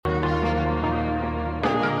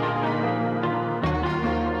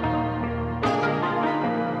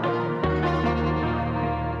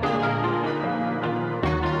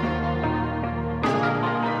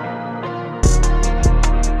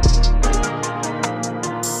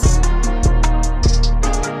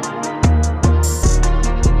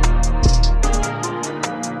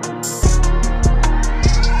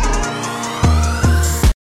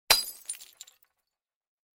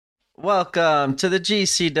Welcome to the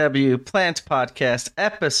GCW Plant Podcast,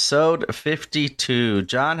 episode 52.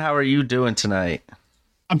 John, how are you doing tonight?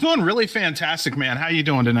 I'm doing really fantastic, man. How you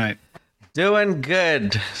doing tonight? Doing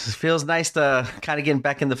good. Feels nice to kind of getting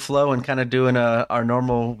back in the flow and kind of doing our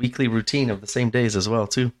normal weekly routine of the same days as well,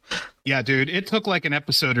 too. Yeah, dude. It took like an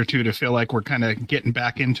episode or two to feel like we're kind of getting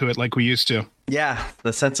back into it like we used to. Yeah,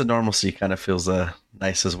 the sense of normalcy kind of feels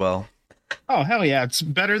nice as well. Oh, hell yeah. It's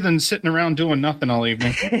better than sitting around doing nothing all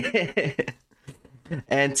evening.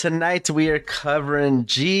 And tonight we are covering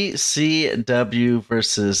GCW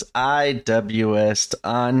versus IWS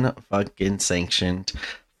UnFnSanctioned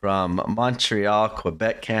from Montreal,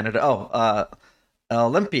 Quebec, Canada.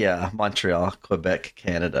 Olympia, Montreal, Quebec,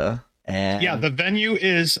 Canada. And yeah, the venue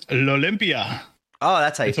is L'Olympia. Oh,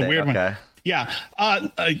 that's how you say it. Weird Okay. one. Yeah.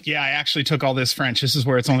 Yeah, I actually took all this French. This is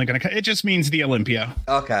where it's only going to... It just means the Olympia.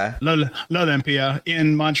 Okay. L'Olympia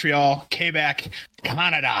in Montreal, Quebec,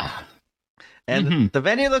 Canada. And the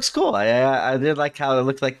venue looks cool. I did like how it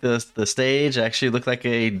looked like the stage actually looked like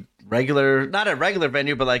a regular, not a regular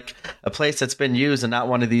venue, but like a place that's been used and not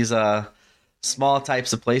one of these small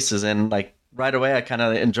types of places. And like right away, I kind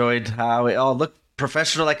of enjoyed how it all looked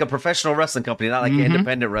professional, like a professional wrestling company, not like an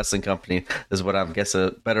independent wrestling company is what I guess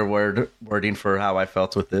a better wording for how I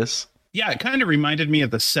felt with this. Yeah, it kind of reminded me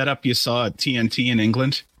of the setup you saw at TNT in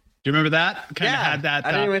England. Do you remember that? Kind of had that.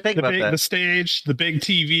 I didn't even think about that. The stage, the big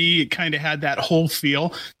TV, it kind of had that whole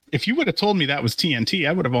feel. If you would have told me that was TNT,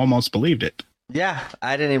 I would have almost believed it. Yeah,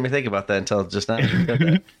 I didn't even think about that until just now.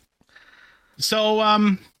 So,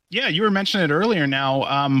 yeah, you were mentioning it earlier now.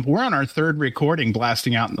 We're on our third recording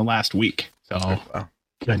blasting out in the last week. So, wow.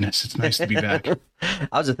 Goodness, it's nice to be back.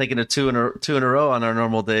 I was just thinking of two in a row on our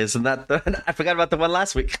normal days, and I forgot about the one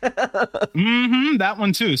last week. That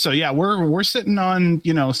one too. So yeah, we're sitting on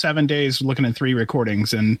 7 days looking at 3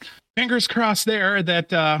 recordings, and fingers crossed there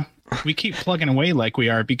that we keep plugging away like we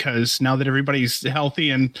are, because now that everybody's healthy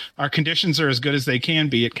and our conditions are as good as they can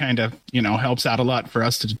be, it kind of helps out a lot for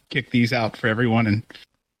us to kick these out for everyone, and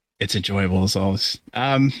it's enjoyable as always.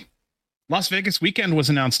 Las Vegas weekend was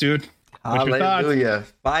announced, dude. Hallelujah.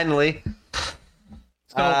 Finally.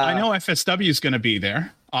 So I know FSW is going to be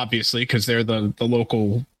there, obviously, because they're the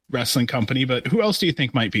local wrestling company. But who else do you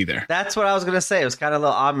think might be there? That's what I was going to say. It was kind of a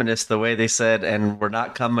little ominous the way they said, and we're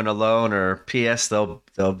not coming alone, or P.S. There'll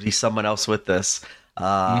be someone else with us.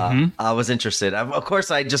 I was interested. Of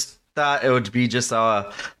course, I just thought it would be just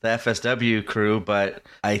the FSW crew, but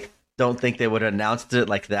I don't think they would have announced it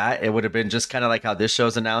like that. It would have been just kind of like how this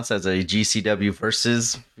show's announced as a GCW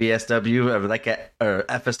versus VSW or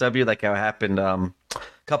FSW, like how it happened a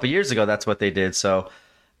couple years ago. That's what they did. So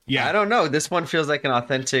yeah, I don't know. This one feels like an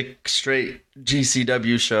authentic, straight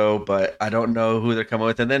GCW show, but I don't know who they're coming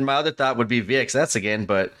with. And then my other thought would be VXS again,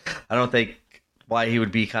 but I don't think why he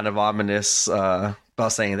would be kind of ominous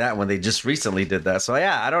about saying that when they just recently did that. So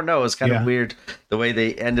yeah, I don't know. It was kind of weird the way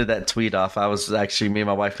they ended that tweet off. I was actually, me and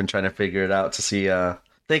my wife been trying to figure it out to see,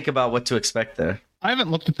 think about what to expect there. I haven't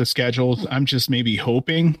looked at the schedules. I'm just maybe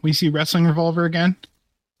hoping we see Wrestling Revolver again.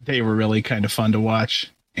 They were really kind of fun to watch.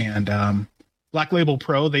 And Black Label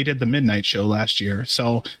Pro, they did the midnight show last year.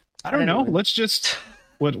 So I don't know. Let's just...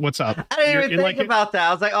 What's up? I didn't even think about that.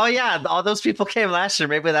 I was like, oh yeah, all those people came last year.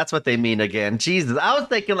 Maybe that's what they mean again. Jesus. I was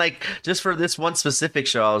thinking like just for this one specific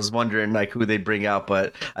show, I was wondering like who they'd bring out,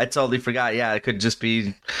 but I totally forgot. Yeah, it could just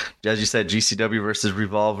be, as you said, GCW versus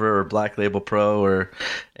Revolver or Black Label Pro or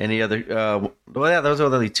any other. Well, yeah, those were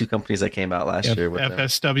the only 2 companies that came out last year. With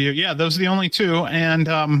FSW. Them. Yeah, those are the only 2.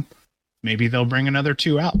 And maybe they'll bring another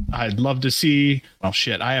 2 out. I'd love to see. Well,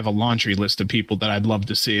 shit, I have a laundry list of people that I'd love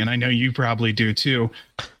to see, and I know you probably do too.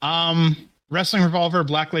 Wrestling Revolver,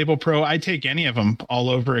 Black Label Pro, I'd take any of them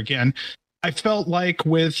all over again. I felt like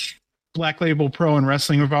with Black Label Pro and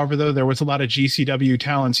Wrestling Revolver, though, there was a lot of GCW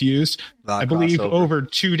talents used. I believe over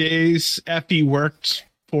 2 days, Effie worked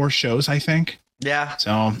 4 shows, I think. Yeah.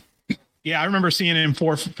 So, yeah, I remember seeing him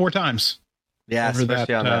four times. Yeah,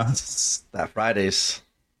 especially on that Fridays.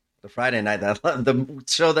 The Friday night, the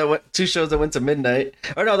show that went 2 shows that went to midnight,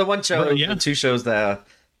 or no, the one show, 2 shows that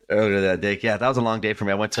earlier that day. Yeah, that was a long day for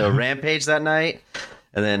me. I went to Rampage that night,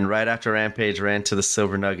 and then right after Rampage, ran to the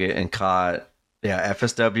Silver Nugget and caught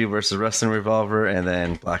FSW versus Wrestling Revolver, and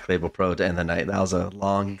then Black Label Pro to end the night. That was a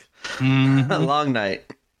long, long night.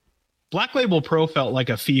 Black Label Pro felt like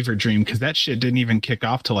a fever dream because that shit didn't even kick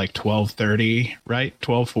off till like 12:30, right?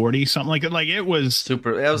 12:40, something like that. Like it was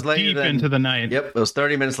super. It was later deep into the night. Yep, it was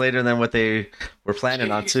 30 minutes later than what they were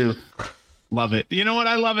planning on too. Love it. You know what?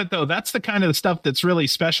 I love it though. That's the kind of stuff that's really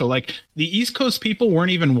special. Like the East Coast people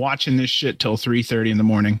weren't even watching this shit till 3:30 in the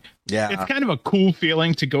morning. Yeah. It's kind of a cool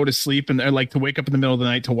feeling to go to sleep and like to wake up in the middle of the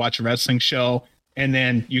night to watch a wrestling show. And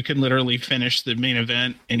then you can literally finish the main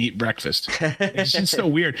event and eat breakfast. It's just so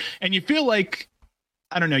weird. And you feel like,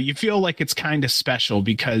 I don't know, you feel like it's kind of special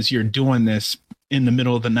because you're doing this in the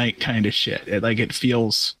middle of the night kind of shit. It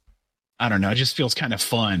feels, I don't know, it just feels kind of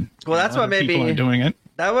fun. Well, that's what made me doing it.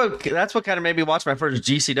 That's what kind of made me watch my first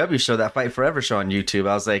GCW show, that Fight Forever show on YouTube.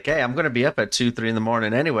 I was like, hey, I'm going to be up at 2, 3 in the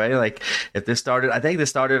morning anyway. Like if this started, I think this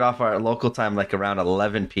started off our local time, like around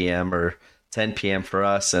 11 p.m. or 10 p.m. for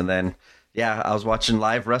us. And then, yeah, I was watching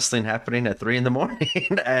live wrestling happening at 3 in the morning.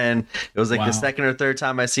 And it was like the second or third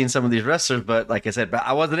time I've seen some of these wrestlers. But like I said,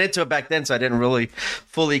 I wasn't into it back then, so I didn't really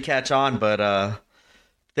fully catch on. But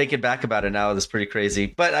thinking back about it now, it's pretty crazy.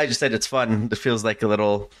 But I just said it's fun. It feels like a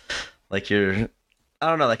little, like you're, I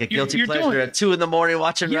don't know, like a guilty pleasure at 2 in the morning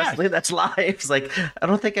watching wrestling that's live. It's like, I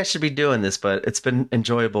don't think I should be doing this, but it's been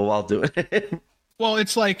enjoyable while doing it. Well,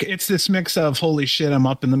 it's like, it's this mix of holy shit, I'm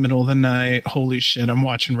up in the middle of the night. Holy shit, I'm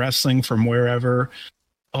watching wrestling from wherever.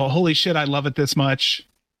 Oh, holy shit, I love it this much.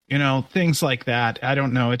 You know, things like that. I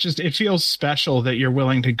don't know. It feels special that you're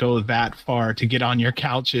willing to go that far to get on your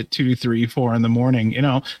couch at 2, 3, 4 in the morning. You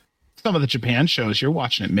know, some of the Japan shows you're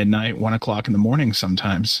watching at midnight, 1 o'clock in the morning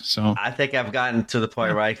sometimes. So I think I've gotten to the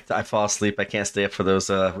point where I fall asleep. I can't stay up for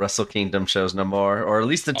those Wrestle Kingdom shows no more, or at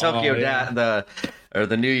least the Tokyo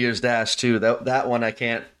the New Year's Dash too. That one I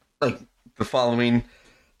can't. Like the following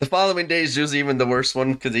day is usually even the worst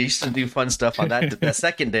one because they used to do fun stuff on that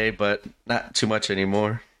second day, but not too much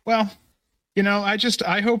anymore. Well, you know,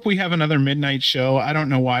 I hope we have another midnight show. I don't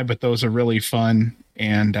know why, but those are really fun.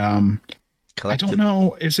 And I don't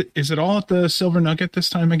know. Is it all at the Silver Nugget this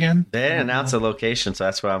time again? They didn't announce a location, so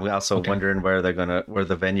that's why I'm also wondering where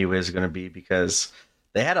the venue is gonna be, because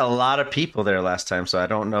they had a lot of people there last time. So I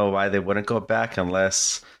don't know why they wouldn't go back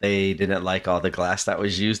unless they didn't like all the glass that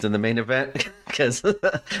was used in the main event. Because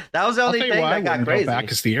that was the only thing that got crazy. Go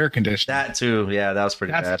back is the air conditioning. That too, yeah, that was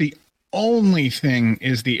pretty bad. That's the only thing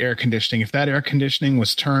is the air conditioning. If that air conditioning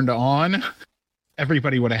was turned on,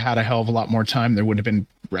 everybody would have had a hell of a lot more time. There would have been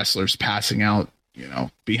wrestlers passing out, you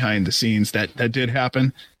know, behind the scenes. That did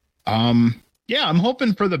happen. Yeah, I'm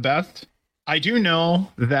hoping for the best. I do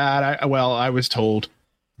know that I was told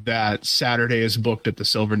that Saturday is booked at the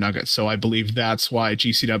Silver Nugget, so I believe that's why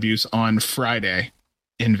GCW's on Friday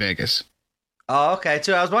in Vegas. Oh, okay.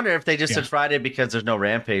 Too. I was wondering if they just did Friday because there's no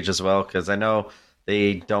Rampage as well, because I know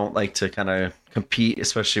they don't like to kind of compete,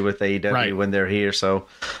 especially with AEW when they're here. So,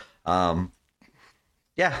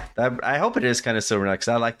 yeah, I hope it is kind of Silver Nugget because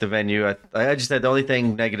I like the venue. I just said the only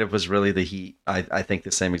thing negative was really the heat. I think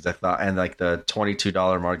the same exact thought, and like the $22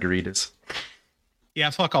 margaritas. Yeah,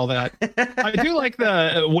 fuck all that. I do like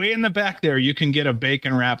the way in the back there. You can get a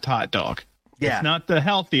bacon wrapped hot dog. Yeah, it's not the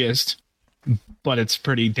healthiest, but it's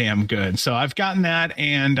pretty damn good. So I've gotten that,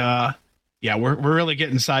 and yeah, we're really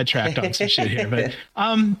getting sidetracked on some shit here. But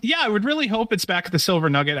yeah, I would really hope it's back at the Silver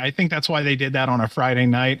Nugget. I think that's why they did that on a Friday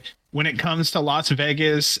night. When it comes to Las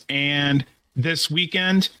Vegas and this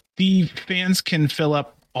weekend, the fans can fill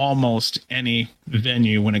up almost any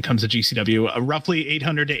venue when it comes to GCW. Roughly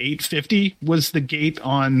 800 to 850 was the gate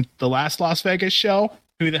on the last Las Vegas show.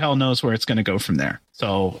 Who the hell knows where it's going to go from there?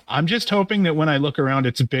 So I'm just hoping that when I look around,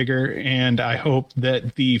 it's bigger, and I hope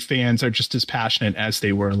that the fans are just as passionate as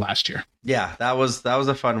they were last year. Yeah, that was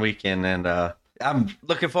a fun weekend, and I'm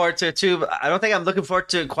looking forward to it too. I don't think I'm looking forward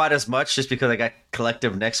to it quite as much just because I got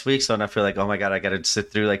Collective next week. So I feel like, oh my God, I got to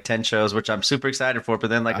sit through like 10 shows, which I'm super excited for. But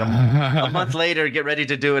then like a month later, get ready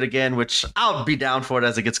to do it again, which I'll be down for it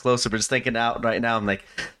as it gets closer. But just thinking out right now, I'm like,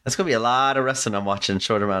 that's going to be a lot of wrestling I'm watching in a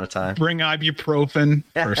short amount of time. Bring ibuprofen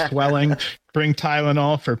for swelling. Bring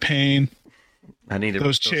Tylenol for pain. I need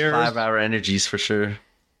those chairs. 5-hour energies for sure.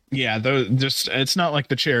 Yeah, it's not like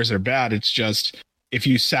the chairs are bad. It's just, if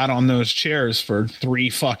you sat on those chairs for 3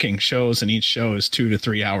 fucking shows and each show is 2 to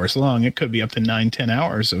 3 hours long, it could be up to 9-10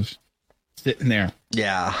 hours of sitting there.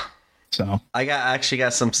 Yeah. So I actually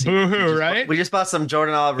got some. Boo-hoo, right? We just bought some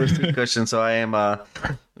Jordan Oliver seat cushions, so I am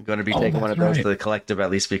going to be taking one of those to the Collective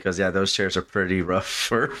at least because those chairs are pretty rough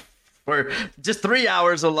for just 3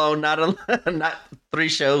 hours alone, not 3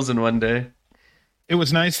 shows in one day. It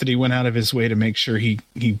was nice that he went out of his way to make sure he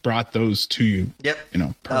brought those to you. Yep.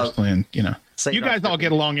 Personally, and so you guys all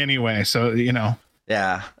get along anyway, so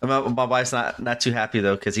Yeah, my wife's not too happy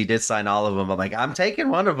though because he did sign all of them. I'm like, I'm taking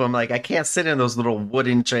one of them. Like, I can't sit in those little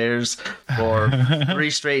wooden chairs for 3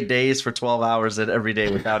 straight days for 12 hours every day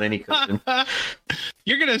without any cushion.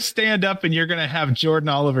 You're gonna stand up and you're gonna have Jordan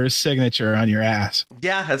Oliver's signature on your ass.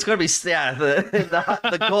 Yeah, it's gonna be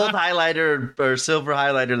the gold highlighter or silver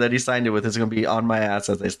highlighter that he signed it with is gonna be on my ass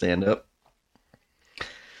as I stand up.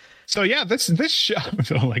 So yeah, this show.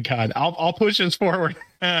 Oh my god, I'll push this forward.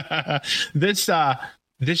 This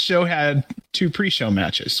show had 2 pre-show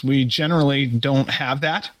matches. We generally don't have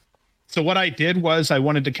that. So what I did was I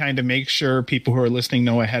wanted to kind of make sure people who are listening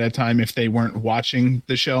know ahead of time if they weren't watching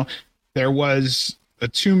the show. There was a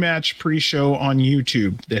 2-match pre-show on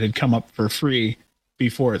YouTube that had come up for free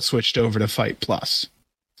before it switched over to Fight Plus.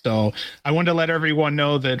 So I wanted to let everyone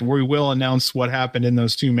know that we will announce what happened in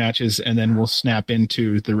those 2 matches, and then we'll snap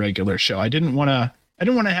into the regular show. I didn't want to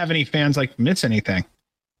have any fans like miss anything.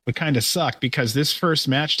 It kind of sucked because this first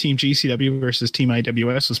match, Team GCW versus Team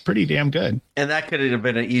IWS, was pretty damn good. And that could have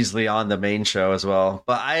been easily on the main show as well.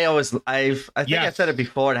 But I think I've said it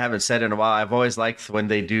before and I haven't said it in a while. I've always liked when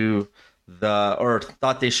they do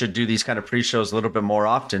thought they should do these kind of pre-shows a little bit more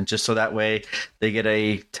often, just so that way they get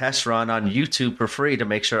a test run on YouTube for free to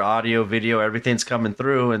make sure audio, video, everything's coming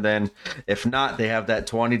through. And then if not, they have that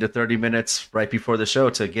 20 to 30 minutes right before the show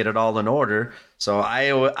to get it all in order. So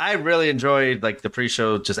I really enjoyed like the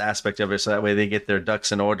pre-show just aspect of it. So that way they get their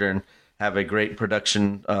ducks in order and have a great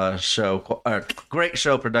production great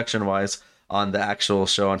show production wise on the actual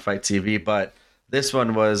show on Fight TV. But this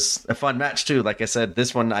one was a fun match too. Like I said,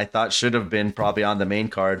 this one I thought should have been probably on the main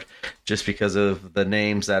card just because of the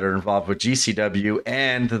names that are involved with GCW,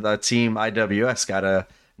 and the team IWS got a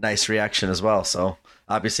nice reaction as well. So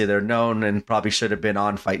obviously they're known and probably should have been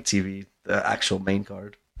on Fight TV, the actual main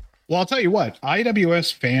card. Well, I'll tell you what,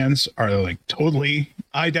 IWS fans are like totally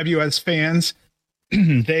IWS fans.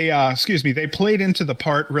 They played into the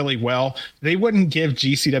part really well. They wouldn't give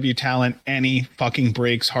GCW talent any fucking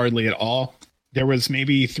breaks hardly at all. There was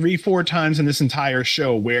maybe 3-4 times in this entire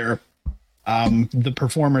show where the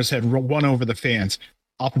performers had won over the fans.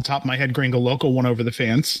 Off the top of my head, Gringo Loco won over the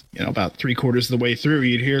fans. You know, about 3/4 of the way through,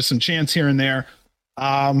 you'd hear some chants here and there.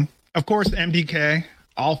 Of course, MDK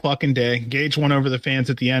all fucking day. Gage won over the fans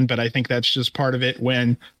at the end, but I think that's just part of it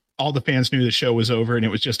when all the fans knew the show was over and it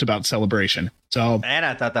was just about celebration. So, and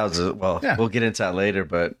I thought that was We'll get into that later,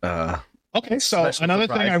 but. Okay, so another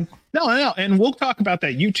thing no, and we'll talk about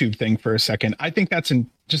that YouTube thing for a second. I think that's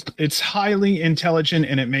it's highly intelligent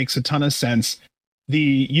and it makes a ton of sense.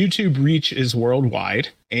 The YouTube reach is worldwide,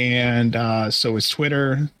 and so is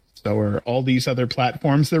Twitter, so are all these other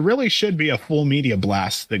platforms. There really should be a full media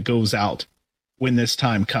blast that goes out when this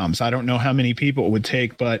time comes. I don't know how many people it would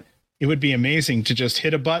take, but it would be amazing to just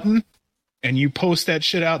hit a button and you post that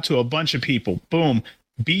shit out to a bunch of people. Boom.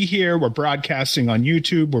 Be here. We're broadcasting on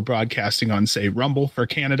YouTube. We're broadcasting on, say, Rumble for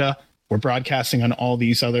Canada. We're broadcasting on all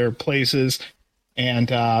these other places. And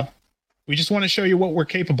we just want to show you what we're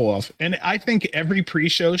capable of. And I think every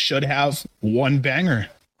pre-show should have one banger.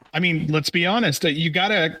 I mean, let's be honest. You got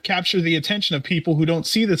to capture the attention of people who don't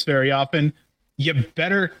see this very often. You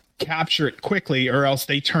better capture it quickly or else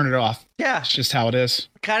they turn it off. Yeah. It's just how it is.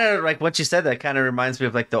 Kind of like what you said, that kind of reminds me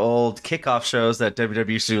of like the old kickoff shows that WWE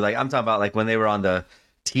used to do. Like I'm talking about like when they were on the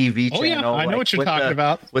TV channel. Oh yeah, I know what you're talking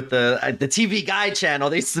about. With the TV Guide channel,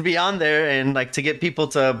 they used to be on there, and like to get people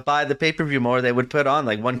to buy the pay-per-view more, they would put on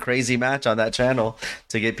like one crazy match on that channel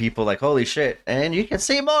to get people like, holy shit, and you can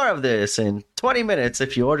see more of this in 20 minutes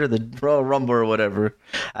if you order the Royal Rumble or whatever.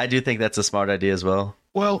 I do think that's a smart idea as well.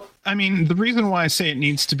 Well, I mean, the reason why I say it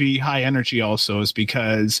needs to be high energy also is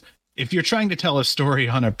because if you're trying to tell a story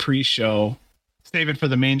on a pre-show, save it for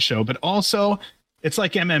the main show, but also it's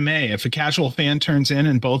like MMA. If a casual fan turns in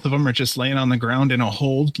and both of them are just laying on the ground in a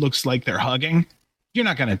hold, looks like they're hugging, you're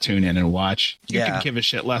not going to tune in and watch. You can give a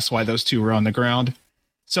shit less why those two were on the ground.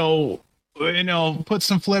 So, you know, put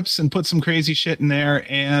some flips and put some crazy shit in there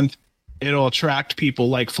and it'll attract people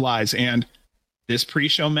like flies. And this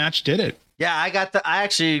pre-show match did it. Yeah, I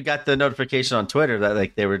actually got the notification on Twitter that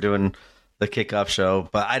like they were doing the kickoff show,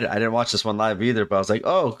 but I didn't watch this one live either. But I was like,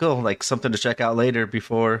 oh, cool, like something to check out later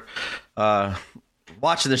before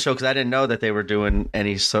watching the show, because I didn't know that they were doing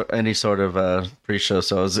any sort of pre-show.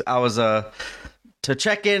 So I was to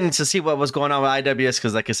check in to see what was going on with IWS,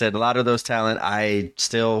 because like I said, a lot of those talent I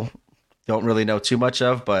still don't really know too much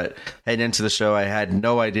of, but heading into the show, I had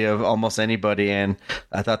no idea of almost anybody, and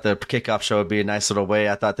I thought the kickoff show would be a nice little way.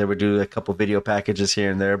 I thought they would do a couple video packages here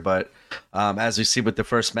and there, but as we see with the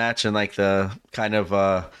first match and like the kind of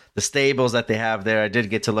the stables that they have there, I did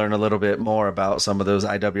get to learn a little bit more about some of those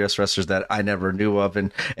IWS wrestlers that I never knew of,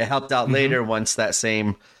 and it helped out later once that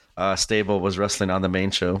same stable was wrestling on the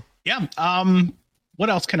main show. Yeah. What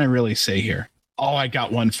else can I really say here? Oh, I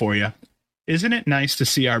got one for you. Isn't it nice to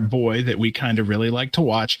see our boy that we kind of really like to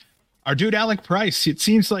watch, our dude Alec Price? It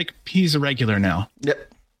seems like he's a regular now.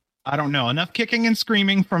 Yep. I don't know. Enough kicking and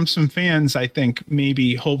screaming from some fans, I think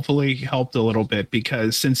maybe hopefully helped a little bit,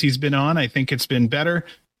 because since he's been on, I think it's been better.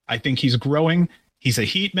 I think he's growing. He's a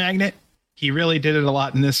heat magnet. He really did it a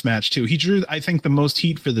lot in this match too. He drew, I think, the most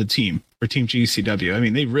heat for the team, for Team GCW. I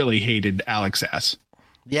mean, they really hated Alec's ass.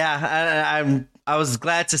 Yeah, I was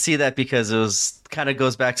glad to see that, because it was kind of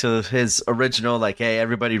goes back to his original, like, hey,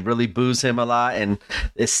 everybody really boos him a lot, and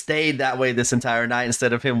it stayed that way this entire night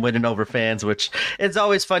instead of him winning over fans, which it's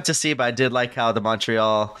always fun to see. But I did like how the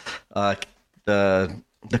Montreal,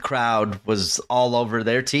 the crowd was all over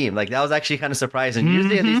their team. Like, that was actually kind of surprising.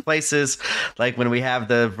 Usually in these places, like when we have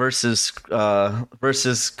the versus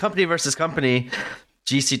company,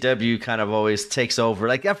 GCW kind of always takes over.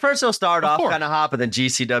 Like, at first it'll start off kind of hot, but then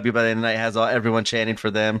GCW by the end of the night has everyone chanting for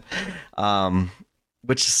them,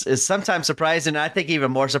 which is sometimes surprising. I think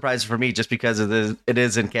even more surprising for me, just because it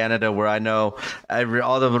is in Canada, where I know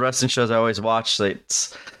all the wrestling shows I always watch,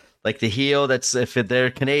 it's like the heel that's, if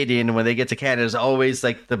they're Canadian, when they get to Canada, is always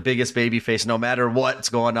like the biggest baby face no matter what's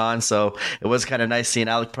going on. So it was kind of nice seeing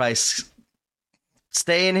Alec Price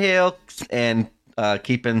stay in heel and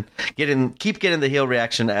keep getting the heel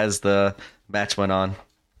reaction as the match went on.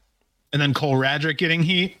 And then Cole Radrick getting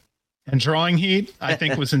heat and drawing heat, I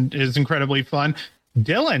think is incredibly fun.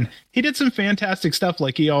 Dylan, he did some fantastic stuff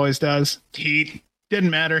like he always does. Heat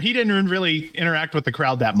didn't matter. He didn't really interact with the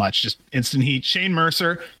crowd that much, just instant heat. Shane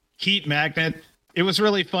Mercer, heat magnet. It was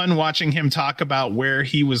really fun watching him talk about where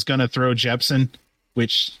he was going to throw Jepsen,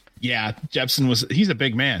 which, yeah, he's a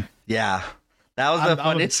big man. Yeah, that was the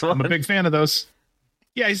funniest one. I'm a big fan of those.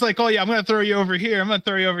 Yeah, he's like, oh, yeah, I'm going to throw you over here. I'm going to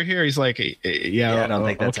throw you over here. He's like, yeah, I don't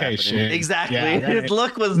think that's okay, happening. Shane. Exactly. Yeah, His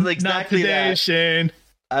look was exactly not today, that. Shane.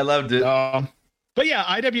 I loved it. But yeah,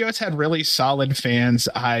 IWS had really solid fans.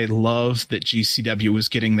 I love that GCW was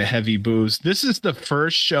getting the heavy boos. This is the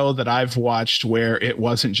first show that I've watched where it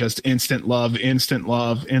wasn't just instant love, instant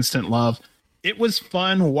love, instant love. It was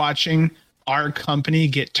fun watching our company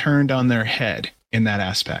get turned on their head in that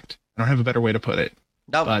aspect. I don't have a better way to put it.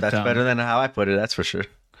 No, that's better than how I put it. That's for sure.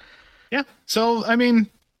 Yeah. So, I mean,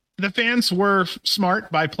 the fans were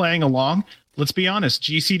smart by playing along. Let's be honest.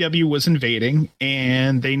 GCW was invading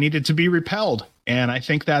and they needed to be repelled. And I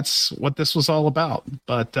think that's what this was all about.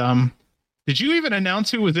 But did you even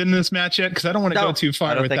announce who was in this match yet? Because I don't want to go too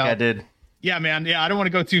far. I don't think I did. Yeah, man. Yeah, I don't want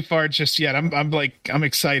to go too far just yet. I'm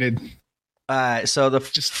excited. So the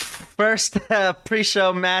first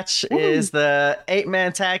pre-show match is the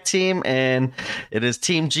 8-man tag team, and it is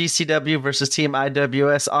Team GCW versus Team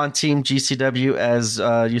IWS. On Team GCW, as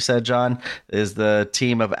you said, John, is the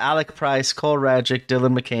team of Alec Price, Cole Radrick,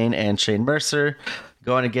 Dylan McCain, and Shane Mercer,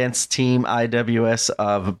 going against Team IWS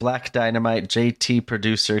of Black Dynamite, JT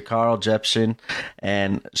Producer, Carl Jepsen,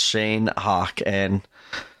 and Shane Hawk. And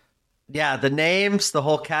yeah, the names, the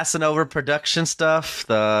whole Casanova production stuff,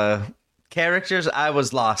 the characters, I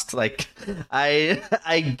was lost. Like,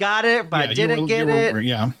 I got it, but I didn't get it.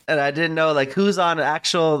 Yeah. And I didn't know, like, who's on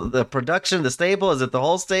the production, the stable. Is it the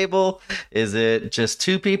whole stable? Is it just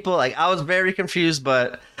two people? Like, I was very confused,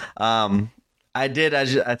 but I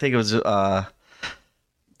think it was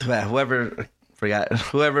whoever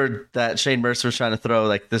that Shane Mercer was trying to throw,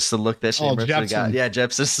 like, this is the look that Shane Mercer got. Yeah,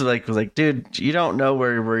 Jepsen was like, dude, you don't know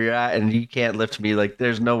where you're at, and you can't lift me. Like,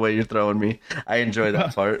 there's no way you're throwing me. I enjoy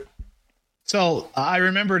that part. So I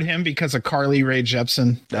remembered him because of Carly Rae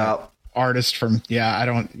Jepsen, artist from,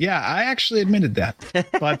 I actually admitted that.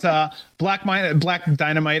 But Black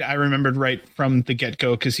Dynamite, I remembered right from the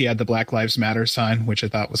get-go because he had the Black Lives Matter sign, which I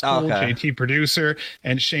thought was cool. Okay. JT Producer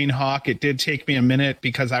and Shane Hawk. It did take me a minute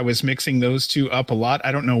because I was mixing those two up a lot.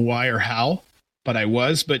 I don't know why or how, but I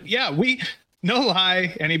was. But yeah, no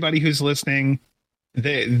lie, anybody who's listening,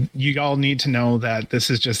 you all need to know that this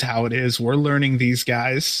is just how it is. We're learning these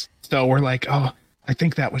guys. So we're like, oh, I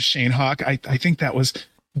think that was Shane Hawk. I think that was,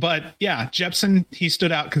 but yeah, Jepsen, he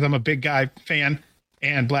stood out because I'm a big guy fan,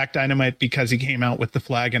 and Black Dynamite because he came out with the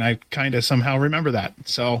flag, and I kind of somehow remember that.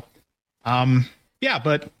 So,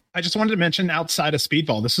 but I just wanted to mention outside of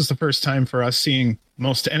Speedball, this is the first time for us seeing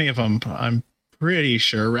most any of them. I'm pretty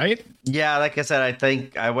sure, right? Yeah, like I said, I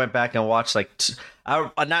think I went back and watched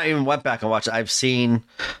I not even went back and watched. I've seen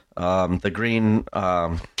the green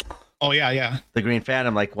Oh yeah. the Green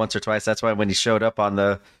Phantom like once or twice. That's why when he showed up on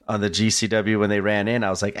the GCW when they ran in, I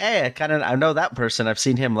was like, hey, I know that person. I've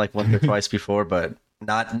seen him like once or twice before, but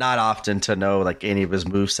not often to know like any of his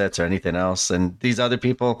movesets or anything else. And these other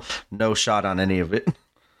people, no shot on any of it.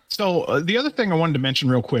 So the other thing I wanted to mention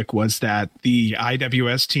real quick was that the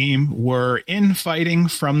IWS team were infighting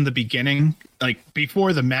from the beginning, like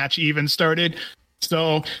before the match even started.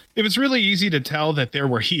 So it was really easy to tell that there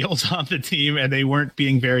were heels on the team and they weren't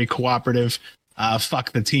being very cooperative.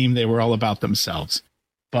 Fuck the team. They were all about themselves.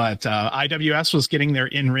 But IWS was getting their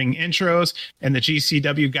in-ring intros, and the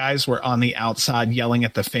GCW guys were on the outside yelling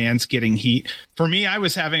at the fans, getting heat. For me, I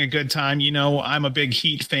was having a good time. You know, I'm a big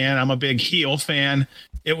Heat fan. I'm a big heel fan.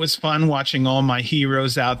 It was fun watching all my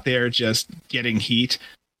heroes out there just getting heat.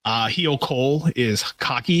 Heel Cole is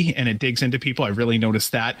cocky, and it digs into people. I really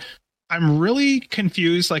noticed that. I'm really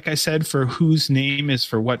confused, like I said, for whose name is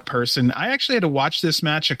for what person. I actually had to watch this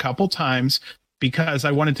match a couple times because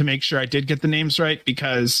I wanted to make sure I did get the names right,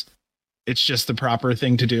 because it's just the proper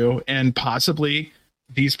thing to do. And possibly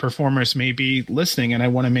these performers may be listening, and I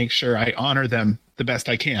want to make sure I honor them the best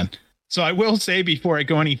I can. So I will say before I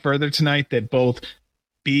go any further tonight that both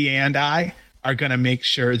B and I are going to make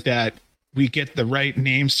sure that we get the right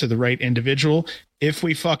names to the right individual. If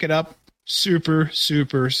we fuck it up, super,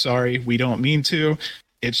 super sorry. We don't mean to.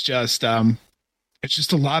 It's just a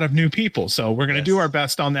lot of new people. So we're going to do our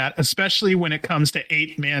best on that, especially when it comes to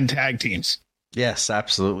 8-man tag teams. Yes,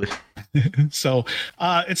 absolutely. So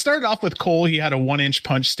it started off with Cole. He had a 1-inch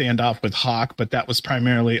punch standoff with Hawk, but that was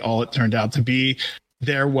primarily all it turned out to be.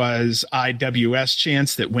 There was IWS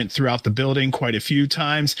chants that went throughout the building quite a few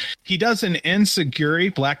times. He does an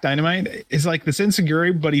enziguri. Black Dynamite is like this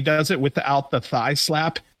enziguri, but he does it without the thigh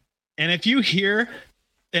slap. And if you hear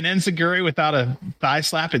an enziguri without a thigh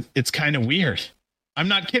slap, it's kind of weird. I'm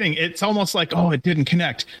not kidding. It's almost like, oh, it didn't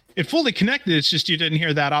connect. It fully connected. It's just you didn't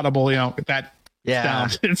hear that audible, that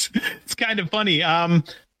sound. It's kind of funny.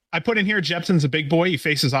 I put in here, Jepson's a big boy. He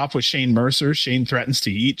faces off with Shane Mercer. Shane threatens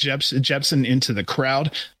to eat Jepson into the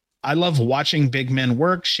crowd. I love watching big men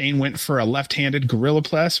work. Shane went for a left-handed gorilla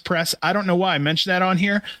press. I don't know why I mentioned that on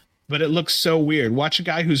here, but it looks so weird. Watch a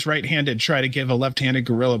guy who's right-handed try to give a left-handed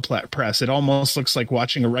gorilla press. It almost looks like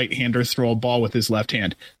watching a right-hander throw a ball with his left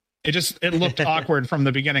hand. It looked awkward from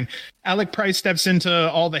the beginning. Alec Price steps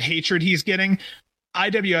into all the hatred he's getting.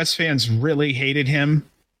 IWS fans really hated him.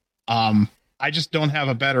 I just don't have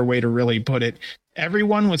a better way to really put it.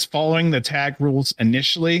 Everyone was following the tag rules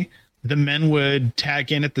initially. The men would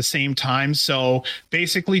tag in at the same time. So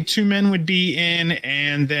basically 2 men would be in,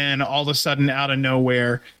 and then all of a sudden out of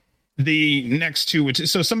nowhere, the next 2 would.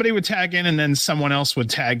 So somebody would tag in and then someone else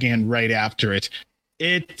would tag in right after it.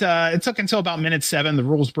 It took until about minute 7. The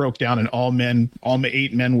rules broke down and all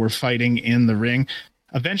 8 men were fighting in the ring.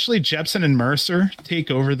 Eventually, Jepson and Mercer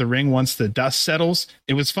take over the ring once the dust settles.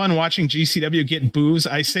 It was fun watching GCW get boos.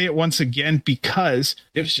 I say it once again because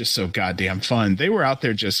it was just so goddamn fun. They were out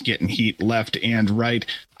there just getting heat left and right.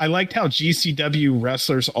 I liked how GCW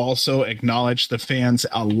wrestlers also acknowledged the fans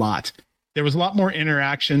a lot. There was a lot more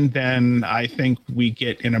interaction than I think we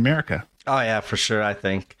get in America. Oh yeah, for sure. I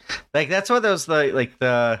think like that's what those like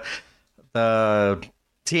the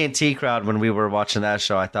TNT crowd when we were watching that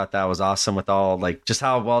show. I thought that was awesome with all like just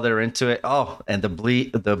how well they were into it. Oh, and the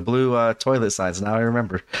blue toilet signs. Now I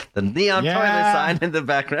remember the neon toilet sign in the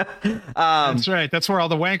background. That's right. That's where all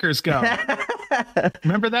the wankers go.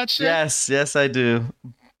 Remember that shit? Yes, I do.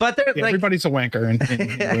 But everybody's a wanker in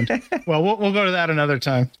England. Well, we'll go to that another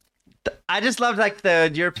time. I just loved like the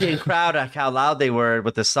European crowd, like how loud they were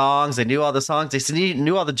with the songs. They knew all the songs. They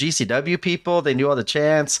knew all the GCW people. They knew all the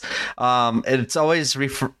chants. And it's always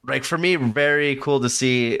like for me very cool to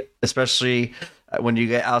see, especially when you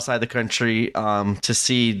get outside the country, to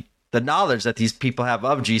see the knowledge that these people have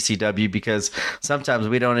of GCW, because sometimes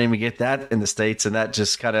we don't even get that in the States, and that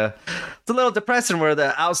just kind of it's a little depressing. Where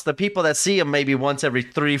the people that see them maybe once every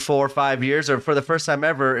 3, 4, 5 years, or for the first time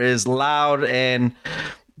ever, is loud and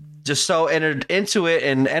just so entered into it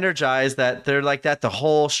and energized that they're like that the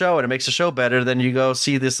whole show, and it makes the show better. Then you go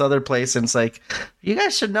see this other place and it's like, you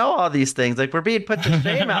guys should know all these things. Like we're being put to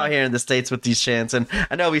shame out here in the States with these chants. And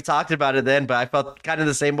I know we talked about it then, but I felt kind of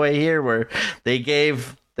the same way here, where they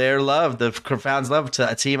gave their love, the fans' love,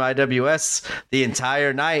 to Team IWS the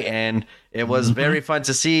entire night, and it was very fun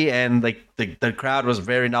to see. And like the crowd was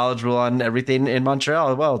very knowledgeable on everything in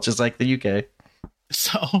Montreal as well, just like the UK.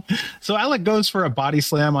 So Alec goes for a body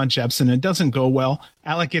slam on Jepsen. It doesn't go well.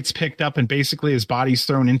 Alec gets picked up and basically his body's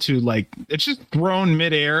thrown into like, it's just thrown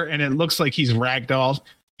midair and it looks like he's ragdolled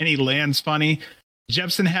and he lands funny.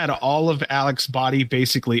 Jepsen had all of Alec's body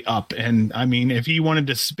basically up. And I mean, if he wanted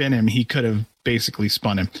to spin him, he could have basically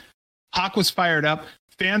spun him. Hawk was fired up.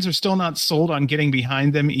 Fans are still not sold on getting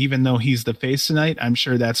behind them, even though he's the face tonight. I'm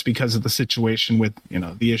sure that's because of the situation with,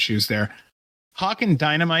 the issues there. Hawk and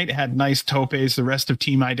Dynamite had nice topes. The rest of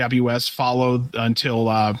Team IWS followed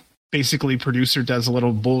until basically Producer does a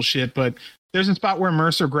little bullshit. But there's a spot where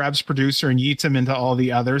Mercer grabs Producer and yeets him into all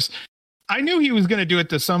the others. I knew he was going to do it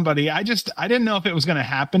to somebody. I didn't know if it was going to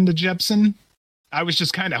happen to Jepsen. I was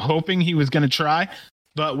just kind of hoping he was going to try.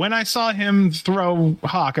 But when I saw him throw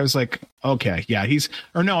Hawk, I was like, okay, yeah,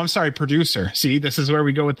 Producer. See, this is where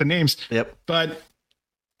we go with the names. Yep. But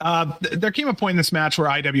there came a point in this match where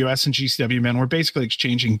IWS and GCW men were basically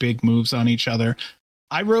exchanging big moves on each other.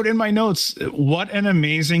 I wrote in my notes, what an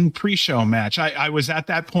amazing pre-show match. I was at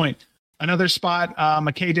that point. Another spot,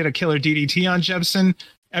 McKay did a killer DDT on Jepsen.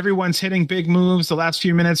 Everyone's hitting big moves. The last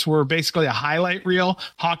few minutes were basically a highlight reel.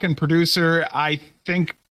 Hawk and Producer, I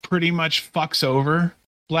think, pretty much fucks over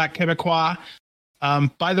Black Quebecois.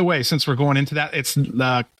 By the way, since we're going into that, it's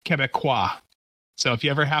the Quebecois. So if you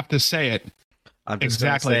ever have to say it, I'm just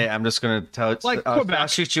going to tell it. Like, I'll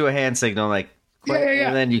shoot you a hand signal, like, yeah.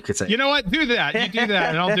 And then you could say, you know what? Do that. You do that,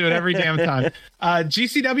 and I'll do it every damn time.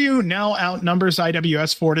 GCW now outnumbers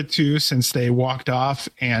IWS 4-2 since they walked off,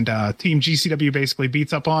 and Team GCW basically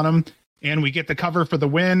beats up on them, and we get the cover for the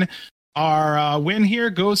win. Our win here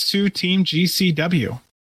goes to Team GCW.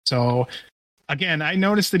 So, again, I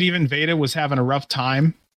noticed that even Veda was having a rough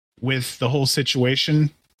time with the whole situation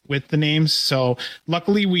with the names. So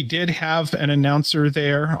luckily we did have an announcer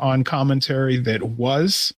there on commentary that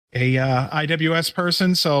was a IWS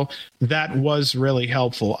person. So that was really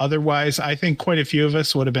helpful. Otherwise, I think quite a few of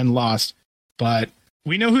us would have been lost, but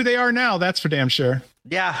we know who they are now. That's for damn sure.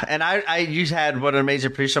 Yeah. And you had what a major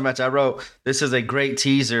pre-show match. I wrote, this is a great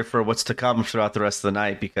teaser for what's to come throughout the rest of the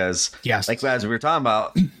night, because yes, like as we were talking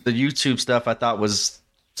about the YouTube stuff, I thought was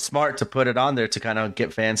smart to put it on there to kind of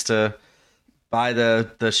get fans to buy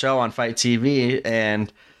the show on Fight TV.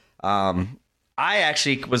 And I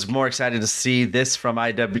actually was more excited to see this from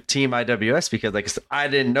Team IWS because like I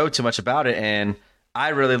didn't know too much about it, and I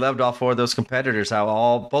really loved all four of those competitors.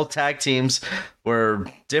 How both tag teams were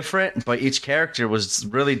different, but each character was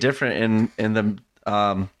really different in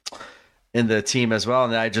the team as well.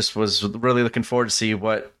 And I just was really looking forward to see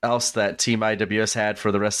what else that Team IWS had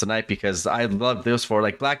for the rest of the night, because I loved those four,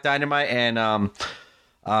 like Black Dynamite and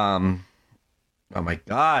oh my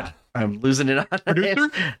God, I'm losing it on Producer.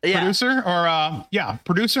 Yeah.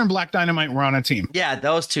 Producer and Black Dynamite were on a team. Yeah,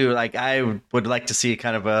 those two. Like I would like to see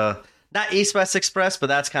kind of a not East West Express, but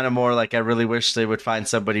that's kind of more like I really wish they would find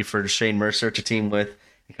somebody for Shane Mercer to team with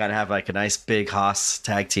and kind of have like a nice big Haas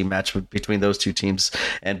tag team match between those two teams.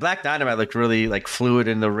 And Black Dynamite looked really like fluid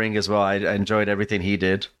in the ring as well. I enjoyed everything he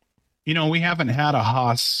did. We haven't had a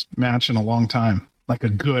Haas match in a long time, like a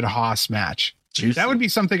good Haas match. Juicy. That would be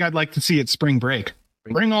something I'd like to see at Spring Break.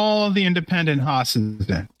 Bring all of the independent Haas's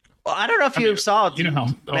in. Well, I don't know if you saw.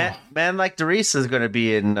 How Man like Darius is going to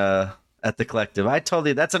be in at the Collective. I told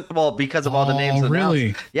you that's because of all the names.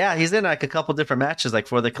 Really? Yeah, he's in like a couple different matches, like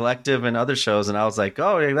for the Collective and other shows. And I was like,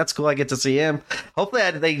 oh, yeah, that's cool. I get to see him.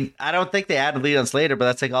 Hopefully, I don't think they added Leon Slater, but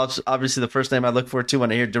that's like obviously the first name I look for too.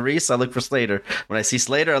 When I hear Darius, I look for Slater. When I see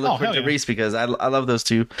Slater, I look for Darius because I love those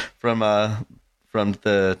two from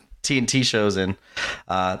the TNT shows, and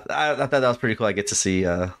I thought that was pretty cool. I get to see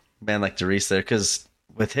man like Darius there because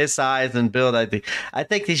with his size and build, I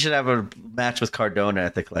think he should have a match with Cardona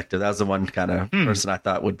at the Collective. That was the one kind of person I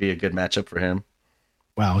thought would be a good matchup for him.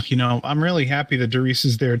 Well, I'm really happy that Darius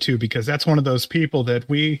is there too, because that's one of those people that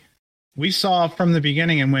we saw from the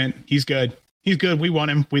beginning and went, he's good. He's good. We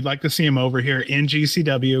want him. We'd like to see him over here in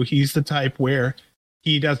GCW. He's the type where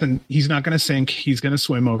he's not going to sink. He's going to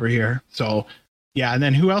swim over here. So yeah. And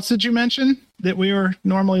then who else did you mention that we were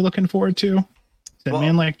normally looking forward to?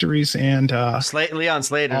 Man like Darius and Leon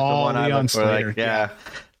Slater is the one I look for. Like, yeah.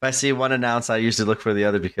 If I see one announced, I usually look for the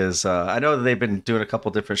other because I know that they've been doing a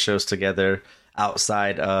couple different shows together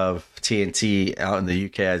outside of TNT out in the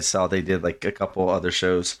UK. I saw they did like a couple other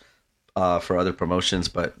shows for other promotions,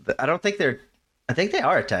 but I don't think I think they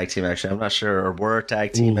are a tag team, actually. I'm not sure. Or were a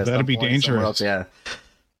tag team. Ooh, that'd be dangerous. Yeah.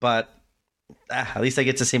 But at least I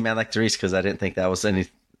get to see Man like Darius because I didn't think that was any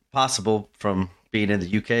possible from being in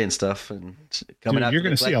the UK and stuff. And coming out, you're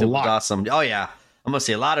going to see a lot. Awesome. Oh, yeah. I'm going to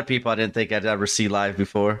see a lot of people I didn't think I'd ever see live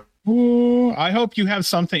before. Ooh, I hope you have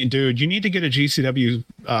something, dude. You need to get a GCW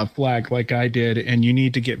flag like I did, and you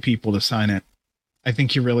need to get people to sign it. I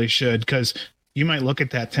think you really should, because you might look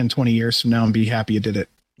at that 10, 20 years from now and be happy you did it.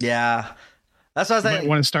 Yeah. That's what I was saying. You might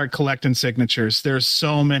want to start collecting signatures. There's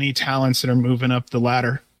so many talents that are moving up the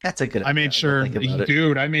ladder. That's a good. I made sure,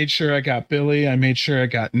 dude. I made sure I got Billy. I made sure I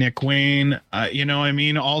got Nick Wayne. You know what I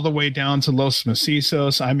mean? All the way down to Los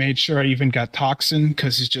Macisos. I made sure I even got Toxin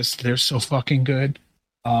because they're so fucking good.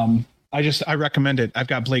 I recommend it. I've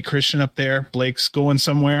got Blake Christian up there. Blake's going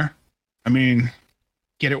somewhere. I mean,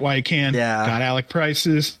 get it while you can. Yeah. Got Alec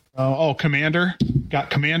Prices. Commander. Got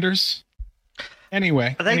Commanders.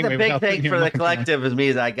 Anyway, I think the big thing for the collective is me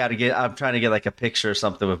is I'm trying to get like a picture or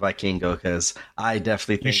something with Vikingo, because I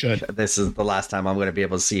definitely think this is the last time I'm going to be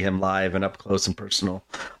able to see him live and up close and personal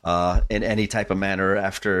in any type of manner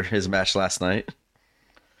after his match last night.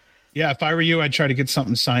 Yeah, if I were you, I'd try to get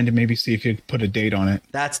something signed and maybe see if you could put a date on it.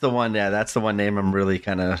 That's the one. Yeah, that's the one name I'm really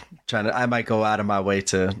kind of trying to. I might go out of my way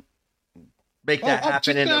to make that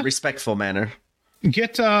happen in a respectful manner.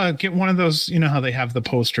 Get one of those, you know how they have the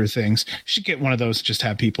poster things. You should get one of those, just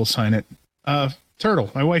have people sign it.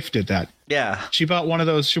 Turtle, my wife did that. Yeah. She bought one of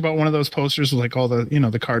those posters with like all the,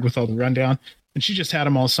 the card with all the rundown, and she just had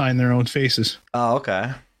them all sign their own faces. Oh,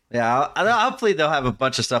 okay. Yeah. Hopefully they'll have a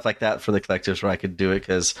bunch of stuff like that for the collectives where I could do it,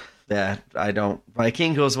 because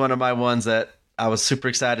Vikingo is one of my ones that I was super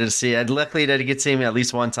excited to see. Luckily I get to see him at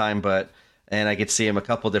least one time, and I get to see him a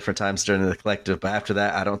couple different times during the collective, but after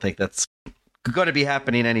that, I don't think that's going to be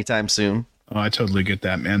happening anytime soon. Oh, I totally get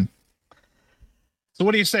that, man. So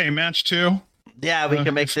what do you say, match 2? Yeah, we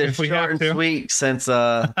can make this short and sweet, since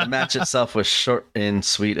the match itself was short and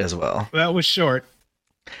sweet as well. That was short.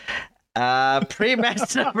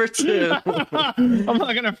 Pre-match number 2. I'm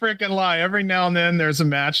not gonna freaking lie. Every now and then there's a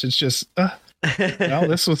match that's just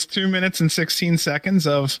this was 2 minutes and 16 seconds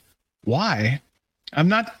of why. I'm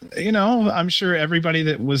not, I'm sure everybody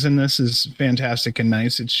that was in this is fantastic and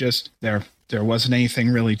nice. It's just there wasn't anything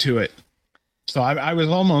really to it. So I was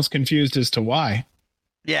almost confused as to why.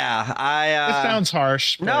 Yeah, it sounds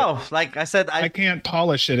harsh. No, like I said, I can't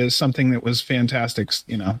polish it as something that was fantastic,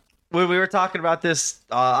 We were talking about this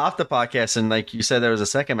off the podcast, and like you said, there was a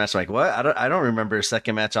second match. I'm like, what? I don't remember a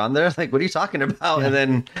second match on there. Like, what are you talking about? Yeah. And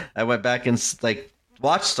then I went back and like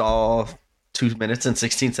watched all 2 minutes and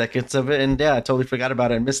 16 seconds of it, and yeah, I totally forgot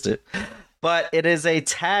about it and missed it. But it is a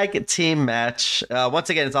tag team match. Once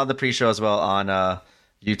again, it's on the pre-show as well on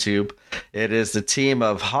YouTube. It is the team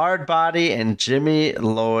of Hardbody and Jimmy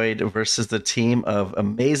Lloyd versus the team of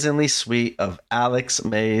Amazingly Sweet of Alex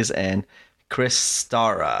Mays and Chris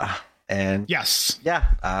Starra. And yes, yeah.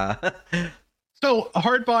 So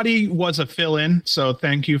Hardbody was a fill-in, so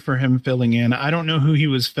thank you for him filling in. I don't know who he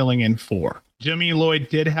was filling in for. Jimmy Lloyd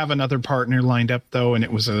did have another partner lined up though, and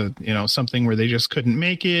it was something where they just couldn't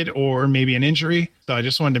make it, or maybe an injury. So I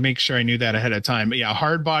just wanted to make sure I knew that ahead of time. But yeah,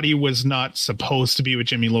 Hardbody was not supposed to be with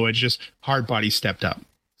Jimmy Lloyd, just Hardbody stepped up.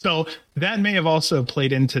 So that may have also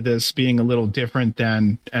played into this being a little different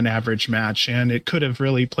than an average match, and it could have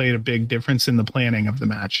really played a big difference in the planning of the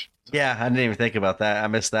match. Yeah, I didn't even think about that. I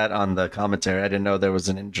missed that on the commentary. I didn't know there was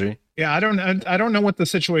an injury. Yeah, I don't know what the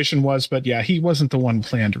situation was, but yeah, he wasn't the one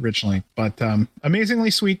planned originally. But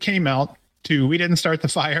Amazingly Sweet came out to We Didn't Start the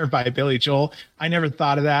Fire by Billy Joel. I never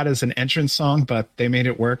thought of that as an entrance song, but they made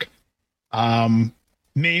it work.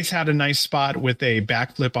 Maze had a nice spot with a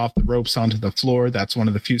backflip off the ropes onto the floor. That's one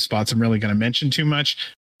of the few spots I'm really going to mention too much.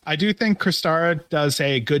 I do think Kristara does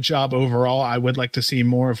a good job overall. I would like to see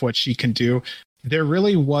more of what she can do. There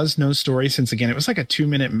really was no story, since again, it was like a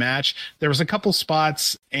 2-minute match. There was a couple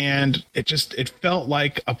spots and it felt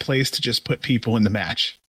like a place to just put people in the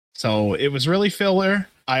match. So it was really filler.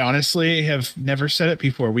 I honestly have never said it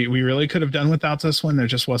before. We really could have done without this one. There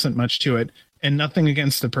just wasn't much to it, and nothing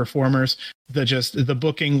against the performers. The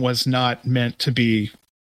booking was not meant to be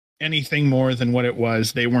anything more than what it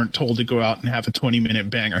was. They weren't told to go out and have a 20-minute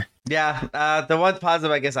banger. Yeah. The one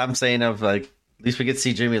positive, I guess I'm saying of like, at least we get to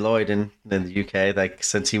see Jimmy Lloyd in the UK. Like,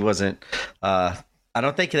 since he wasn't, I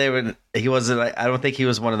don't think he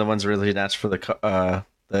was one of the ones really announced for the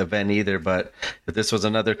event either. But if this was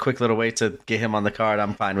another quick little way to get him on the card,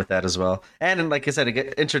 I'm fine with that as well. And like I said,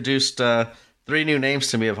 it introduced 3 new names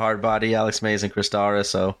to me of Hardbody, Alex Mays, and Kristara.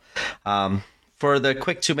 So for the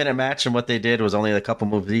quick 2-minute match, and what they did was only a couple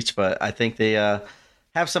moves each, but I think they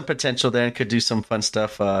have some potential there and could do some fun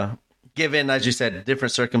stuff. Given, as you said,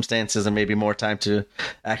 different circumstances and maybe more time to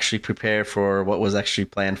actually prepare for what was actually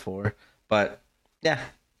planned for. But yeah,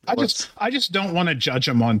 I just don't want to judge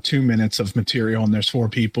them on 2 minutes of material and there's 4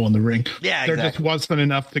 people in the ring. Yeah, there just wasn't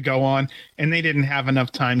enough to go on, and they didn't have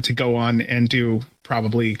enough time to go on and do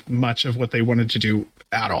probably much of what they wanted to do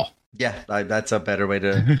at all. Yeah, that's a better way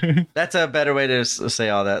to. That's a better way to say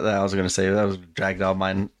all that I was going to say. That was dragged out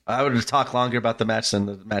mine. I would talk longer about the match than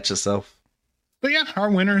the match itself. But yeah, our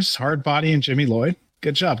winners, Hard Body and Jimmy Lloyd.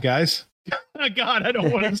 Good job, guys. God, I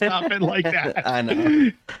don't want to stop it like that. I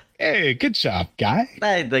know. Hey, good job, guy.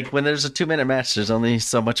 Like when there's a 2-minute match, there's only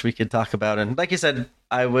so much we could talk about, and like you said,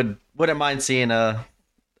 I wouldn't mind seeing a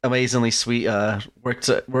amazingly sweet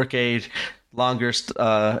work a longer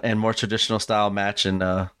and more traditional style match in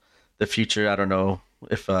the future. I don't know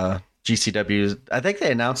if GCW. I think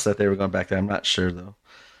they announced that they were going back there. I'm not sure though.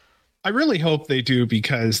 I really hope they do,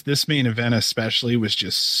 because this main event especially was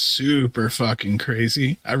just super fucking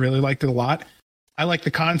crazy. I really liked it a lot. I like the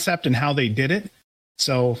concept and how they did it.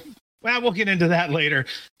 So, well, we'll get into that later.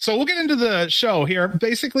 So we'll get into the show here.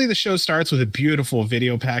 Basically, the show starts with a beautiful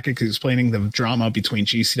video package explaining the drama between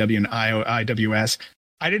GCW and IWS.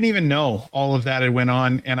 I didn't even know all of that had went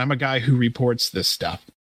on, and I'm a guy who reports this stuff.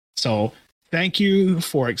 So thank you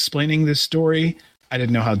for explaining this story. I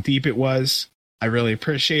didn't know how deep it was. I really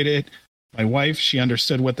appreciate it. My wife, she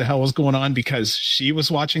understood what the hell was going on because she was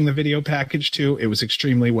watching the video package too. It was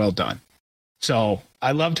extremely well done. So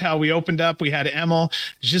I loved how we opened up. We had Emil,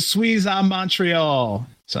 Je suis à Montreal.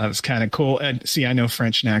 So that was kind of cool. And see, I know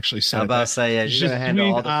French and actually said I'm about to say, yeah, you're going to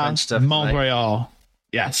handle all the French stuff tonight. Montreal.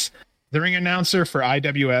 Yes. The ring announcer for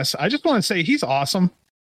IWS. I just want to say he's awesome.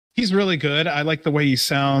 He's really good. I like the way he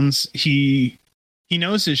sounds. He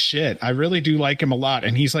knows his shit. I really do like him a lot.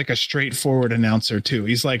 And he's like a straightforward announcer too.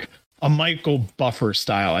 He's like a Michael Buffer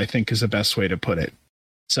style, I think is the best way to put it.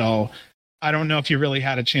 So I don't know if you really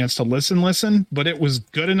had a chance to listen, but it was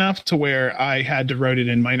good enough to where I had to write it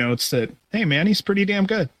in my notes that, hey man, he's pretty damn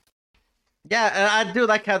good. Yeah. And I do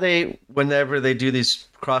like how whenever they do these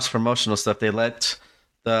cross promotional stuff, they let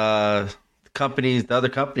the other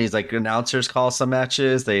companies, like announcers, call some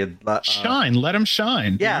matches. They shine, let them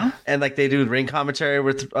shine. Yeah, you know? And like they do ring commentary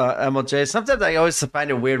with MLJ. Sometimes I always find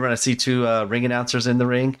it weird when I see 2 ring announcers in the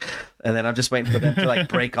ring, and then I'm just waiting for them to like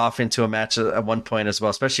break off into a match at one point as well.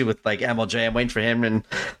 Especially with like MLJ, I'm waiting for him and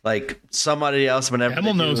like somebody else whenever.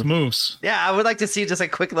 Emil knows moves. Yeah, I would like to see just a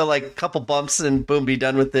quick little like couple bumps and boom, be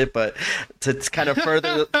done with it. But to kind of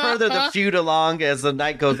further the feud along as the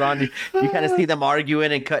night goes on, you kind of see them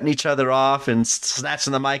arguing and cutting each other off and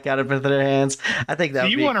snatching the mic out of their hands. I think that. So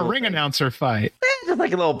you want a ring announcer fight? Just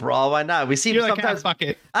like a little brawl. Why not? We see You're sometimes. Like, fuck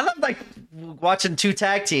it. I love like watching 2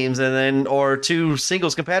 tag teams or 2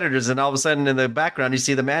 singles competitors, and all of a sudden in the background you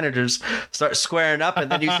see the managers start squaring up,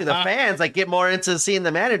 and then you see the fans like get more into seeing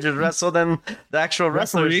the managers wrestle than the actual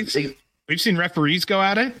wrestlers. We've seen referees go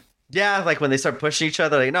at it. Yeah, like when they start pushing each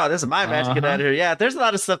other, like, no, this is my match, get out of here. Yeah, there's a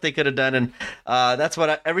lot of stuff they could have done, and that's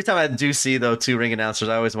what every time I do see, though, 2 ring announcers,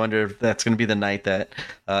 I always wonder if that's going to be the night that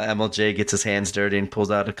MLJ gets his hands dirty and pulls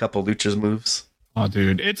out a couple luchas moves. Oh,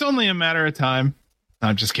 dude, it's only a matter of time. No,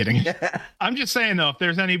 I'm just kidding. I'm just saying, though, if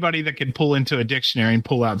there's anybody that could pull into a dictionary and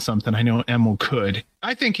pull out something, I know Emil could.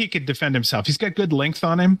 I think he could defend himself. He's got good length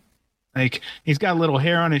on him. Like, he's got a little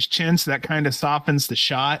hair on his chin, so that kind of softens the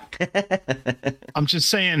shot. I'm just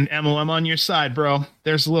saying, Emil, I'm on your side, bro.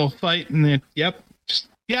 There's a little fight, and then, yep.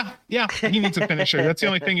 Yeah. He needs a finisher. That's the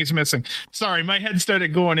only thing he's missing. Sorry, my head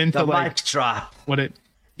started going into the like... mic drop.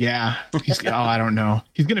 Yeah. I don't know.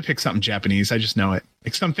 He's going to pick something Japanese. I just know it.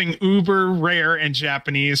 Like something uber rare and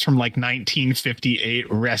Japanese from like 1958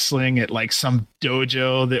 wrestling at like some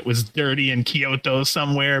dojo that was dirty in Kyoto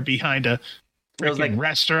somewhere behind a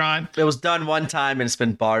restaurant. It was done one time and it's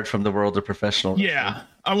been barred from the world of professional wrestling. Yeah.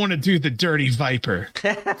 I want to do the Dirty Viper.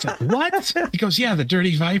 It's like, what? He goes, yeah, the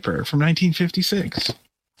Dirty Viper from 1956.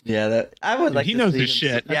 Yeah, that I would like. He knows his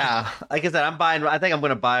shit. Yeah, like I said, I think I'm going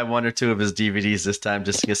to buy 1 or 2 of his DVDs this time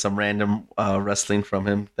just to get some random wrestling from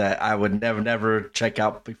him that I would never check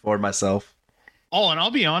out before myself. Oh, and I'll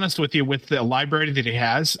be honest with you, with the library that he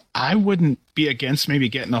has, I wouldn't be against maybe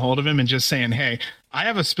getting a hold of him and just saying, hey, I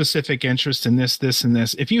have a specific interest in this, this, and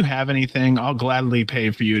this. If you have anything, I'll gladly pay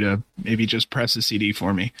for you to maybe just press a CD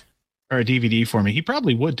for me. Or a DVD for me. He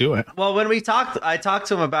probably would do it. Well, when I talked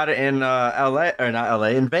to him about it in LA, or not LA,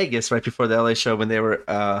 in Vegas, right before the LA show when they were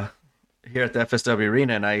here at the FSW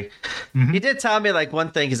Arena, and he did tell me like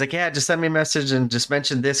one thing. He's like, yeah, just send me a message and just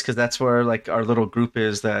mention this because that's where like our little group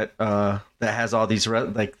is that has all these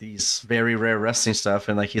these very rare wrestling stuff.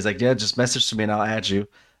 And like he's like, yeah, just message to me and I'll add you.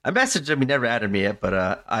 I messaged him. He never added me yet,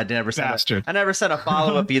 but I never sent. I never sent a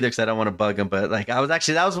follow up either because I don't want to bug him. But like, I was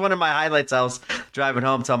actually that was one of my highlights. I was driving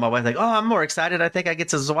home, telling my wife like, "Oh, I'm more excited. I think I get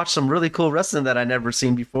to watch some really cool wrestling that I never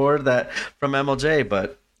seen before that from MLJ."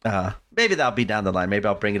 But maybe that'll be down the line. Maybe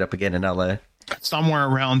I'll bring it up again in LA. Somewhere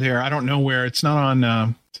around there. I don't know where. It's not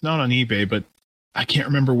on eBay, but I can't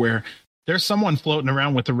remember where. There's someone floating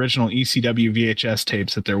around with original ECW VHS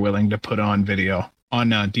tapes that they're willing to put on video on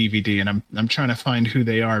DVD, and I'm trying to find who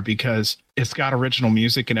they are because it's got original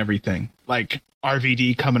music and everything, like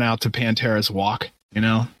RVD coming out to Pantera's Walk,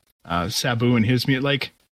 Sabu and his music.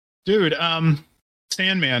 Like, dude,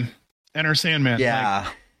 Sandman, Enter Sandman. Yeah,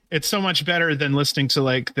 like, it's so much better than listening to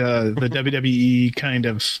like the WWE kind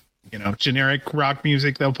of generic rock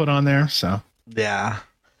music they'll put on there. So yeah,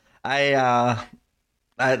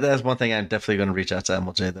 that's one thing I'm definitely going to reach out to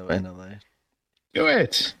MLJ though in LA. Do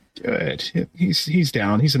it. He's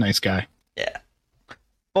down. He's a nice guy. Yeah.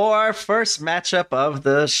 For our first matchup of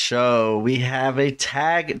the show, we have a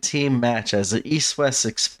tag team match as the East West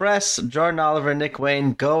Express, Jordan Oliver and Nick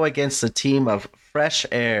Wayne, go against the team of Fresh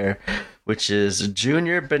Air, which is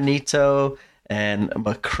Junior Benito and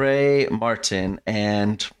McCrae Martin.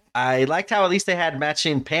 And I liked how at least they had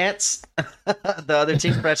matching pants. The other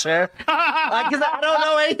team, Fresh Air. Because I don't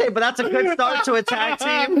know anything, but that's a good start to a tag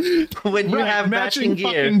team when you have matching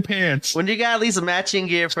gear. Pants. When you got at least matching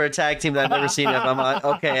gear for a tag team that I've never seen of, I'm like,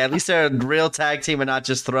 okay, at least they're a real tag team and not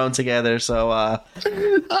just thrown together. So they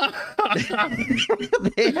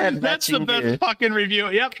had that's the best gear. Fucking review.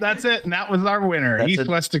 Yep, that's it. And that was our winner, East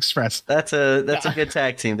West Express. That's a good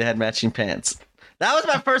tag team. They had matching pants. That was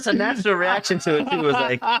my first natural reaction to it, too. It was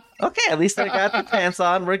like, okay, at least I got the pants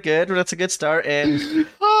on. We're good. That's a good start. And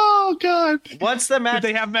oh, God. Once the match... Did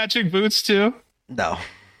they have matching boots, too? No,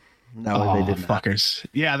 they did not. Fuckers.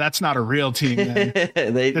 Yeah, that's not a real team, then.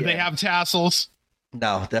 Did they have tassels?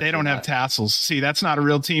 No, they don't have tassels. See, that's not a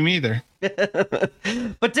real team either.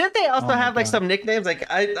 But didn't they also have, like, some nicknames? Like,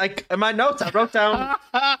 in my notes, I wrote down,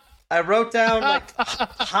 like,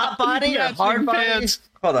 hot body or hard body. Pants.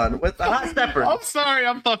 Hold on, with the hot stepper. I'm sorry,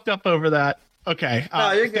 I'm fucked up over that. Okay,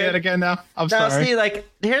 no, you're good. Say it again now. I'm sorry. See, like,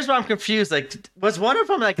 here's where I'm confused. Like, was one of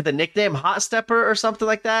them like the nickname Hot Stepper or something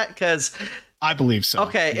like that? Because I believe so.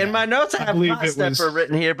 Okay, yeah. In my notes I have Hot Stepper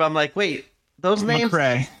written here, but I'm like, wait, those names.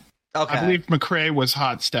 McCrae. Okay, I believe McCrae was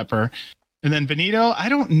Hot Stepper, and then Benito. I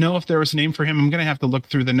don't know if there was a name for him. I'm gonna have to look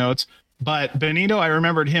through the notes. But Benito, I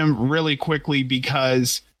remembered him really quickly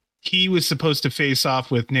because he was supposed to face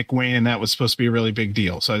off with Nick Wayne, and that was supposed to be a really big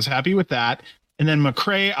deal. So I was happy with that. And then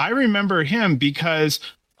McCrae, I remember him because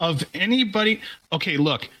of anybody. Okay,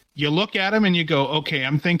 look, you look at him and you go, okay,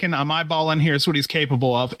 I'm eyeballing here's what he's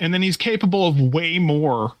capable of. And then he's capable of way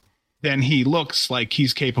more than he looks like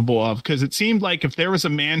he's capable of. Because it seemed like if there was a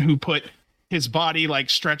man who put his body,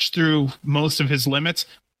 like, stretched through most of his limits,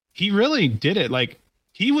 he really did it. Like,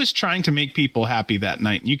 he was trying to make people happy that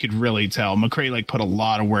night. You could really tell McCrae like put a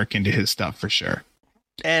lot of work into his stuff for sure.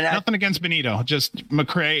 And nothing against Benito, just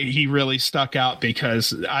McCrae. He really stuck out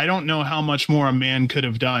because I don't know how much more a man could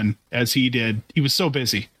have done as he did. He was so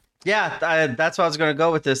busy. Yeah, that's what I was going to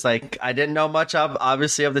go with this. Like, I didn't know much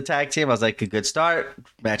obviously of the tag team. I was like, a good start,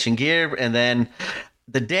 matching gear, and then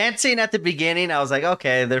the dancing at the beginning, I was like,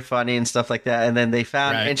 okay, they're funny and stuff like that. And then they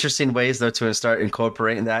found interesting ways, though, to start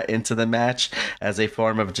incorporating that into the match as a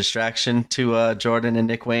form of distraction to Jordan and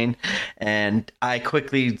Nick Wayne. And I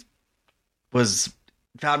quickly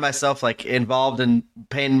found myself like involved and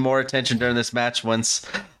paying more attention during this match once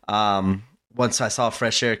I saw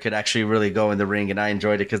Fresh Air could actually really go in the ring, and I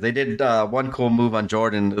enjoyed it because they did one cool move on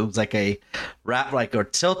Jordan. It was like a wrap, like or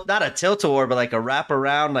tilt, not a tilt-a-war, but like a wrap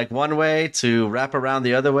around, like one way to wrap around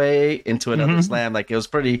the other way into another slam. Like it was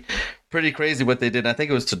pretty crazy what they did. And I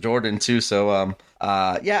think it was to Jordan too. So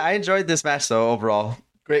yeah, I enjoyed this match though overall.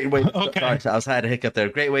 Great way. Sorry, I had a hiccup there.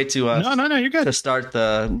 Great way to no, you're good. To start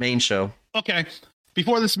the main show. Okay.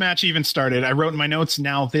 Before this match even started, I wrote in my notes,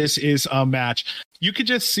 now this is a match. You could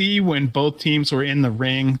just see when both teams were in the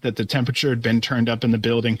ring that the temperature had been turned up in the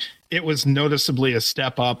building. It was noticeably a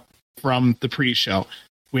step up from the pre-show.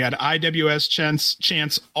 We had IWS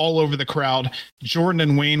chants all over the crowd. Jordan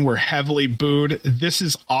and Wayne were heavily booed. This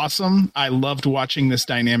is awesome. I loved watching this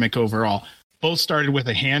dynamic overall. Both started with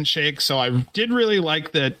a handshake, so I did really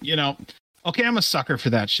like that, okay, I'm a sucker for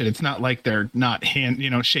that shit. It's not like they're not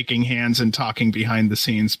shaking hands and talking behind the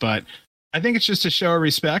scenes, but I think it's just a show of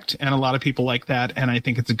respect, and a lot of people like that, and I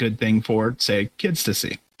think it's a good thing for, say, kids to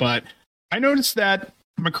see. But I noticed that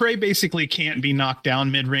McCrae basically can't be knocked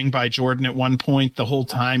down mid-ring by Jordan at one point. The whole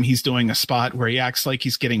time he's doing a spot where he acts like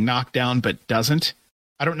he's getting knocked down, but doesn't.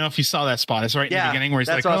 I don't know if you saw that spot. It's right in the beginning where he's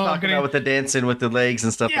that's like, what I was talking about with the dancing with the legs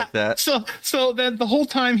and stuff like that. So then the whole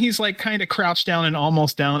time he's like kind of crouched down and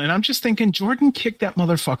almost down. And I'm just thinking, Jordan, kick that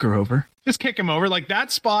motherfucker over. Just kick him over. Like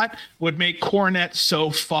that spot would make Cornette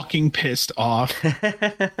so fucking pissed off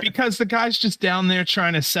because the guy's just down there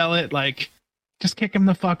trying to sell it. Like, just kick him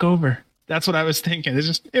the fuck over. That's what I was thinking.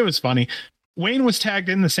 It was funny. Wayne was tagged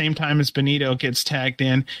in the same time as Benito gets tagged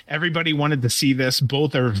in. Everybody wanted to see this.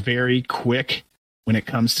 Both are very quick when it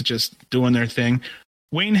comes to just doing their thing.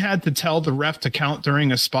 Wayne had to tell the ref to count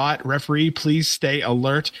during a spot. Referee, please stay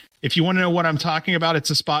alert. If you want to know what I'm talking about,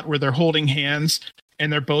 it's a spot where they're holding hands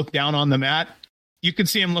and they're both down on the mat. You could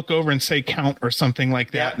see him look over and say count or something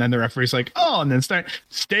like that. Yeah. And then the referee's like, oh, and then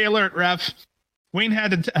stay alert, ref. Wayne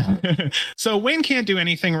had to. So Wayne can't do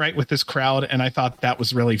anything right with this crowd. And I thought that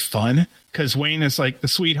was really fun because Wayne is like the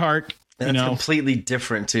sweetheart. That's completely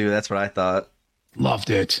different too. That's what I thought. Loved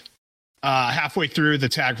it. Halfway through, the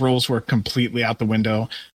tag rules were completely out the window.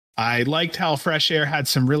 I liked how Fresh Air had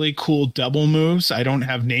some really cool double moves. I don't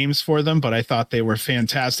have names for them, but I thought they were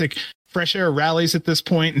fantastic. Fresh Air rallies at this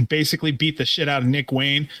point and basically beat the shit out of Nick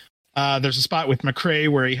Wayne. There's a spot with McRae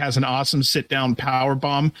where he has an awesome sit-down power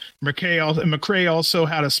bomb. McRae also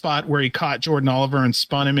had a spot where he caught Jordan Oliver and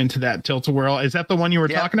spun him into that tilt-a-whirl. Is that the one you were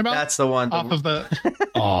talking about? That's the one. Off of the...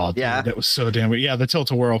 Oh, dude, that was so damn... Yeah, the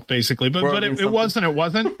tilt-a-whirl, basically. But it wasn't.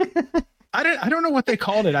 I don't know what they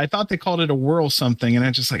called it. I thought they called it a whirl something, and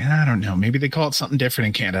I'm just like, I don't know. Maybe they call it something different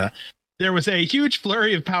in Canada. There was a huge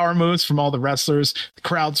flurry of power moves from all the wrestlers. The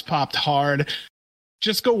crowds popped hard.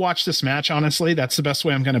 Just go watch this match, honestly. That's the best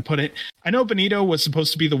way I'm going to put it. I know Benito was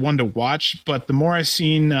supposed to be the one to watch, but the more I've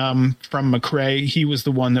seen from McRae, he was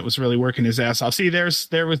the one that was really working his ass off. See, there was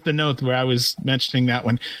the note where I was mentioning that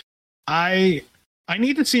one. I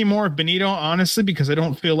need to see more of Benito, honestly, because I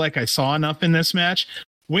don't feel like I saw enough in this match.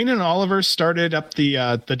 Wayne and Oliver started up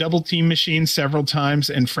the double team machine several times,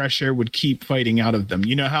 and Fresh Air would keep fighting out of them.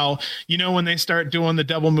 You know how, when they start doing the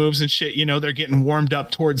double moves and shit, they're getting warmed up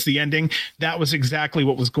towards the ending. That was exactly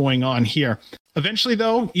what was going on here. Eventually,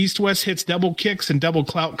 though, East West hits double kicks and double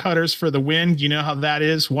clout cutters for the win. You know how that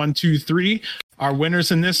is. 1, 2, 3. Our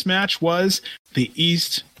winners in this match was the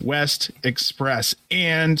East West Express.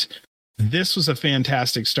 And this was a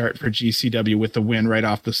fantastic start for GCW with the win right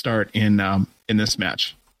off the start in this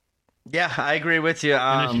match. Yeah, I agree with you.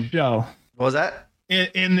 In this show. What was that?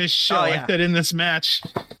 In this show. Oh, yeah. I said in this match.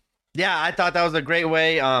 Yeah, I thought that was a great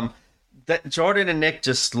way. That Jordan and Nick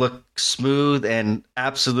just look smooth and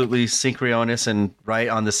absolutely synchronous and right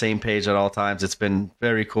on the same page at all times. It's been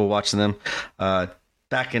very cool watching them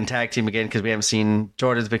back in tag team again, because we haven't seen.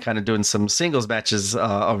 Jordan's been kind of doing some singles matches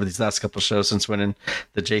over these last couple of shows since winning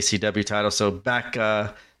the JCW title. So back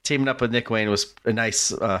teaming up with Nick Wayne was a nice,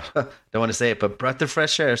 don't want to say it, but breath of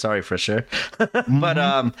fresh air. Sorry, fresh air. But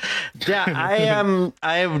I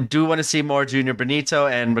do want to see more Junior Benito,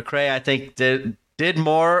 and McRae, I think, did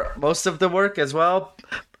most of the work as well.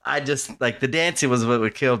 I just like the dancing was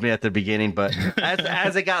what killed me at the beginning, but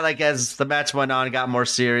as the match went on, it got more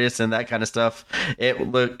serious and that kind of stuff. It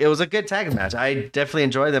was a good tag match. I definitely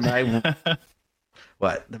enjoyed them. The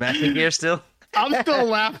matching gear still? I'm still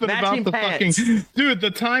laughing about the pants. Fucking dude.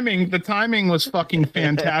 The timing was fucking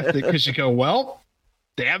fantastic, because you go, well,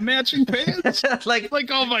 they have matching pants. like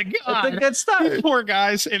oh my god, that's a good start. These poor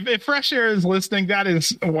guys. If Fresh Air is listening, that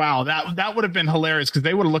is wow. That would have been hilarious, because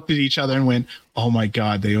they would have looked at each other and went, oh my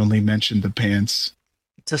god, they only mentioned the pants.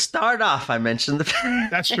 To start off, I mentioned the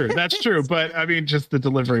pants. That's true. But I mean, just the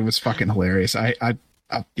delivery was fucking hilarious.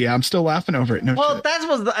 I'm still laughing over it. That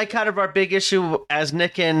was kind of our big issue as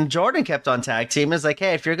Nick and Jordan kept on tag team. Is like,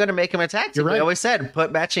 hey, if you're going to make them a tag team, we always said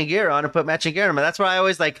put matching gear on and put matching gear on. And that's why I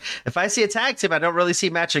always like, if I see a tag team, I don't really see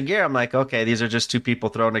matching gear. I'm like, okay, these are just two people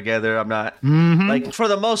thrown together. I'm not like, for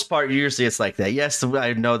the most part, usually it's like that. Yes,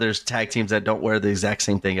 I know there's tag teams that don't wear the exact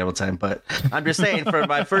same thing every time, but I'm just saying, for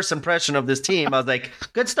my first impression of this team, I was like,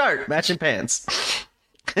 good start, matching pants.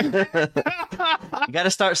 You got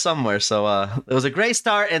to start somewhere. So it was a great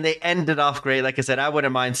start, and they ended off great. Like I said, I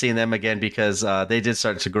wouldn't mind seeing them again, because they did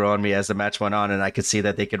start to grow on me as the match went on, and I could see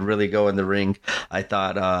that they could really go in the ring. I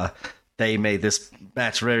thought they made this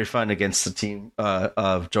match very fun against the team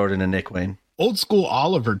of Jordan and Nick Wayne. Old school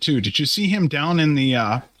Oliver too. Did you see him down in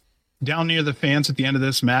the down near the fans at the end of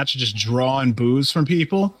this match, just drawing boos from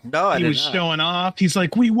people? No, he was showing off. He's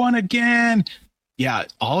like, we won again. Yeah,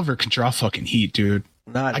 Oliver can draw fucking heat, dude.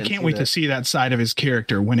 No, I can't wait to see that side of his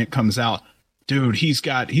character when it comes out. Dude, he's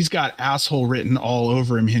got asshole written all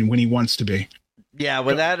over him when he wants to be. Yeah,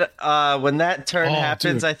 when that turn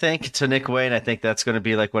happens, dude. I think to Nick Wayne, I think that's going to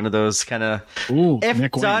be like one of those kind of, if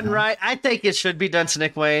Nick done Wayne, right, I think it should be done to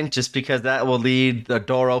Nick Wayne, just because that will leave the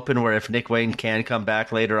door open where if Nick Wayne can come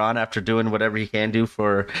back later on after doing whatever he can do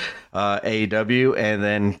for AEW, and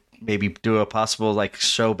then maybe do a possible like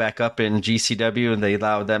show back up in GCW, and they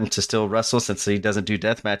allow them to still wrestle since he doesn't do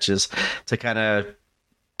death matches, to kind of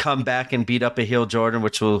come back and beat up a heel Jordan,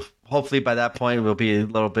 which will hopefully by that point will be a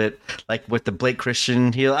little bit like with the Blake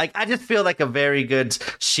Christian heel. Like, I just feel like a very good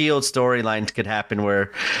Shield storyline could happen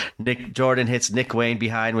where Nick Jordan hits Nick Wayne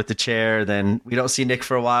behind with the chair. Then we don't see Nick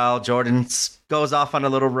for a while. Jordan goes off on a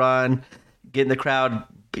little run, getting the crowd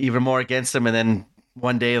even more against him. And then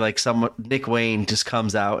one day, like Nick Wayne just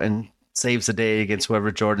comes out and saves the day against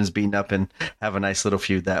whoever Jordan's beating up and have a nice little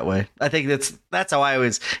feud that way. I think that's how I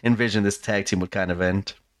always envision this tag team would kind of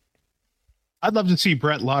end. I'd love to see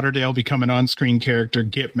Brett Lauderdale become an on-screen character,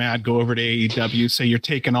 get mad, go over to AEW, say you're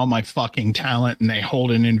taking all my fucking talent, and they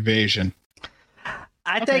hold an invasion.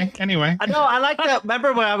 I think anyway. I know I like that.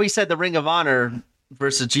 Remember when we said the Ring of Honor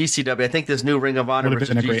versus GCW? I think this new Ring of Honor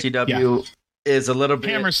versus GCW is a little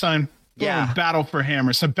bit Hammerstein. Yeah, battle for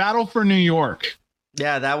Hammerstein, battle for New York.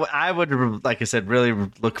 Yeah, I would, like I said, really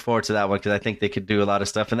look forward to that one because I think they could do a lot of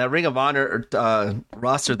stuff. And that Ring of Honor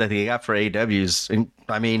roster that they got for AEW's,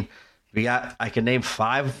 I mean. I can name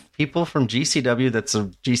 5 people from GCW that's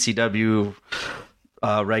a GCW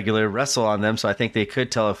regular wrestle on them, so I think they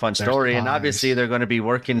could tell a fun story. And obviously, they're going to be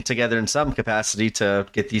working together in some capacity to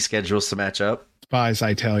get these schedules to match up. Spies,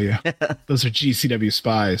 I tell you. Those are GCW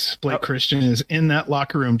spies. Blake Christian is in that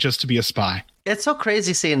locker room just to be a spy. It's so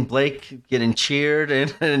crazy seeing Blake getting cheered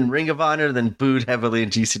in Ring of Honor, then booed heavily in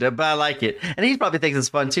GCW, but I like it. And he probably thinks it's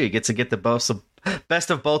fun, too. He gets to get the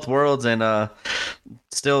best of both worlds and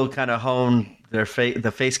still kind of hone the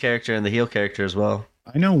face character and the heel character as well.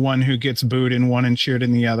 I know one who gets booed in one and cheered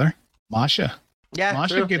in the other. Masha. Yeah,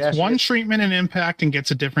 Masha gets one treatment in Impact and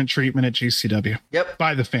gets a different treatment at GCW. Yep.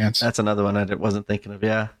 By the fans. That's another one I wasn't thinking of,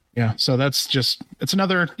 yeah. Yeah, so just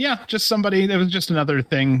somebody, it was just another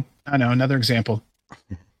thing. I know, another example.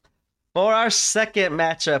 For our second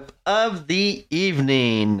matchup of the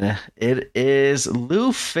evening, it is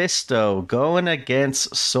Lufisto going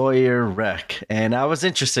against Sawyer Wreck. And I was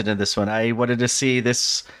interested in this one. I wanted to see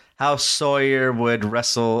how Sawyer would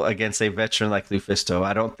wrestle against a veteran like Lufisto.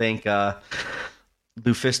 I don't think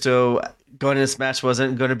Lufisto going to this match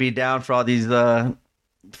wasn't going to be down for all these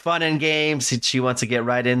fun and games. She wants to get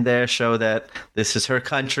right in there, show that this is her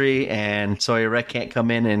country, and Sawyer Wreck can't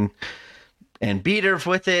come in and beat her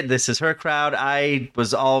with it. This is her crowd. I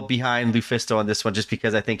was all behind Lufisto on this one just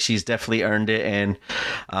because I think she's definitely earned it. And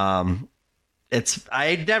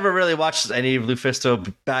I never really watched any of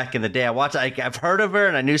Lufisto back in the day. I've heard of her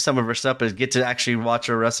and I knew some of her stuff, but get to actually watch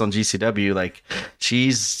her wrestle on GCW, like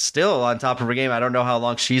she's still on top of her game. I don't know how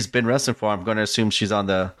long she's been wrestling for. I'm going to assume she's on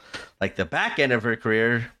the back end of her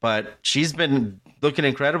career, but she's been looking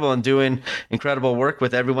incredible and doing incredible work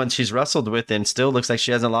with everyone she's wrestled with, and still looks like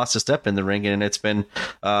she hasn't lost a step in the ring, and it's been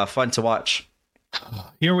fun to watch.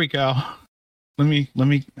 Here we go. Let me.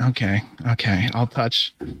 Okay.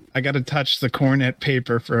 I got to touch the cornet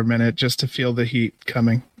paper for a minute just to feel the heat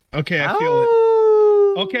coming. Okay, I feel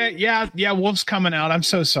it. Okay, yeah, Wolf's coming out. I'm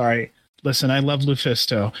so sorry. Listen, I love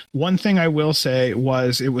Lufisto. One thing I will say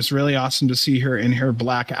was it was really awesome to see her in her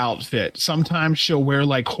black outfit. Sometimes she'll wear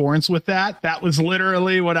like horns with that. That was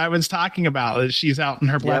literally what I was talking about. Is she's out in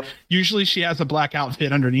her black. Yep. Usually she has a black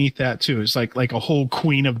outfit underneath that too. It's like a whole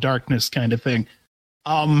Queen of Darkness kind of thing.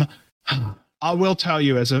 I will tell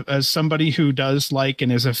you, as somebody who does like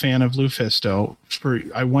and is a fan of Lufisto,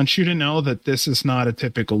 I want you to know that this is not a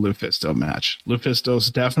typical Lufisto match.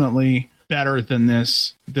 Lufisto's definitely better than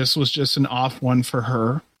this. This was just an off one for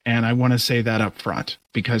her, and I want to say that up front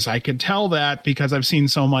because I could tell that because I've seen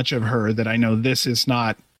so much of her that I know this is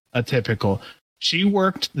not a typical. She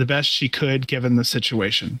worked the best she could given the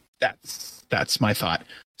situation. That's my thought.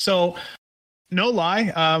 So, no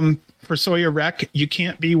lie, for Sawyer Wreck, you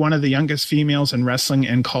can't be one of the youngest females in wrestling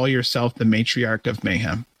and call yourself the matriarch of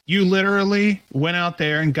Mayhem. You literally went out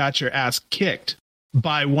there and got your ass kicked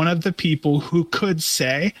by one of the people who could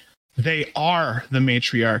say they are the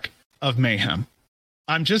matriarch of Mayhem.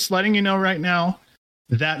 I'm just letting you know right now,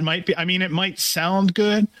 that might be, I mean, it might sound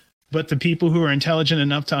good, but the people who are intelligent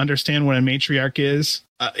enough to understand what a matriarch is,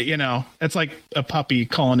 it's like a puppy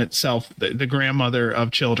calling itself the grandmother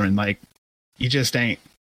of children. Like, you just ain't.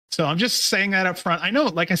 So I'm just saying that up front. I know,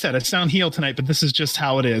 like I said, I sound heel tonight, but this is just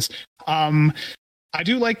how it is. I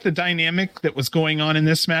do like the dynamic that was going on in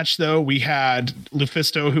this match, though. We had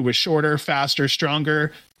Lufisto, who was shorter, faster,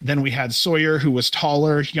 stronger, Then we had Sawyer, who was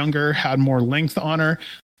taller, younger, had more length on her.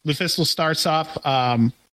 Lufisto starts off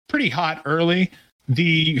pretty hot early.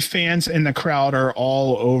 The fans in the crowd are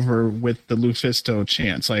all over with the Lufisto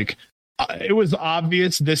chants. Like, it was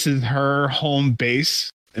obvious this is her home base.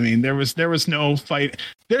 I mean, there was no fight.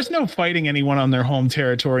 There's no fighting anyone on their home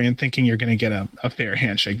territory and thinking you're going to get a fair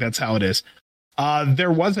handshake. That's how it is.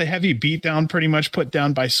 There was a heavy beatdown pretty much put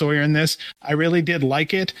down by Sawyer in this. I really did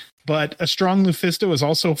like it, but a strong Lufisto is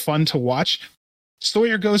also fun to watch.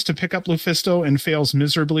 Sawyer goes to pick up Lufisto and fails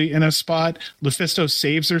miserably in a spot. Lufisto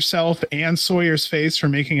saves herself and Sawyer's face for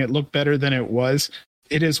making it look better than it was.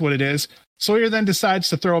 It is what it is. Sawyer then decides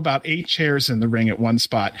to throw about 8 chairs in the ring at one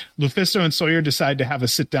spot. Lufisto and Sawyer decide to have a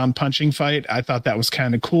sit-down punching fight. I thought that was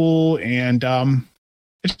kind of cool, and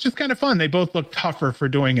it's just kind of fun. They both look tougher for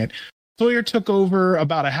doing it. Sawyer took over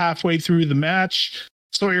about a halfway through the match.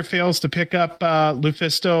 Sawyer fails to pick up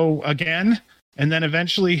Lufisto again, and then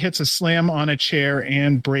eventually hits a slam on a chair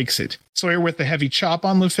and breaks it. Sawyer with the heavy chop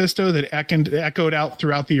on Lufisto that echoed out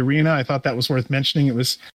throughout the arena. I thought that was worth mentioning. It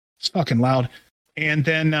was fucking loud. And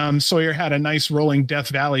then Sawyer had a nice rolling Death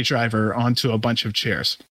Valley driver onto a bunch of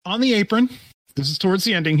chairs. On the apron, this is towards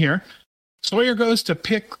the ending here, Sawyer goes to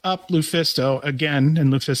pick up Lufisto again,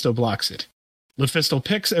 and Lufisto blocks it. Lufisto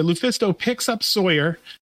picks up Sawyer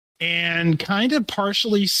and kind of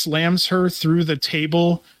partially slams her through the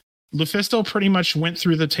table. Lufisto pretty much went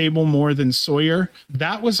through the table more than Sawyer.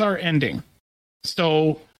 That was our ending.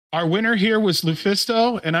 So our winner here was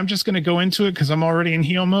Lufisto, and I'm just going to go into it because I'm already in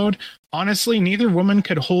heel mode. Honestly, neither woman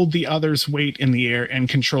could hold the other's weight in the air and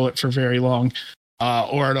control it for very long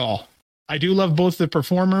or at all. I do love both the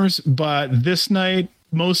performers, but this night,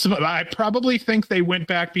 I probably think they went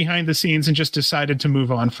back behind the scenes and just decided to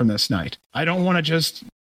move on from this night. I don't want to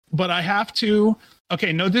but I have to.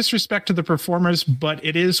 Okay, no disrespect to the performers, but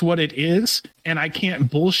it is what it is, and I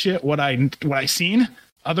can't bullshit what I seen.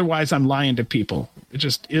 Otherwise, I'm lying to people. It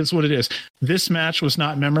just is what it is. This match was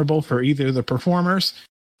not memorable for either of the performers,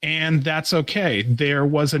 and that's okay. There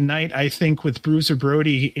was a night, I think, with Bruiser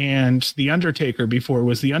Brody and The Undertaker before it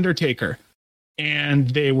was The Undertaker,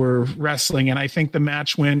 and they were wrestling, and I think the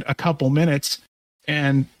match went a couple minutes,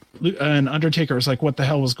 and Undertaker was like, what the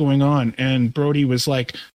hell was going on? And Brody was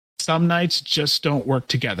like, some nights just don't work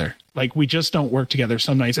together. Like, we just don't work together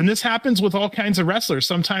some nights. And this happens with all kinds of wrestlers.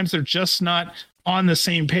 Sometimes they're just not on the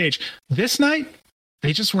same page. This night,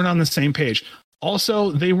 they just weren't on the same page.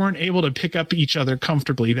 Also, they weren't able to pick up each other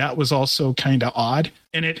comfortably. That was also kind of odd.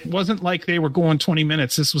 And it wasn't like they were going 20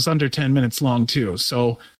 minutes. This was under 10 minutes long, too.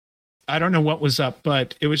 So I don't know what was up,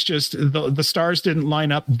 but it was just the stars didn't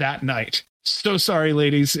line up that night. So sorry,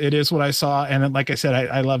 ladies. It is what I saw. And like I said,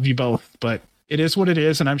 I love you both, but it is what it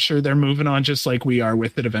is. And I'm sure they're moving on just like we are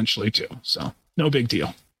with it eventually, too. So no big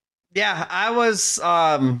deal. Yeah, I was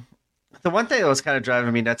the one thing that was kind of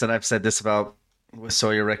driving me nuts, and I've said this about with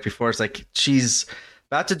Sawyer Wreck before, is like she's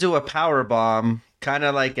about to do a power bomb, kind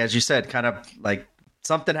of like, as you said, kind of like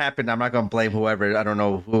something happened. I'm not going to blame whoever. I don't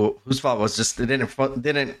know whose fault it was. Just it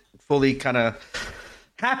didn't fully kind of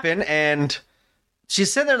happen, and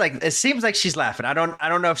she's sitting there like, it seems like she's laughing. I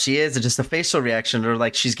don't know if she is. It's just a facial reaction, or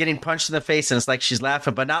like she's getting punched in the face and it's like she's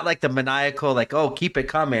laughing, but not like the maniacal, like, oh, keep it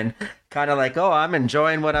coming. Kind of like, oh, I'm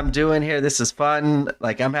enjoying what I'm doing here. This is fun.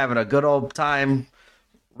 Like, I'm having a good old time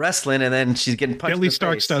wrestling, and then she's getting punched Billy in the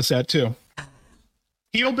Starks face. does that too.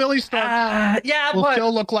 Heel Billy Starks will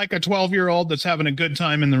still look like a 12-year-old that's having a good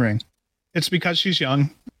time in the ring. It's because she's young.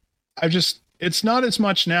 It's not as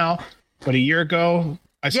much now, but a year ago,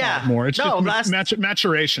 I saw it more. It's just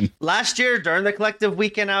maturation. Last year during the collective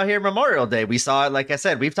weekend out here, Memorial Day, we saw it. Like I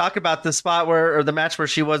said, we've talked about the spot or the match where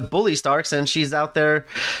she was Bully Starks, and she's out there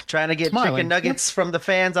trying to get chicken nuggets from the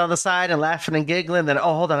fans on the side and laughing and giggling. Then,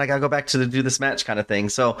 oh, hold on, I gotta go back to do this match kind of thing.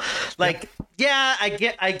 So, like, yeah, I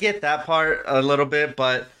get that part a little bit,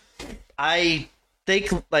 but I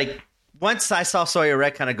think like, once I saw Sawyer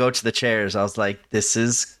Wreck kind of go to the chairs, I was like, this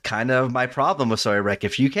is kind of my problem with Sawyer Wreck.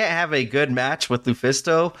 If you can't have a good match with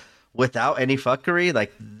Lufisto without any fuckery,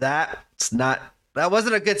 like that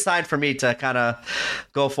wasn't a good sign for me to kind of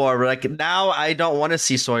go forward. Like, now I don't want to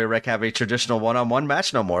see Sawyer Wreck have a traditional one-on-one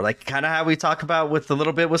match no more. Like, kind of how we talk about with a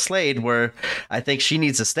little bit with Slade, where I think she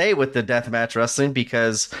needs to stay with the deathmatch wrestling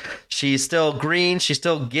because she's still green. She's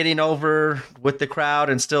still getting over with the crowd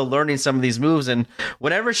and still learning some of these moves. And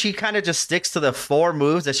whenever she kind of just sticks to the 4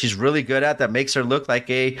 moves that she's really good at, that makes her look like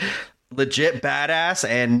a legit badass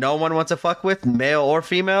and no one wants to fuck with, male or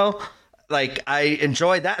female, like I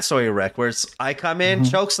enjoyed that Sawyer wreck, where I come in,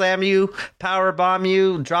 choke slam you, power bomb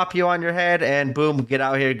you, drop you on your head, and boom, get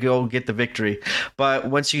out here, go get the victory. But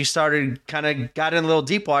once you started, kind of got in a little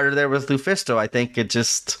deep water there with Lufisto, I think it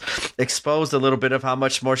just exposed a little bit of how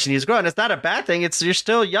much more she needs to grow. And it's not a bad thing. It's you're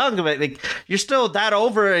still young, but like you're still that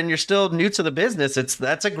over, and you're still new to the business.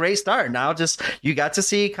 That's a great start. Now, just you got to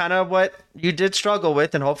see kind of what you did struggle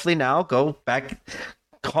with, and hopefully now go back.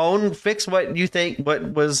 Fix what you think,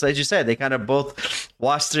 what was, as you said, they kind of both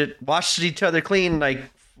washed each other clean, like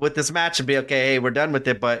with this match, and be okay, hey, we're done with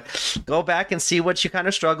it, but go back and see what you kind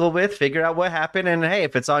of struggle with, figure out what happened, and hey,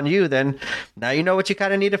 if it's on you, then now you know what you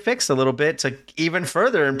kind of need to fix a little bit to even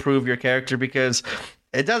further improve your character, because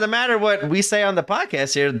it doesn't matter what we say on the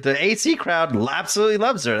podcast here. The AC crowd absolutely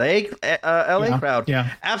loves her. The LA crowd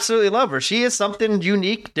absolutely love her. She is something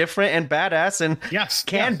unique, different, and badass, and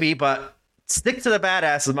can be, but stick to the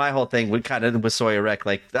badass is my whole thing with Sawyer wreck.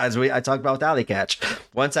 Like as I talked about with Alley Catch.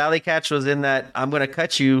 Once Alley Catch was in that I'm gonna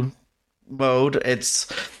cut you mode,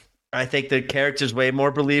 I think the character's way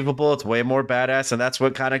more believable, it's way more badass, and that's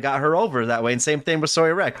what kind of got her over that way. And same thing with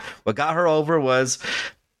Sawyer wreck. What got her over was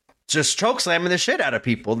just choke slamming the shit out of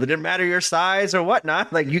people. It didn't matter your size or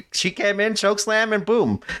whatnot. Like she came in, choke slam, and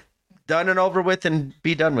boom. Done and over with, and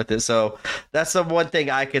be done with it. So that's the one thing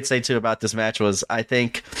I could say too about this match was I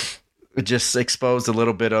think it just exposed a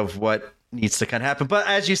little bit of what needs to kind of happen. But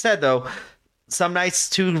as you said, though, some nights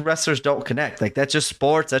two wrestlers don't connect. Like that's just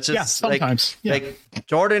sports. That's just sometimes. Like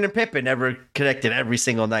Jordan and Pippen never connected every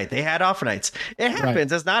single night. They had off nights. It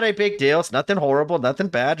happens. Right. It's not a big deal. It's nothing horrible, nothing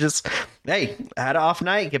bad. Just, hey, had an off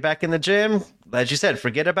night, get back in the gym. As you said,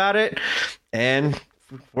 forget about it and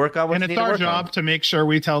work on what and it's our job to make sure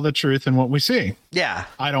we tell the truth in what we see. Yeah.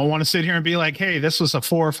 I don't want to sit here and be like, hey, this was a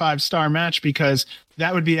 4 or 5 star match, because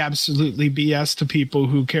that would be absolutely BS to people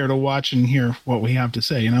who care to watch and hear what we have to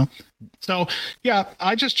say, you know? So, yeah,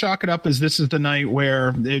 I just chalk it up as this is the night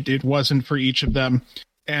where it wasn't for each of them.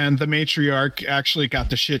 And the matriarch actually got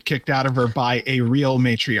the shit kicked out of her by a real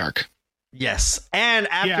matriarch. Yes. And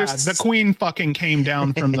after the queen fucking came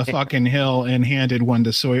down from the fucking hill and handed one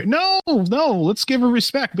to Sawyer. No, let's give her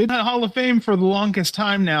respect. Been at Hall of Fame for the longest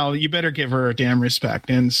time now. You better give her a damn respect.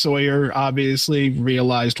 And Sawyer obviously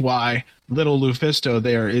realized why little Lufisto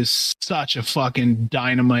there is such a fucking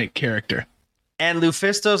dynamite character. And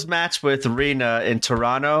Lufisto's match with Rena in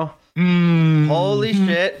Toronto. Holy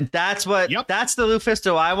shit. That's the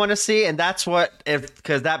Lufisto I want to see. And that's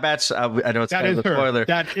because that match, I know it's kind of a spoiler.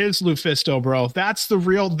 That is Lufisto, bro. That's the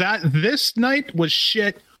real, this night was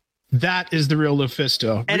shit. That is the real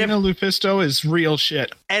Lufisto. And Lufisto is real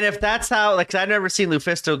shit. And if that's how, like, I've never seen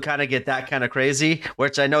Lufisto kind of get that kind of crazy,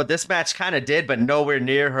 which I know this match kind of did, but nowhere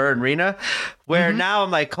near her and Rena. Where now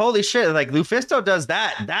I'm like, holy shit, like Lufisto does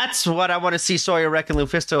that. That's what I want to see Sawyer wreck and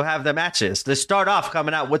Lufisto have the matches. They start off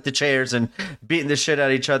coming out with the chairs and beating the shit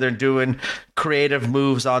out of each other and doing creative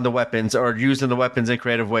moves on the weapons or using the weapons in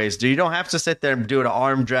creative ways. You don't have to sit there and do an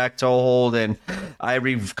arm drag toe hold and I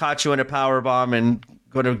caught you in a power bomb and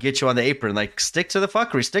going to get you on the apron. Like, stick to the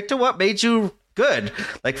fuckery. Stick to what made you good.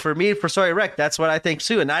 Like, for me, for Sawyer wreck, that's what I think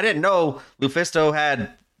too. And I didn't know Lufisto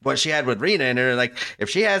had what she had with Rena in her. Like, if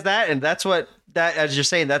she has that, and that's what that, as you're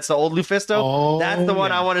saying, that's the old Lufisto. That's the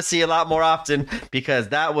one I want to see a lot more often, because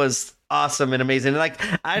that was awesome and amazing. Like,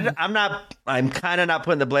 I'm kind of not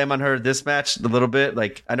putting the blame on her this match a little bit.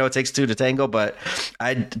 Like, I know it takes two to tango, but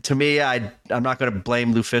I'm not going to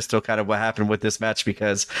blame Lufisto kind of what happened with this match,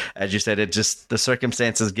 because as you said, it just, the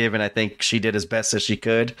circumstances given, I think she did as best as she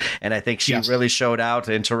could. And I think she really showed out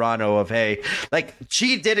in Toronto of, hey, like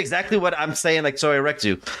she did exactly what I'm saying, like Sawyer wrecked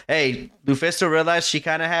you. Hey, Lufisto realized she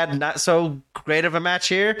kind of had not so great of a match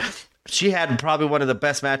here. She had probably one of the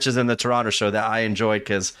best matches in the Toronto show that I enjoyed,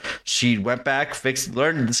 because she went back,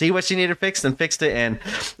 learned, see what she needed fixed and fixed it. And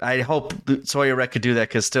I hope Sawyer wreck could do that,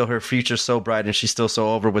 because still her future's so bright and she's still so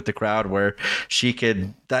over with the crowd where she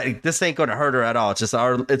could, this ain't going to hurt her at all.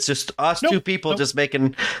 It's just us two people just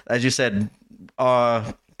making, as you said,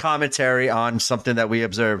 commentary on something that we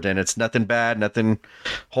observed, and it's nothing bad, nothing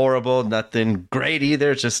horrible, nothing great either.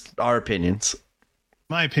 It's just our opinions.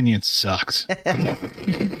 My opinion sucks.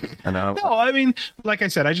 I know. No, I mean, like I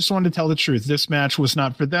said, I just wanted to tell the truth. This match was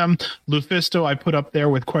not for them. Lufisto, I put up there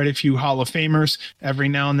with quite a few Hall of Famers. Every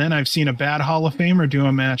now and then I've seen a bad Hall of Famer do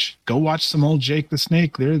a match. Go watch some old Jake the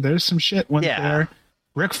Snake. There's some shit went there.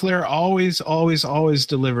 Ric Flair always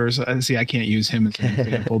delivers. See, I can't use him as an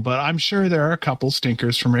example, but I'm sure there are a couple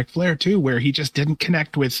stinkers from Ric Flair too, where he just didn't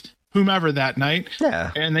connect with whomever that night.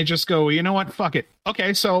 Yeah. And they just go, you know what? Fuck it.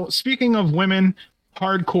 Okay. So speaking of women,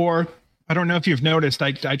 hardcore, I don't know if you've noticed,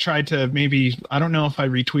 I tried to maybe, I don't know if I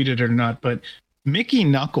retweeted it or not, but Mickey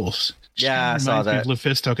Knuckles Yeah, I saw that.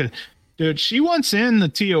 Lufisto. Dude, she wants in the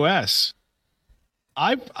TOS.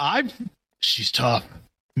 She's tough.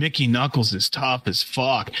 Mickey Knuckles is tough as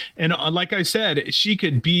fuck. And like I said, she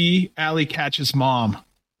could be Allie Katch's mom.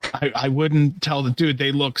 I wouldn't tell the dude.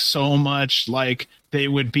 They look so much like they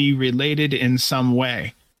would be related in some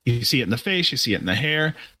way. You see it in the face, you see it in the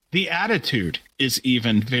hair. The attitude is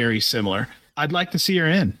even very similar. I'd like to see her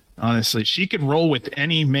in, honestly. She could roll with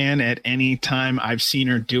any man at any time. I've seen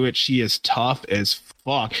her do it. She is tough as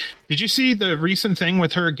fuck. Did you see the recent thing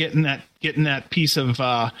with her getting that piece of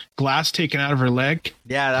glass taken out of her leg?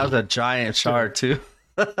 Yeah, that was a giant shard too.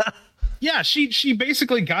 Yeah, she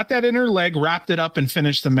basically got that in her leg, wrapped it up, and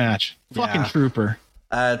finished the match. Fucking trooper.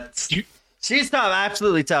 She's tough,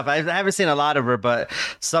 absolutely tough. I haven't seen a lot of her, but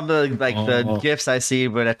some of the gifs I see,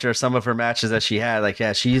 but after some of her matches that she had,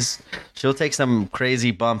 she'll take some crazy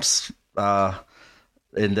bumps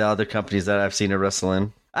in the other companies that I've seen her wrestle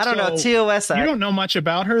in. I don't know, TOS. You don't know much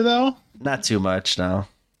about her though? Not too much, no.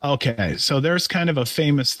 Okay, so there's kind of a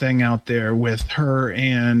famous thing out there with her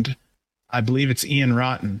and I believe it's Ian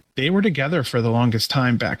Rotten. They were together for the longest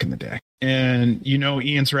time back in the day. And you know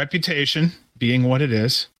Ian's reputation being what it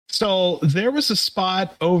is. So there was a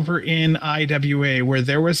spot over in IWA where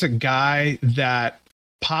there was a guy that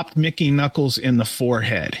popped Mickey Knuckles in the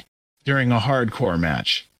forehead during a hardcore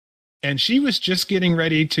match. And she was just getting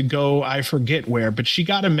ready to go, I forget where, but she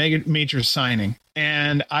got a major signing.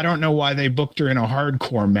 And I don't know why they booked her in a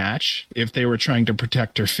hardcore match if they were trying to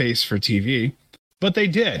protect her face for TV, but they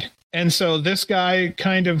did. And so this guy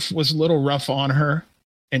kind of was a little rough on her,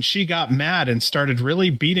 and she got mad and started really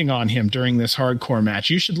beating on him during this hardcore match.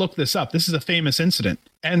 You should look this up. This is a famous incident.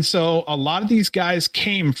 And so a lot of these guys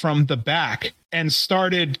came from the back and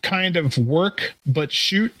started kind of work but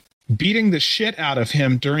shoot, beating the shit out of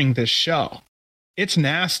him during this show. It's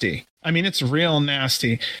nasty. I mean, it's real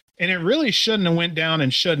nasty. And it really shouldn't have went down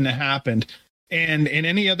and shouldn't have happened. And in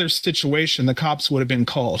any other situation, the cops would have been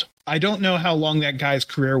called. I don't know how long that guy's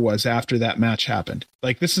career was after that match happened.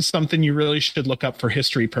 Like, this is something you really should look up for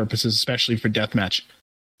history purposes, especially for deathmatch.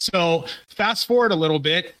 So fast forward a little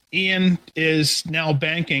bit. Ian is now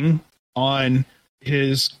banking on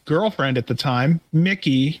his girlfriend at the time,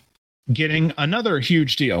 Mickey, getting another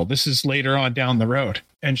huge deal. This is later on down the road.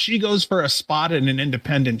 And she goes for a spot in an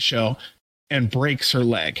independent show and breaks her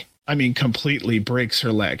leg. I mean, completely breaks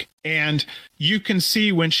her leg. And you can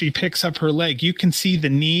see when she picks up her leg, you can see the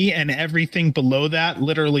knee and everything below that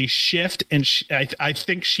literally shift. And I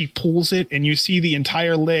think she pulls it and you see the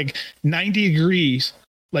entire leg 90 degrees,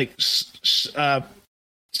 like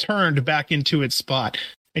turned back into its spot.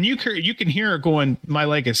 And you can hear her going, my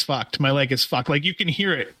leg is fucked. My leg is fucked. Like, you can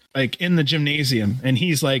hear it like in the gymnasium. And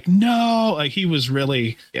he's like, no, like he was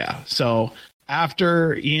really, yeah. So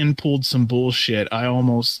after Ian pulled some bullshit, I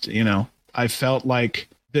almost, I felt like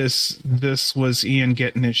this was Ian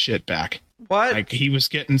getting his shit back. What? Like he was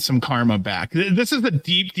getting some karma back. This is a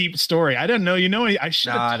deep, deep story. I don't know. I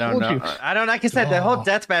should have told you. I don't. Like I said, the whole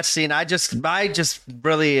deathmatch scene. I just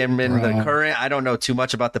really am in the current. I don't know too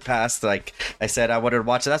much about the past. Like I said, I would have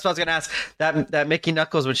watched it. That's what I was gonna ask. That Mickey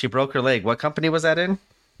Knuckles when she broke her leg. What company was that in?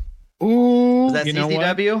 Ooh, was that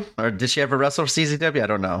CZW or did she ever wrestle for CZW? I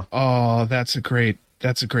don't know. Oh, that's a great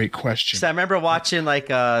question. So I remember watching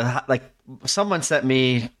like someone sent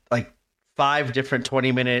me like 5 different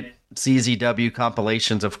 20-minute CZW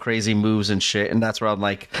compilations of crazy moves and shit, and that's where I'm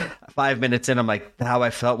like 5 minutes in, I'm like how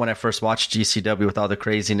I felt when I first watched GCW with all the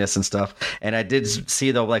craziness and stuff. And I did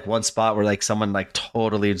see though like one spot where like someone like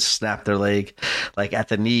totally snapped their leg like at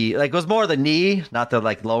the knee, like it was more the knee, not the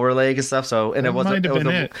like lower leg and stuff. So and it was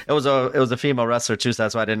a female wrestler too, so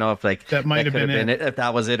that's why I didn't know if like that might have been it, if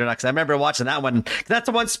that was it or not. Because I remember watching that one. That's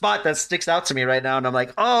the one spot that sticks out to me right now, and I'm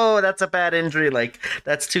like, oh, that's a bad injury. Like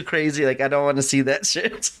that's too crazy. Like I don't want to see that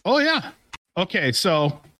shit. Oh yeah. Okay,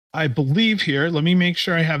 so I believe here, let me make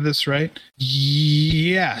sure I have this right.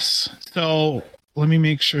 Yes. So let me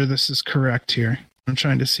make sure this is correct here. I'm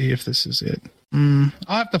trying to see if this is it. I'll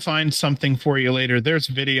have to find something for you later. There's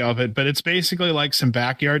video of it, but it's basically like some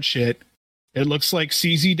backyard shit. It looks like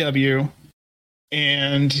CZW,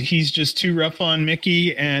 and he's just too rough on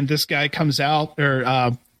Mickey, and this guy comes out,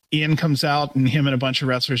 or Ian comes out, and him and a bunch of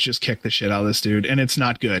wrestlers just kick the shit out of this dude, and it's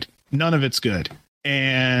not good. None of it's good.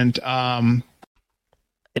 And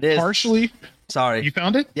it is partially. Sorry, you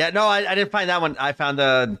found it? Yeah, no, I didn't find that one. I found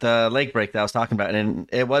the leg break that I was talking about, and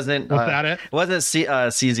it wasn't. Was that it? It wasn't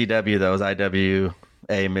CZW though. It was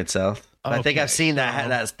IWA Mid South. Okay, I think I've seen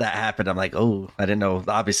that happen. I'm like, oh, I didn't know.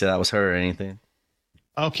 Obviously, that was her or anything.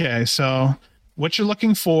 Okay, so what you're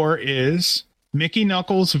looking for is Mickey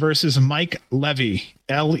Knuckles versus Mike Levy,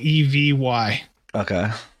 Levy.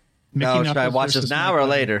 Okay. No, should I watch this now or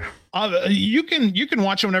later? You can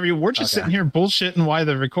watch it whenever you. We're just sitting here bullshitting why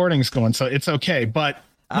the recording's going, so it's okay. But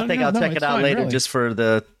I'll check it out later, really. Just for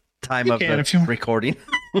the time of the recording.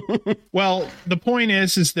 Well, the point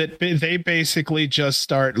is that they basically just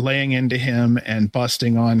start laying into him and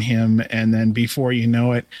busting on him, and then before you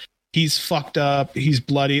know it, he's fucked up, he's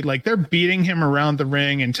bloody. Like, they're beating him around the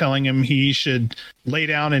ring and telling him he should lay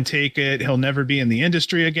down and take it. He'll never be in the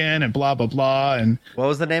industry again, and blah blah blah. And what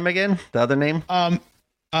was the name again? The other name?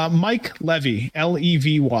 Mike Levy,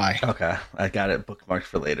 Levy. Okay, I got it bookmarked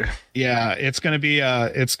for later. Yeah, it's gonna be a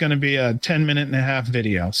 10.5-minute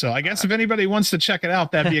video. So I guess if anybody wants to check it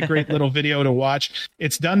out, that'd be a great little video to watch.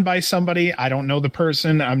 It's done by somebody, I don't know the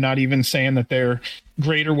person. I'm not even saying that they're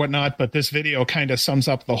great or whatnot, but this video kind of sums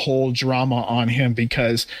up the whole drama on him,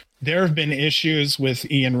 because there have been issues with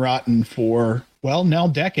Ian Rotten for, well, now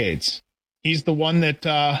decades. He's the one that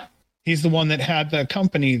had the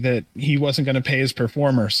company that he wasn't going to pay his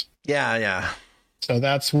performers. Yeah. So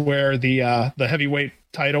that's where the heavyweight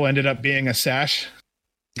title ended up being a sash,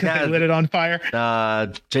 because they lit it on fire.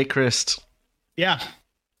 Jake Christ. Yeah.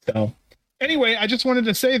 So anyway, I just wanted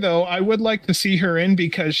to say, though, I would like to see her in,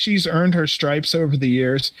 because she's earned her stripes over the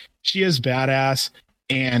years. She is badass.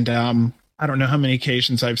 And I don't know how many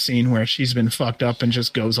occasions I've seen where she's been fucked up and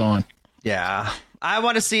just goes on. Yeah. I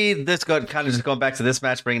want to see this going back to this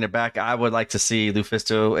match, bringing it back. I would like to see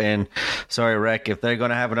Lufisto and Sawyer Wreck. If they're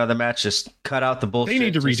going to have another match, just cut out the bullshit. They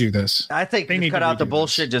need to redo this. I think they need to cut out the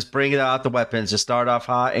bullshit. Just bring out the weapons. Just start off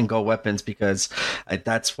hot and go weapons, because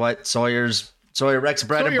that's what Sawyer Wreck's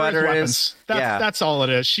bread and butter is. That's all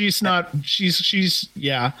it is. She's not. She's.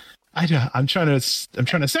 Yeah. I'm trying to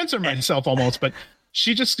censor myself almost, but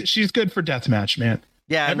she's good for deathmatch, man.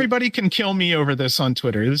 Yeah, everybody can kill me over this on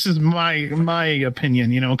Twitter. This is my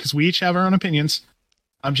opinion, because we each have our own opinions.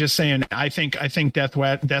 I'm just saying, I think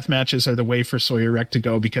death matches are the way for Sawyer Wreck to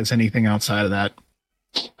go, because anything outside of that,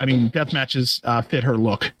 I mean, death matches fit her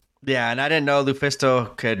look. Yeah, and I didn't know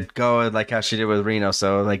Lufisto could go like how she did with Reno.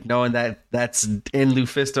 So, like, knowing that that's in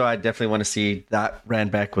Lufisto, I definitely want to see that ran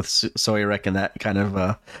back with Sawyer Wreck in that kind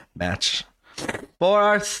of match. For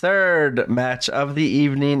our third match of the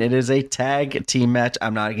evening, it is a tag team match.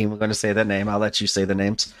 I'm not even going to say the name. I'll let you say the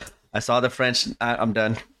names. I saw the French. I'm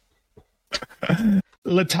done.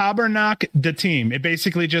 Le Tabernacle de Team. It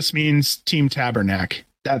basically just means Team Tabernacle.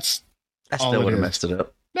 I still would have messed it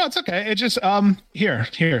up. No, it's okay. It just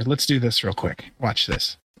here. Let's do this real quick. Watch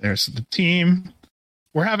this. There's the team.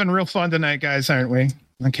 We're having real fun tonight, guys, aren't we?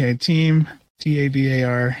 Okay, Team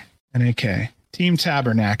Tabarnak. Team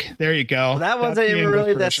Tabernacle. There you go. Well, that wasn't even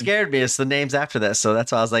really that scared me. It's the names after that. So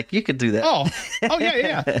that's why I was like, you could do that. Oh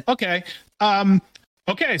yeah. Okay.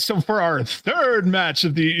 Okay. So for our third match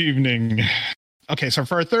of the evening. Okay. So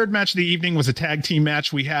for our third match of the evening was a tag team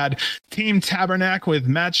match. We had Team Tabernacle with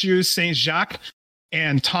Mathieu Saint-Jacques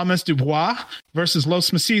and Thomas Dubois versus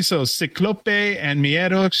Los Macizos, Ciclope and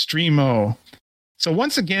Miedo Extremo. So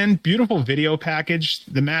once again, beautiful video package.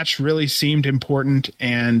 The match really seemed important,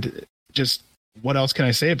 and just what else can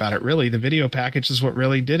I say about it? Really, the video package is what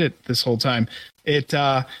really did it this whole time. It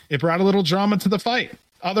brought a little drama to the fight.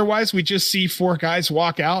 Otherwise, we just see four guys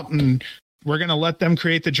walk out, and we're going to let them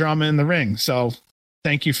create the drama in the ring. So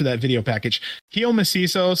thank you for that video package. Heel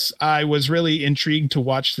Macizos, I was really intrigued to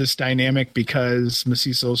watch this dynamic, because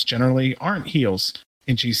Macizos generally aren't heels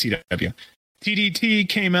in GCW. TDT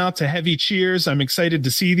came out to heavy cheers. I'm excited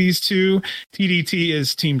to see these two. TDT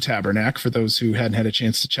is Team Tabernacle, for those who hadn't had a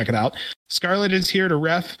chance to check it out. Scarlett is here to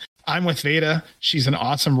ref. I'm with Veda. She's an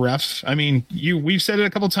awesome ref. I mean, we've said it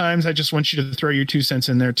a couple times. I just want you to throw your 2 cents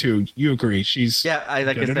in there too. You agree? She's good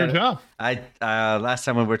at her job. Last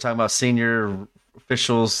time when we were talking about senior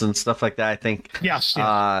officials and stuff like that, I think yes.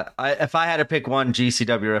 If I had to pick one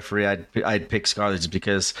GCW referee, I'd pick Scarlett, just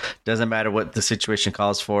because it doesn't matter what the situation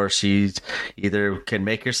calls for. She either can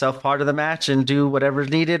make herself part of the match and do whatever's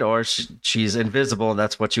needed, or she's invisible, and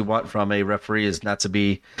that's what you want from a referee, is not to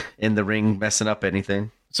be in the ring messing up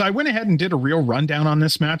anything. So I went ahead and did a real rundown on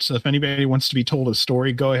this match. So if anybody wants to be told a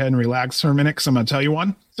story, go ahead and relax for a minute, because I'm going to tell you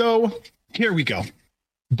one. So here we go.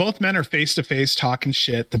 Both men are face-to-face talking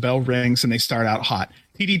shit. The bell rings, and they start out hot.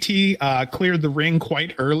 TDT cleared the ring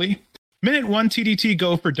quite early. Minute 1, TDT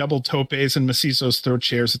go for double topes, and Macizos throw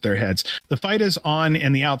chairs at their heads. The fight is on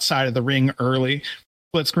in the outside of the ring early.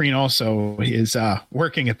 Split screen also is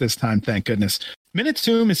working at this time, thank goodness. Minute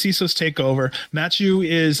 2, Macizos take over. Mathieu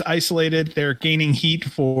is isolated. They're gaining heat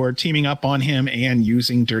for teaming up on him and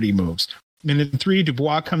using dirty moves. Minute 3,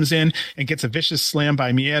 Dubois comes in and gets a vicious slam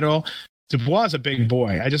by Miedo. Dubois is a big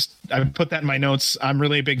boy. I put that in my notes. I'm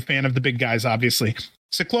really a big fan of the big guys, obviously.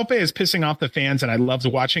 Cyclope is pissing off the fans, and I loved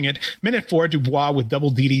watching it. Minute 4, Dubois with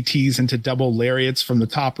double DDTs into double lariats from the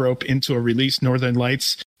top rope into a release Northern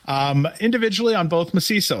Lights. Individually on both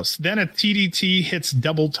Macizos. Then a TDT hits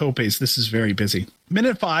double topes. This is very busy.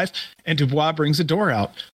 Minute 5, and Dubois brings a door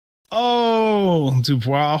out. Oh,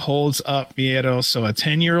 Dubois holds up Miedo, so a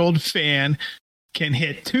 10-year-old fan can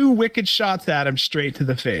hit 2 wicked shots at him straight to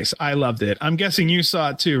the face. I loved it. I'm guessing you saw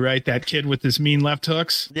it too, right? That kid with his mean left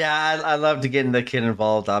hooks. Yeah, I love to get the kid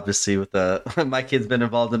involved. Obviously, with the my kid's been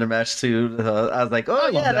involved in a match too. I was like, oh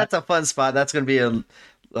yeah, that's a fun spot. That's going to be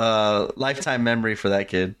a lifetime memory for that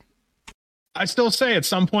kid. I still say at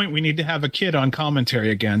some point we need to have a kid on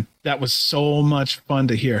commentary again. That was so much fun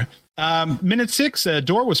to hear. Minute 6, a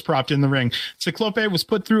door was propped in the ring. Cyclope was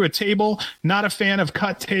put through a table. Not a fan of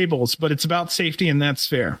cut tables, but it's about safety, and that's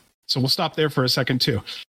fair. So we'll stop there for a second, too.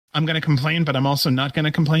 I'm going to complain, but I'm also not going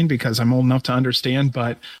to complain because I'm old enough to understand,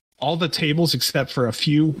 but all the tables except for a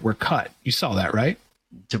few were cut. You saw that, right?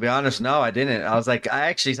 To be honest, no, I didn't. I was like, I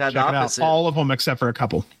actually had the opposite. All of them except for a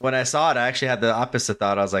couple. When I saw it, I actually had the opposite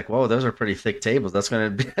thought. I was like, whoa, those are pretty thick tables. That's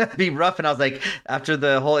going to be rough. And I was like, after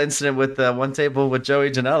the whole incident with the one table with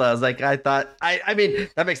Joey Janela, I was like, I mean,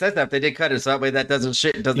 that makes sense now if they did cut it. So that way that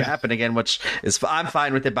doesn't happen again, which is, I'm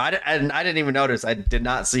fine with it. But I didn't even notice. I did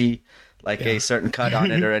not see like a certain cut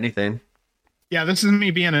on it or anything. Yeah, this is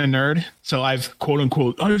me being a nerd. So I've quote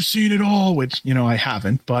unquote, I've seen it all, which, I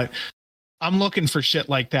haven't, but I'm looking for shit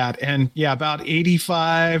like that. And yeah, about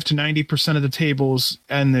 85 to 90% of the tables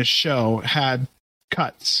in this show had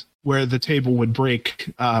cuts where the table would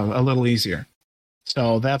break a little easier.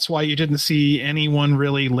 So that's why you didn't see anyone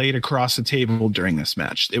really laid across the table during this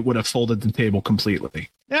match. It would have folded the table completely.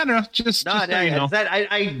 Yeah, no, just so you know.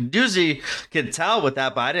 I usually can tell with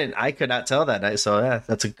that, but I could not tell that night. So yeah,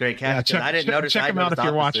 that's a great catch. I didn't notice. Check them out if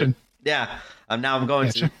you're watching. Yeah, I'm going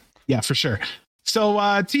to. Yeah, for sure. So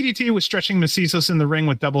TDT was stretching Macizos in the ring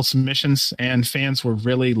with double submissions, and fans were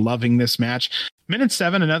really loving this match. Minute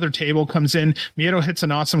 7, another table comes in. Miedo hits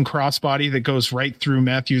an awesome crossbody that goes right through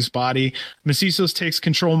Matthew's body. Macizos takes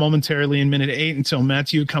control momentarily in minute 8 until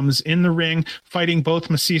Matthew comes in the ring, fighting both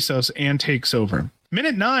Macizos and takes over.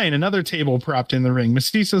 Minute 9, another table propped in the ring.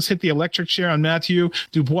 Macizos hit the electric chair on Matthew.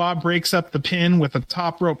 Dubois breaks up the pin with a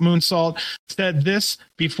top rope moonsault. Said this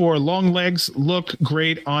before, long legs look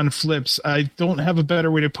great on flips. I don't have a better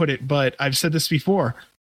way to put it, but I've said this before.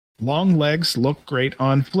 Long legs look great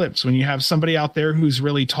on flips. When you have somebody out there who's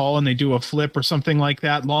really tall and they do a flip or something like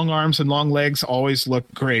that, long arms and long legs always look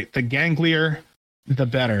great. The ganglier, the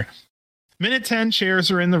better. Minute 10, chairs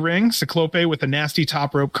are in the ring. Cyclope with a nasty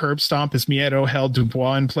top rope curb stomp as Miedo held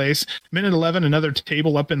Dubois in place. Minute 11, another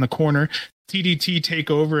table up in the corner. TDT take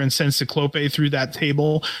over and send Cyclope through that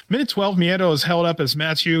table. Minute 12, Miedo is held up as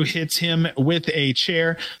Matthew hits him with a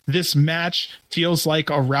chair. This match feels like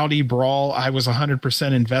a rowdy brawl. I was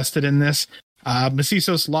 100% invested in this.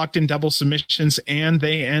 Macizos locked in double submissions, and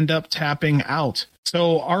they end up tapping out.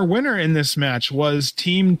 So our winner in this match was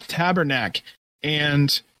Team Tabernacle,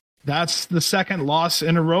 and that's the second loss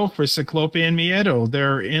in a row for Cyclope and Miedo.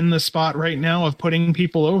 They're in the spot right now of putting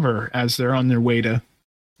people over as they're on their way to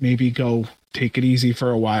maybe go take it easy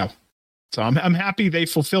for a while. So I'm happy they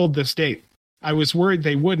fulfilled this date. I was worried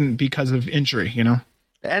they wouldn't because of injury,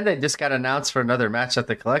 And they just got announced for another match at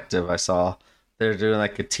the Collective. I saw they're doing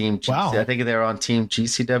like a team. Wow. I think they were on Team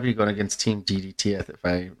GCW going against Team DDT. If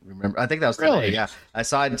I remember, I think that was today. Really? Yeah, I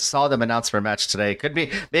saw them announce for a match today. Could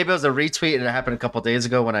be, maybe it was a retweet and it happened a couple days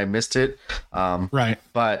ago when I missed it. Right.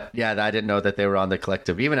 But yeah, I didn't know that they were on the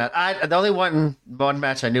Collective. Even the only one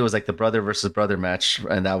match I knew was like the brother versus brother match,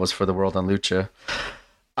 and that was for the World on Lucha.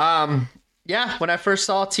 Yeah, when I first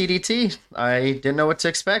saw TDT, I didn't know what to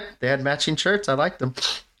expect. They had matching shirts. I liked them.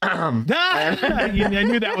 I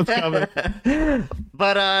knew that was coming.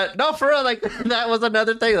 But no, for real, like that was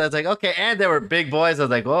another thing. I was like, okay, and they were big boys. I was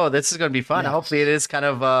like, whoa, this is gonna be fun. Yeah. Hopefully, it is kind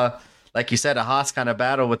of like you said, a Haas kind of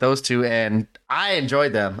battle with those two, and I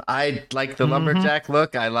enjoyed them. I like the lumberjack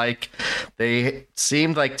look. They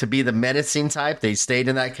seemed like to be the menacing type. They stayed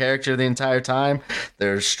in that character the entire time.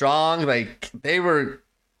 They're strong. Like they were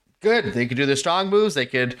good. They could do the strong moves. They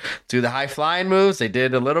could do the high flying moves. They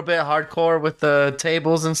did a little bit hardcore with the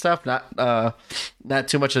tables and stuff. Not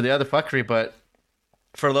too much of the other fuckery, but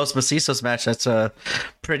for Los Macizos match, that's a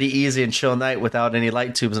pretty easy and chill night without any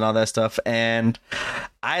light tubes and all that stuff. And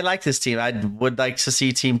I like this team. I would like to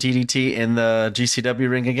see Team DDT in the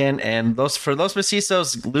GCW ring again. And for Los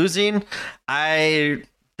Macizos losing,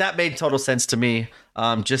 that made total sense to me.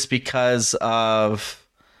 Just because of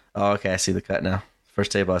okay, I see the cut now.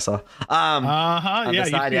 First table I saw. Yeah, the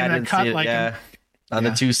side, you I didn't cut see it. like yeah. on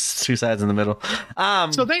the two sides in the middle.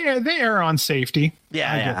 So they err on safety.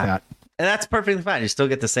 Yeah, I get that. And that's perfectly fine. You still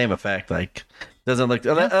get the same effect. Like, doesn't look,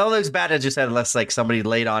 it looks bad, as you said, unless like somebody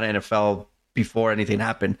laid on it and it fell before anything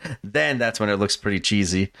happened. Then that's when it looks pretty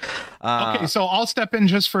cheesy. Okay, so I'll step in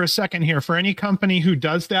just for a second here. For any company who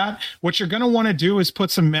does that, what you're going to want to do is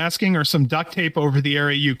put some masking or some duct tape over the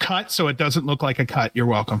area you cut so it doesn't look like a cut. You're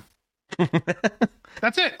welcome.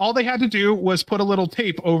 That's it. All they had to do was put a little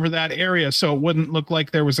tape over that area so it wouldn't look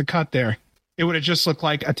like there was a cut there. It would have just looked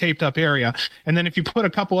like a taped up area. And then if you put a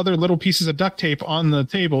couple other little pieces of duct tape on the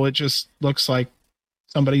table, it just looks like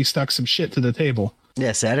somebody stuck some shit to the table.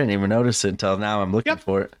 Yes, I didn't even notice it until now. I'm looking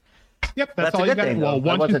for it. Yep, that's all a you good got. thing. Well,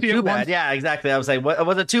 It wasn't too bad. Yeah, exactly. I was like, it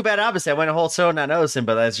wasn't too bad. Obviously, I went a whole show not noticing,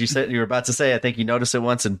 but as you said, you were about to say, I think you noticed it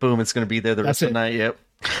once, and boom, it's going to be there the rest of the night. Yep,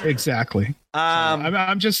 exactly.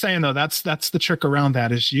 I'm just saying though, that's the trick around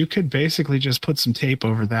that is you could basically just put some tape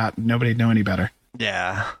over that, and nobody'd know any better.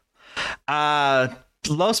 Yeah.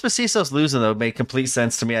 Los Pacisos losing though made complete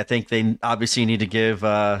sense to me. I think they obviously need to give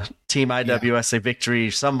Team IWS a victory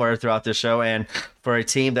somewhere throughout the show, and for a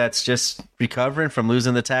team that's just recovering from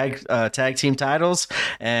losing the tag team titles,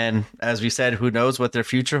 and as we said, who knows what their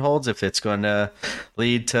future holds, if it's going to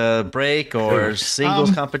lead to break or singles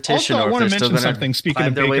competition, also, or if they're still going to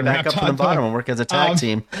find their way back up from the bottom and work as a tag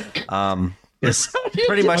team. This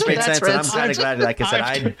pretty much made sense, and I'm kind of glad. Like I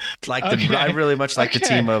said, I really much like the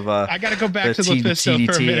team of. I got to go back to Lufisto TDT,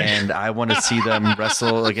 for a minute, and I want to see them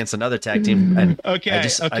wrestle against another tag team. And I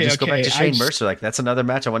just go back to Shane Mercer. Like that's another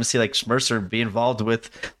match I want to see. Like Mercer be involved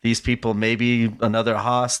with these people. Maybe another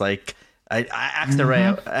Haas. Like Axton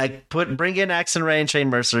Ray. Bring in Axton Ray and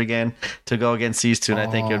Shane Mercer again to go against these two, and I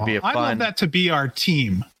think it would be a fun. I love that to be our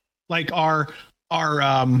team, like our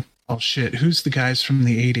oh shit, who's the guys from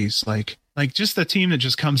the 80s? Like just the team that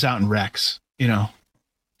just comes out and wrecks,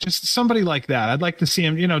 just somebody like that. I'd like to see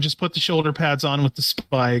him, just put the shoulder pads on with the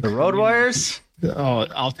spike. The Road Warriors. Oh,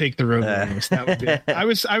 I'll take the Road Warriors. That would be. I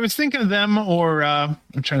was thinking of them, or I'm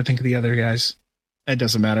trying to think of the other guys. It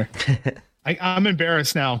doesn't matter. I'm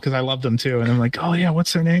embarrassed now because I love them too, and I'm like, oh yeah,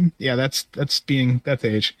 what's their name? Yeah, that's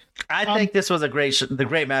age. I think this was a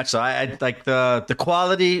great match. So I like the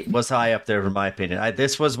quality was high up there in my opinion.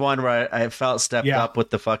 This was one where I felt stepped up with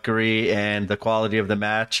the fuckery and the quality of the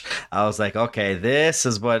match. I was like, okay, this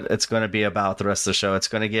is what it's going to be about the rest of the show. It's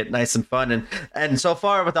going to get nice and fun, and so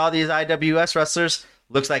far with all these IWS wrestlers,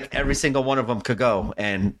 looks like every single one of them could go,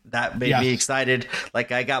 and that made me excited.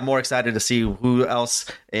 Like I got more excited to see who else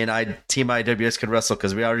in Team IWS could wrestle,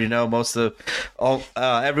 because we already know most of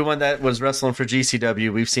everyone that was wrestling for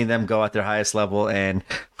GCW. We've seen them go at their highest level, and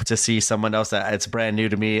to see someone else that it's brand new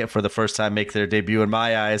to me for the first time make their debut in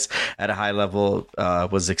my eyes at a high level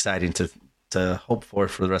was exciting to hope for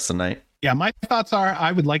the rest of the night. Yeah, my thoughts are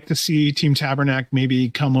I would like to see Team Tabernacle maybe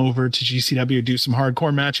come over to GCW, do some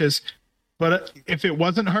hardcore matches. But if it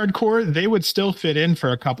wasn't hardcore, they would still fit in for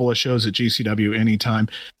a couple of shows at GCW anytime.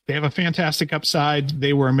 They have a fantastic upside.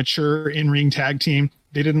 They were a mature in-ring tag team.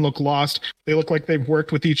 They didn't look lost. They look like they've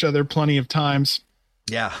worked with each other plenty of times.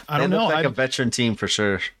 Yeah, I don't know. Like a veteran team for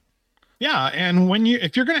sure. Yeah, and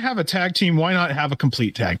if you're going to have a tag team, why not have a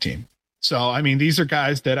complete tag team? So, I mean, these are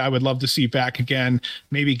guys that I would love to see back again.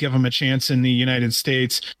 Maybe give them a chance in the United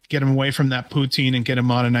States. Get them away from that poutine and get them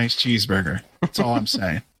on a nice cheeseburger. That's all I'm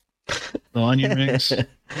saying. The onion rings,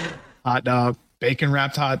 hot dog, bacon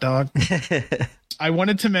wrapped hot dog. I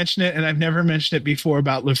wanted to mention it, and I've never mentioned it before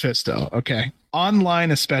about Lufisto. Okay.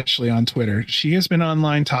 Online, especially on Twitter, she has been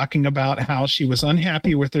online talking about how she was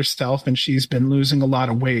unhappy with herself and she's been losing a lot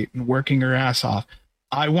of weight and working her ass off.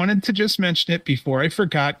 I wanted to just mention it before I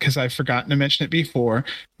forgot, because I've forgotten to mention it before,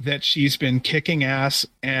 that she's been kicking ass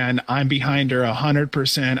and I'm behind her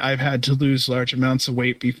 100%. I've had to lose large amounts of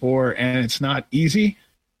weight before, and it's not easy.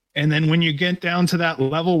 And then when you get down to that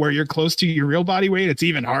level where you're close to your real body weight, it's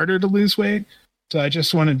even harder to lose weight. So I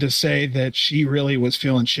just wanted to say that she really was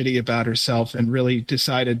feeling shitty about herself and really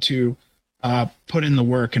decided to put in the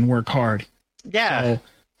work and work hard. Yeah. So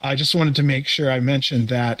I just wanted to make sure I mentioned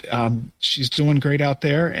that she's doing great out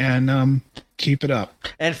there, and keep it up.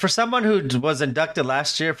 And for someone who was inducted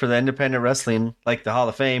last year for the independent wrestling, like the Hall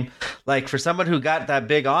of Fame, like for someone who got that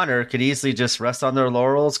big honor, could easily just rest on their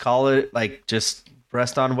laurels, call it like just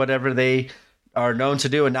rest on whatever they are known to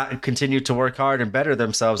do and not continue to work hard and better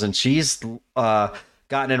themselves. And she's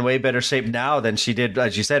gotten in way better shape now than she did,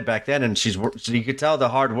 as you said, back then. And you could tell the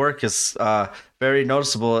hard work is very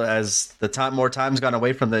noticeable as more time's gone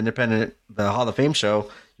away from the Hall of Fame show.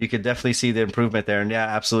 You could definitely see the improvement there. And yeah,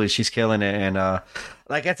 absolutely, she's killing it. And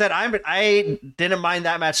like I said, I didn't mind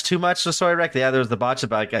that match too much. The story wreck, yeah, there was the botch,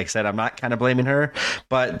 but like I said, I'm not kind of blaming her.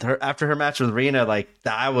 But after her match with Rena, like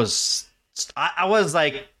I was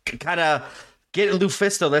like kind of getting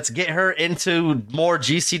Lufisto. Let's get her into more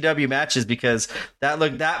GCW matches because that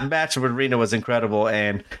match with Rena was incredible.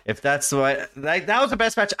 And if that's what that was the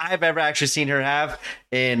best match I've ever actually seen her have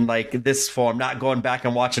in like this form. Not going back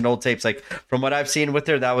and watching old tapes. Like from what I've seen with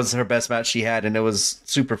her, that was her best match she had, and it was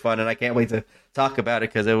super fun. And I can't wait to talk about it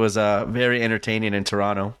because it was very entertaining in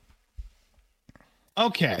Toronto.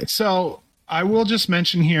 Okay, so I will just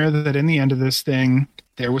mention here that in the end of this thing,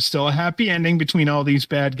 there was still a happy ending between all these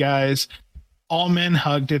bad guys. All men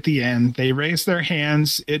hugged at the end. They raised their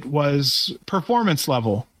hands. It was performance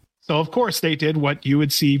level. So, of course, they did what you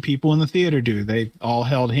would see people in the theater do. They all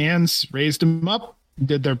held hands, raised them up,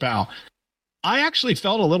 did their bow. I actually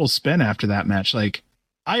felt a little spin after that match. Like,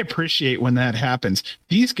 I appreciate when that happens.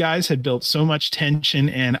 These guys had built so much tension,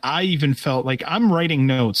 and I even felt like I'm writing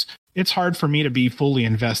notes. It's hard for me to be fully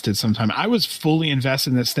invested sometimes. I was fully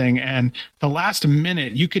invested in this thing, and the last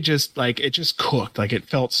minute, you could just, like, it just cooked. Like, it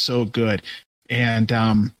felt so good. And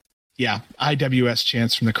yeah, IWS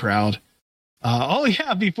chants from the crowd. Oh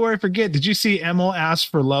yeah, before I forget, did you see Emil ask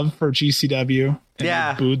for love for GCW? And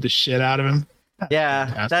yeah, they booed the shit out of him.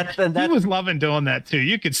 Yeah, he was loving doing that too.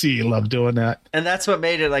 You could see he loved doing that, and that's what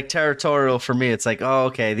made it like territorial for me. It's like, oh,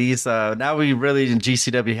 okay, these now we really in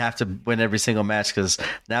GCW have to win every single match because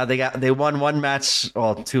now they won one match,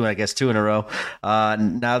 well, two in a row.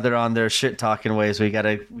 Now they're on their shit talking ways. We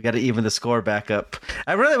gotta even the score back up.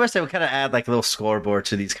 I really wish they would kind of add like a little scoreboard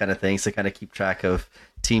to these kind of things to kind of keep track of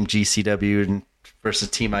Team GCW and versus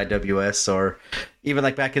Team IWS, or even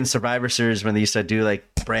like back in Survivor Series when they used to do like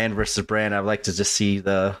brand versus brand. I'd like to just see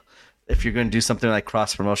if you're going to do something like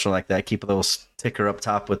cross promotion like that, keep a little ticker up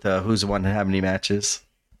top with who's won how many matches.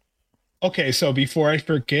 Okay, so before I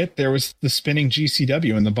forget, there was the spinning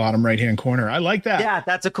GCW in the bottom right hand corner. I like that. Yeah,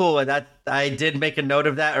 that's a cool one. That I did make a note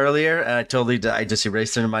of that earlier, and I just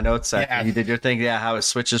erased it in my notes. Yeah. You did your thing. Yeah, how it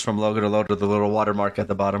switches from logo to logo, the little watermark at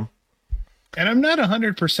the bottom. And I'm not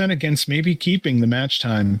 100% against maybe keeping the match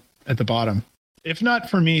time at the bottom. If not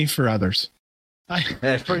for me, for others.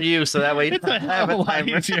 For you, so that way you don't have a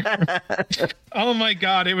timer. Oh my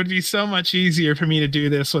God, it would be so much easier for me to do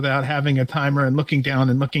this without having a timer and looking down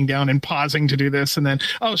and pausing to do this. And then,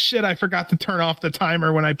 oh shit, I forgot to turn off the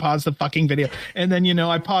timer when I paused the fucking video. And then,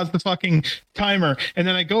 I paused the fucking timer. And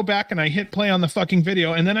then I go back and I hit play on the fucking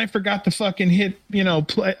video. And then I forgot to fucking hit,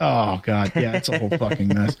 play. Oh God, yeah, it's a whole fucking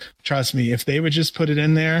mess. Trust me, if they would just put it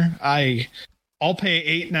in there, I'll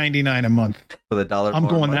pay $8.99 a month for the $1. I'm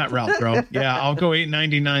going that route, bro. Yeah, I'll go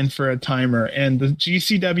 $8.99 for a timer, and the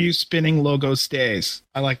GCW spinning logo stays.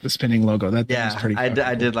 I like the spinning logo. That thing is pretty.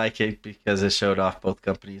 I did like it because it showed off both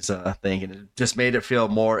companies' thing, and it just made it feel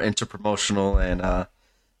more interpromotional and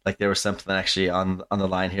like there was something actually on the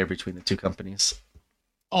line here between the two companies.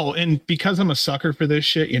 Oh, and because I'm a sucker for this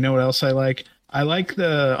shit, you know what else I like? I like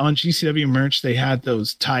on GCW merch, they had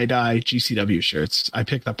those tie-dye GCW shirts. I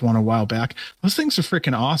picked up one a while back. Those things are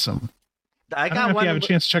freaking awesome. I don't know if you have a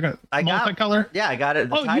chance to check out multicolor. Yeah, I got it.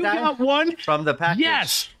 You got one? From the package.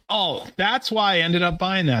 Yes. Oh, that's why I ended up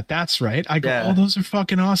buying that. That's right. I go, oh, those are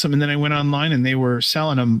fucking awesome. And then I went online and they were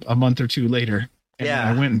selling them a month or two later. And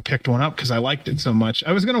I went and picked one up because I liked it so much.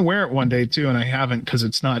 I was going to wear it one day too, and I haven't because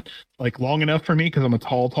it's not like long enough for me because I'm a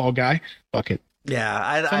tall guy. Fuck it.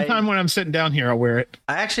 Yeah. Sometime when I'm sitting down here, I'll wear it.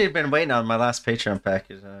 I actually have been waiting on my last Patreon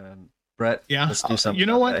package. Brett, let's do something. You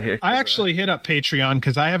know what? Here, I actually hit up Patreon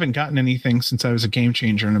because I haven't gotten anything since I was a Game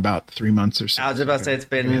Changer in about 3 months or so. I was about to say it's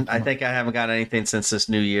been, I think I haven't gotten anything since this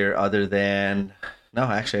new year other than, no,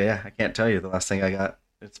 actually, I can't tell you the last thing I got.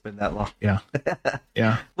 It's been that long. Yeah.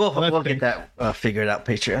 Yeah. We'll get that figured out,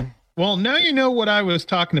 Patreon. Well, now you know what I was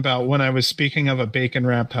talking about when I was speaking of a bacon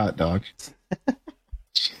wrapped hot dog.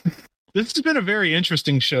 This has been a very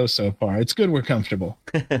interesting show so far. It's good we're comfortable.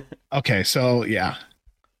 Okay, so yeah.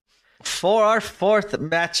 For our fourth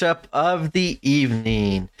matchup of the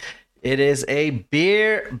evening, it is a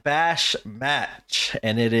beer bash match,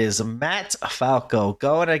 and it is Matt Falco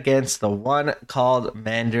going against the one called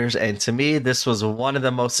Manders. And to me, this was one of the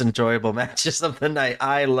most enjoyable matches of the night.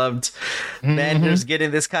 I loved Manders getting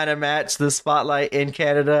this kind of match, the spotlight in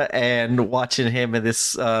Canada, and watching him in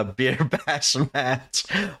this beer bash match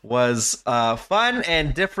was fun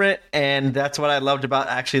and different. And that's what I loved about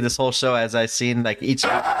actually this whole show. As I've seen, like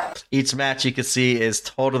each match you can see is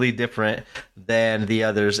totally different than the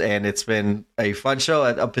others, and it's been a fun show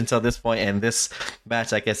up until this point. And this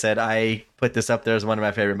match, like I said, I put this up there as one of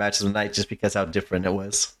my favorite matches of the night just because how different it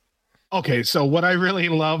was. Okay, so what I really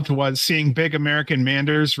loved was seeing Big American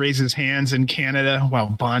Manders raise his hands in Canada while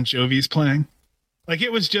Bon Jovi's playing. Like,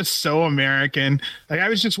 it was just so American. Like, I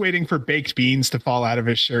was just waiting for baked beans to fall out of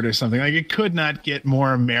his shirt or something. Like, it could not get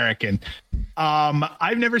more American.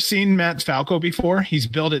 I've never seen Matt Falco before. He's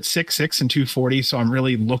billed at 6'6" and 240, so I'm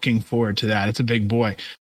really looking forward to that. It's a big boy.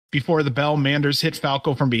 Before the bell, Manders hit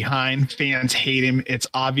Falco from behind. Fans hate him. It's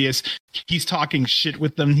obvious. He's talking shit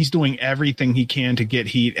with them. He's doing everything he can to get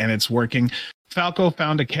heat, and it's working. Falco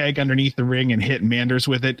found a keg underneath the ring and hit Manders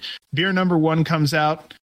with it. Beer number 1 comes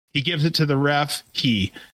out. He gives it to the ref.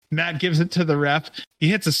 Matt gives it to the ref. He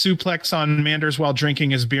hits a suplex on Manders while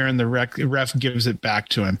drinking his beer, and the ref gives it back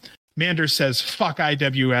to him. Manders says, fuck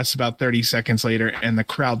IWS about 30 seconds later, and the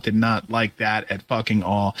crowd did not like that at fucking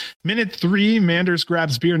all. Minute 3, Manders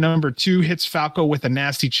grabs beer number 2, hits Falco with a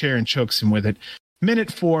nasty chair and chokes him with it.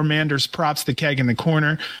 Minute 4, Manders props the keg in the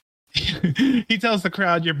corner. He tells the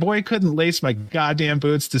crowd, your boy couldn't lace my goddamn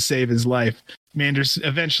boots to save his life. Manders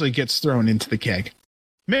eventually gets thrown into the keg.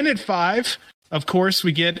 Minute 5, of course,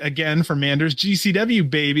 we get again from Manders, GCW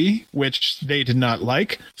baby, which they did not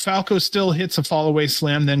like. Falco still hits a fall-away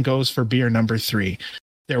slam, then goes for beer number 3.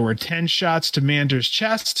 There were 10 shots to Manders'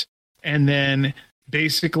 chest, and then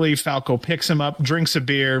basically Falco picks him up, drinks a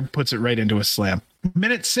beer, puts it right into a slam.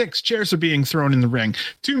 Minute 6, chairs are being thrown in the ring.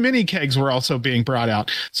 2 mini kegs were also being brought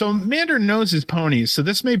out. So Mander knows his ponies, so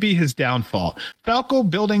this may be his downfall. Falco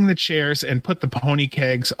building the chairs and put the pony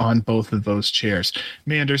kegs on both of those chairs.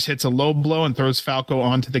 Manders hits a low blow and throws Falco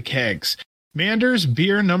onto the kegs. Manders'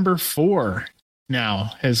 beer number 4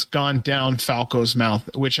 now has gone down Falco's mouth,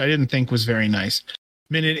 which I didn't think was very nice.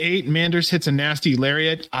 Minute 8, Manders hits a nasty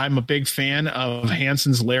lariat. I'm a big fan of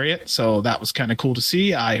Hansen's lariat, so that was kind of cool to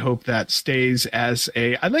see. I hope that stays as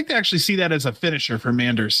I'd like to actually see that as a finisher for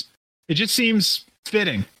Manders. It just seems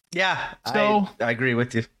fitting. Yeah, so, I agree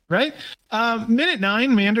with you. Right? Minute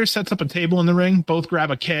 9, Manders sets up a table in the ring. Both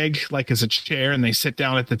grab a keg, like as a chair, and they sit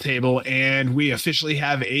down at the table, and we officially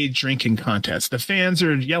have a drinking contest. The fans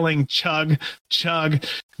are yelling, chug, chug.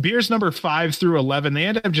 Beers number 5 through 11, they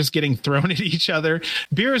end up just getting thrown at each other.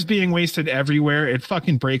 Beer is being wasted everywhere. It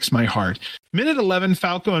fucking breaks my heart. Minute 11,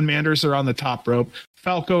 Falco and Manders are on the top rope.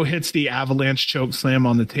 Falco hits the avalanche choke slam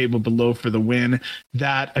on the table below for the win.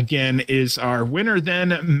 That, again, is our winner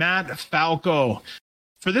then, Matt Falco.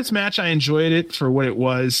 For this match, I enjoyed it for what it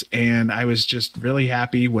was, and I was just really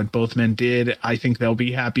happy what both men did. I think they'll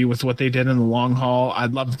be happy with what they did in the long haul.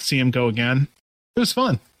 I'd love to see them go again. It was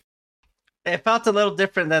fun. It felt a little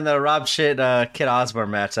different than the Rob Shit Kid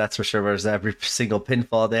Osborne match, that's for sure. Whereas every single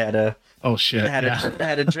pinfall they had a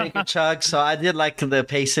had a drink and chug. So I did like the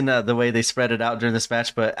pacing, the way they spread it out during this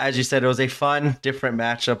match. But as you said, it was a fun, different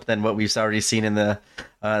matchup than what we've already seen in the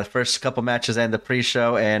first couple matches and the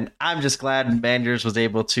pre-show. And I'm just glad Manders was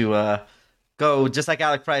able to go, just like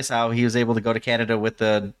Alec Price, how he was able to go to Canada with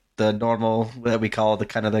the normal, that we call the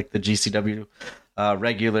kind of like the GCW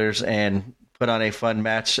regulars, and put on a fun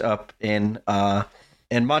match up in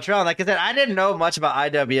Montreal. Like I said, I didn't know much about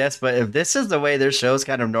IWS, but if this is the way their shows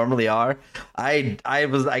kind of normally are, I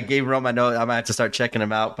gave Rome my note. I might have to start checking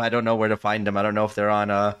them out, but I don't know where to find them. I don't know if they're on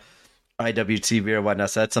IWTV or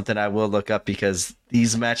whatnot. So that's something I will look up, because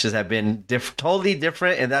these matches have been totally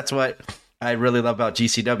different, and that's what I really love about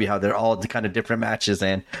GCW, how they're all kind of different matches,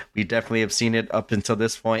 and we definitely have seen it up until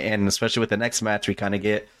this point, and especially with the next match, we kind of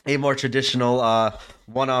get a more traditional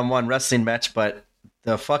one-on-one wrestling match, but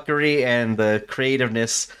the fuckery and the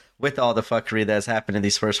creativeness with all the fuckery that's happened in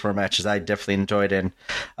these first 4 matches, I definitely enjoyed. And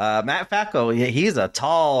Matt Falco, he's a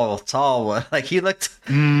tall one. Like, he looked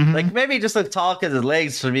like maybe he just looked tall because of his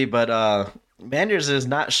legs for me, but Manders is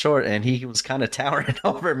not short, and he was kind of towering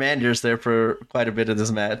over Manders there for quite a bit of this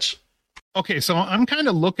match. Okay, so I'm kind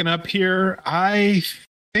of looking up here. I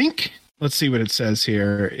think, let's see what it says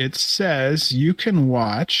here. It says you can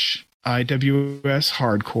watch IWS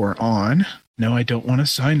Hardcore on. No, I don't want to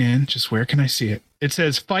sign in. Just where can I see it? It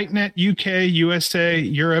says FightNet UK, USA,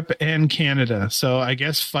 Europe, and Canada. So I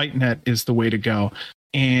guess FightNet is the way to go.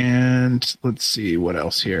 And let's see what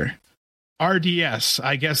else here. RDS,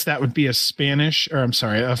 I guess that would be a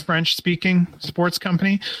French-speaking sports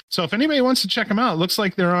company. So if anybody wants to check them out, it looks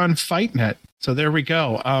like they're on FightNet. So there we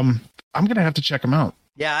go. I'm going to have to check them out.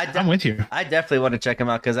 Yeah, I'm with you. I definitely want to check them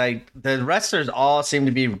out, because the wrestlers all seem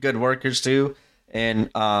to be good workers too. And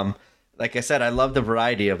like I said, I love the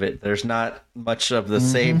variety of it. There's not much of the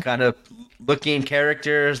same kind of looking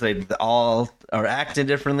characters. They all are acting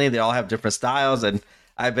differently. They all have different styles, and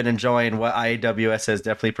I've been enjoying what IWS has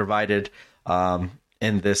definitely provided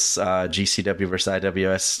in this GCW versus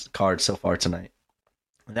IWS card so far tonight.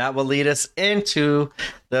 That will lead us into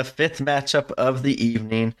the 5th matchup of the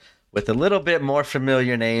evening. with a little bit more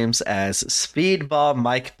familiar names as Speedball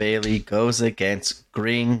Mike Bailey goes against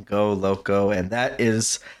Gringo Loco. And that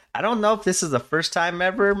is, I don't know if this is the first time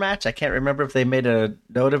ever match. I can't remember if they made a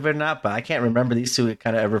note of it or not, but I can't remember these two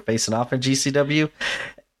kind of ever facing off in GCW.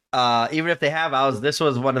 Even if they have, this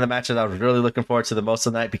was one of the matches I was really looking forward to the most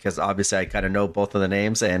of the night because obviously I kind of know both of the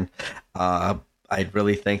names, and I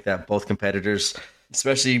really think that both competitors,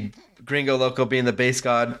 especially Gringo Loco being the base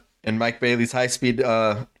god and Mike Bailey's high speed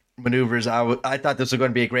maneuvers, I thought this was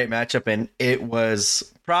going to be a great matchup, and it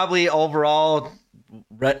was probably overall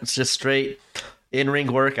just straight in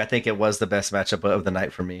ring work. I think it was the best matchup of the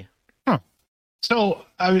night for me. So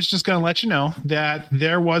I was just going to let you know that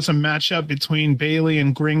there was a matchup between Bailey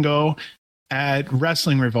and Gringo at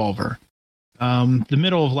Wrestling Revolver, the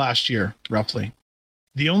middle of last year, roughly.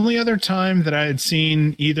 The only other time that I had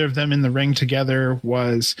seen either of them in the ring together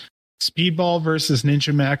was Speedball versus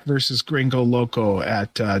Ninja Mac versus Gringo Loco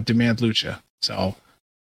at Demand Lucha. So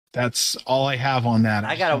that's all I have on that.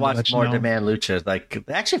 I gotta watch more Demand Lucha. Like,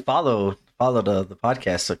 they actually followed the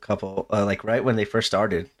podcast a couple, like right when they first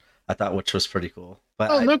started. I thought, which was pretty cool.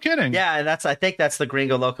 But no kidding. Yeah, and I think that's the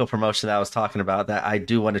Gringo Loco promotion that I was talking about that I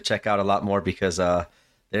do want to check out a lot more because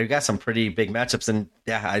they've got some pretty big matchups. And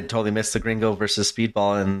yeah, I totally missed the Gringo versus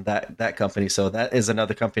Speedball and that company. So that is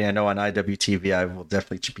another company I know on IWTV I will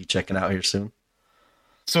definitely be checking out here soon.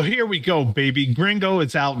 So here we go, baby. Gringo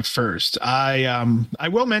is out first. I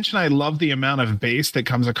will mention I love the amount of bass that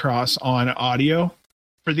comes across on audio.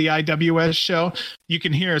 For the IWS show, you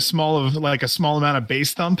can hear a small amount of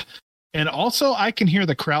bass thump, and also I can hear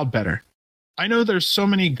the crowd better. I know there's so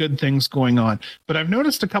many good things going on, but I've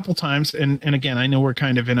noticed a couple times, and again, I know we're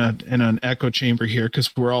kind of in an echo chamber here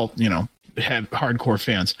because we're all, have hardcore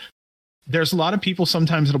fans. There's a lot of people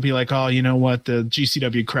sometimes it'll be like, oh, you know what, the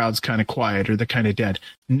GCW crowd's kind of quiet or they're kind of dead.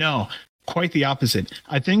 No, quite the opposite.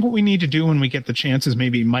 I think what we need to do when we get the chance is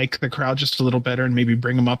maybe mic the crowd just a little better and maybe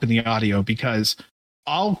bring them up in the audio, because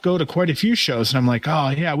I'll go to quite a few shows and I'm like, oh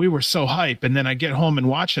yeah, we were so hype. And then I get home and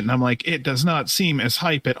watch it and I'm like, it does not seem as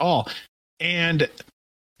hype at all. And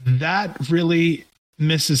that really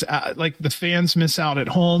misses out. Like, the fans miss out at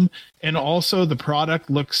home. And also the product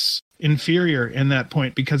looks inferior in that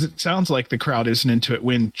point because it sounds like the crowd isn't into it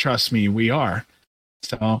when, trust me, we are.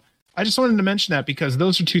 So I just wanted to mention that because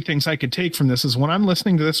those are two things I could take from this is when I'm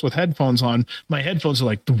listening to this with headphones on, my headphones are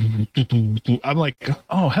like, I'm like,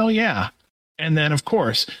 oh, hell yeah. And then, of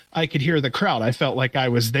course, I could hear the crowd. I felt like I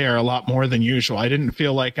was there a lot more than usual. I didn't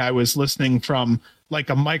feel like I was listening from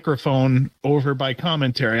like a microphone over by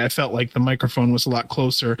commentary. I felt like the microphone was a lot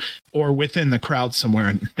closer or within the crowd somewhere.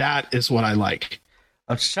 And that is what I like.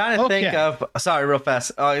 I'm just trying to think of, sorry, real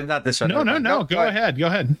fast. Oh, not this show. No. Go ahead.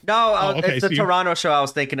 No, it's the Toronto show I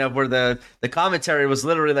was thinking of where the commentary was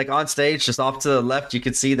literally like on stage, just off to the left. You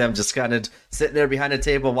could see them just kind of sitting there behind a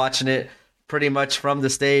table watching it pretty much from the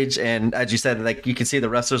stage, and as you said, like, you can see the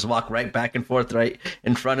wrestlers walk right back and forth right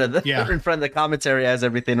in front of the commentary as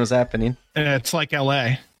everything was happening. And it's like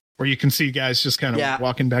LA where you can see guys just kind of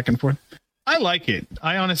walking back and forth. I like it.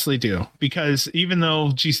 I honestly do, because even though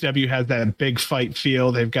GCW has that big fight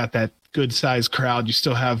feel, they've got that good sized crowd, you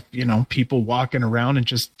still have, people walking around and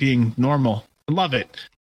just being normal. I love it.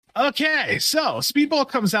 Okay, so Speedball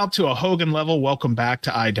comes out to a Hogan level welcome back to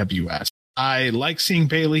IWS. I like seeing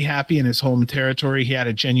Bailey happy in his home territory. He had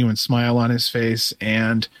a genuine smile on his face,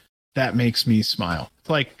 and that makes me smile. It's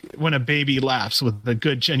like when a baby laughs with a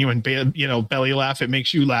good, genuine, belly laugh, it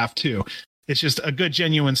makes you laugh too. It's just a good,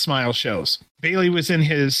 genuine smile shows. Bailey was in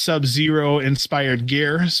his Sub-Zero inspired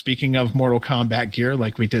gear. Speaking of Mortal Kombat gear,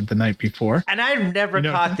 like we did the night before. And I've never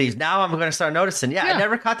caught these. Now I'm going to start noticing. Yeah, I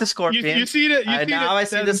never caught the Scorpion. You see it. I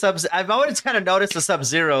see the Sub. I've always kind of noticed the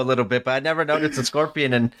Sub-Zero a little bit, but I never noticed the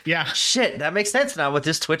Scorpion. And shit, that makes sense now with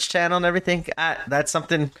this Twitch channel and everything. That's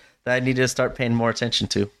something that I need to start paying more attention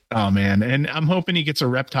to. Oh man, and I'm hoping he gets a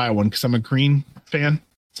reptile one because I'm a green fan.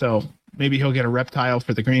 So maybe he'll get a reptile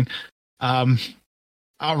for the green.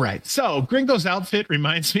 All right. So Gringo's outfit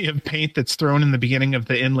reminds me of paint that's thrown in the beginning of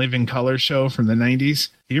the In Living Color show from the 90s.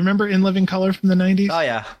 Do you remember In Living Color from the 90s? Oh,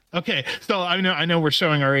 yeah. Okay. So I know we're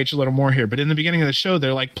showing our age a little more here, but in the beginning of the show,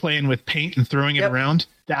 they're like playing with paint and throwing it around.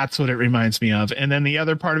 That's what it reminds me of. And then the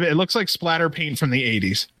other part of it looks like splatter paint from the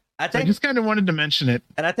 80s. I just kind of wanted to mention it.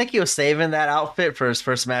 And I think he was saving that outfit for his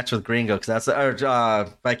first match with Gringo, because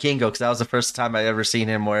by Kingo, because that was the first time I ever seen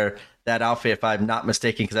him wear that outfit, if I'm not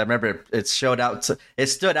mistaken, because I remember it stood out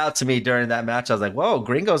to me during that match. I was like, whoa,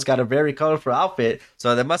 Gringo's got a very colorful outfit.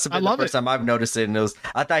 So that must have been the first time I've noticed it. And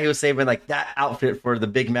I thought he was saving like that outfit for the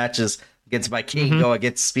big matches against my king go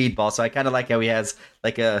against Speedball. So I kind of like how he has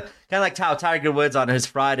like a kind of like how Tiger Woods on his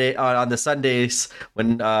Friday on the Sundays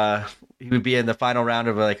when he would be in the final round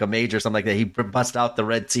of like a major or something like that. He bust out the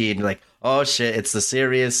red tee and you're like, oh shit, it's the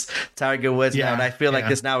serious Tiger Woods now. And I feel like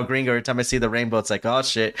this now with Gringo. Every time I see the rainbow, it's like, oh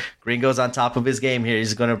shit, Gringo's on top of his game here.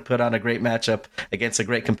 He's going to put on a great matchup against a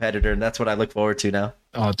great competitor, and that's what I look forward to now.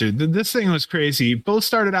 Oh, dude, this thing was crazy. Both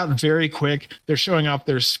started out very quick. They're showing off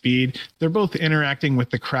their speed. They're both interacting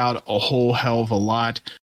with the crowd a whole hell of a lot.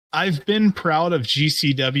 I've been proud of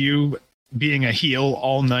GCW being a heel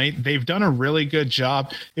all night. They've done a really good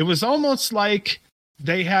job. It was almost like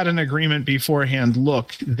they had an agreement beforehand.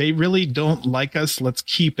 Look, they really don't like us. Let's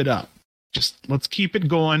keep it up. Just let's keep it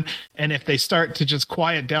going. And if they start to just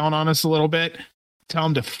quiet down on us a little bit, tell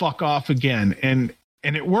them to fuck off again. And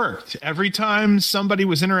it worked. Every time somebody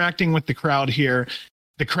was interacting with the crowd here,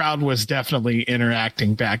 the crowd was definitely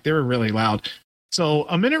interacting back. They were really loud. So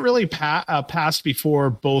a minute really passed before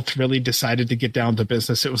both really decided to get down to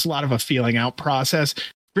business. It was a lot of a feeling out process.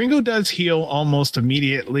 Gringo does heal almost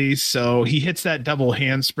immediately, so he hits that double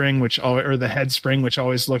handspring, or the head spring, which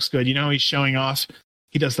always looks good. You know, he's showing off.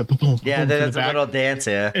 He does the boom. Yeah, there's a little dance,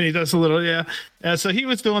 yeah. And he does a little, yeah. So he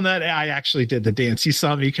was doing that. I actually did the dance. You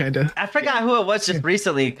saw me kind of. I forgot who it was just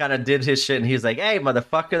recently kind of did his shit, and he was like, hey,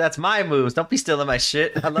 motherfucker, that's my moves. Don't be stealing my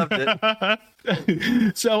shit. I loved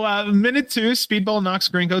it. So minute 2, Speedball knocks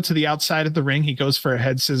Gringo to the outside of the ring. He goes for a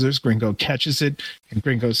head scissors. Gringo catches it, and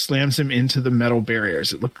Gringo slams him into the metal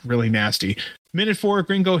barriers. It looked really nasty. Minute 4,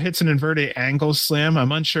 Gringo hits an inverted angle slam.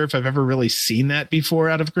 I'm unsure if I've ever really seen that before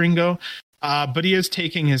out of Gringo. But he is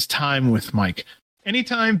taking his time with Mike.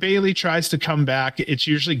 Anytime Bailey tries to come back, it's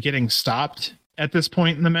usually getting stopped at this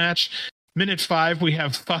point in the match. Minute 5, we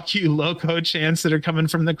have fuck you loco chants that are coming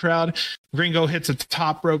from the crowd. Gringo hits a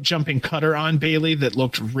top rope jumping cutter on Bailey that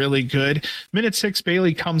looked really good. Minute 6,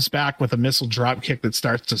 Bailey comes back with a missile drop kick that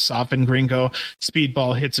starts to soften Gringo.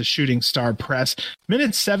 Speedball hits a shooting star press.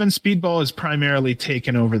 Minute 7, Speedball is primarily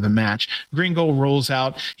taken over the match. Gringo rolls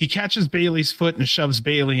out. He catches Bailey's foot and shoves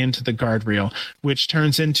Bailey into the guardrail, which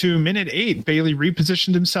turns into minute 8. Bailey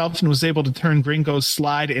repositioned himself and was able to turn Gringo's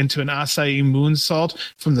slide into an acai moonsault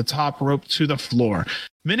from the top rope to the floor.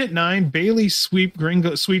 Minute 9, Bailey sweeps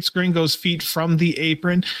Gringo's feet from the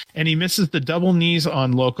apron, and he misses the double knees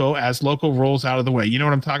on Loco as Loco rolls out of the way. You know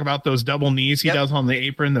what I'm talking about? Those double knees he does on the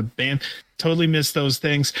apron. The band totally missed those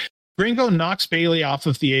things. Gringo knocks Bailey off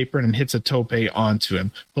of the apron and hits a tope onto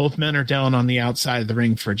him. Both men are down on the outside of the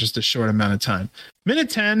ring for just a short amount of time.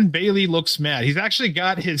 Minute 10, Bailey looks mad. He's actually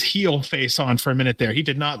got his heel face on for a minute there. He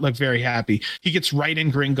did not look very happy. He gets right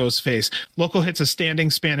in Gringo's face. Loco hits a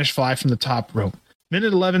standing Spanish fly from the top rope.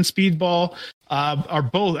 Minute 11, Speedball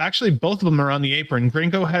both of them are on the apron.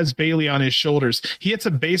 Gringo has Bailey on his shoulders. He hits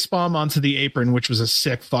a base bomb onto the apron, which was a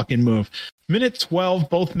sick fucking move. Minute 12,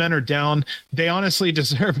 both men are down. They honestly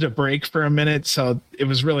deserved a break for a minute, so it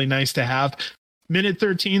was really nice to have. Minute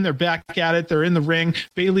 13, they're back at it. They're in the ring.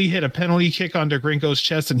 Bailey hit a penalty kick onto Gringo's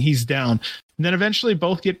chest, and he's down. And then eventually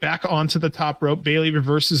both get back onto the top rope. Bailey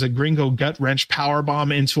reverses a Gringo gut wrench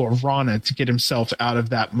powerbomb into a Rana to get himself out of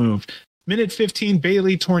that move. Minute 15,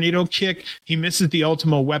 Bailey tornado kick. He misses the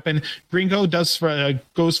Ultimo Weapon. Gringo goes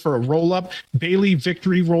for a roll-up. Bailey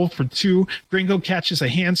victory roll for 2. Gringo catches a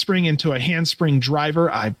handspring into a handspring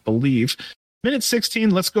driver, I believe. Minute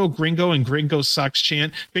 16, let's go Gringo and Gringo sucks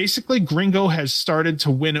chant. Basically, Gringo has started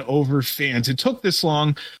to win over fans. It took this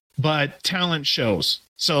long, but talent shows.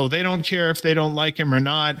 So they don't care if they don't like him or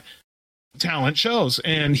not. Talent shows.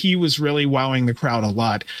 And he was really wowing the crowd a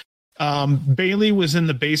lot. Bailey was in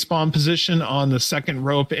the base bomb position on the second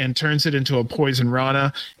rope and turns it into a poison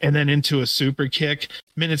rana and then into a super kick.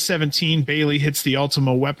 Minute 17, Bailey hits the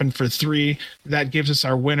Ultimo Weapon for 3. That gives us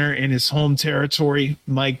our winner in his home territory,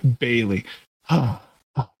 Mike Bailey. That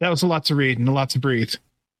was a lot to read and a lot to breathe.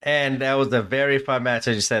 And that was a very fun match,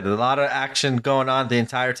 as you said. A lot of action going on the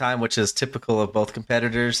entire time, which is typical of both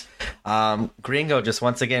competitors. Gringo just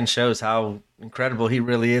once again shows how incredible he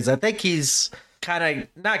really is. I think he's kind of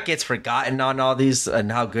not gets forgotten on all these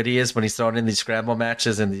and how good he is when he's thrown in these scramble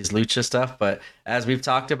matches and these lucha stuff. But as we've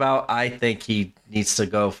talked about, I think he needs to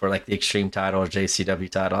go for like the Extreme title or JCW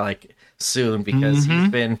title like soon because he's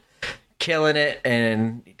been killing it.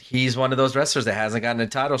 And he's one of those wrestlers that hasn't gotten a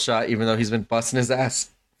title shot, even though he's been busting his ass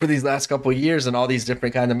for these last couple of years and all these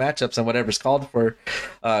different kind of matchups and whatever's called for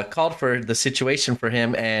the situation for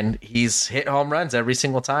him. And he's hit home runs every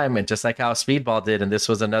single time. And just like how Speedball did. And this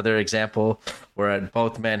was another example where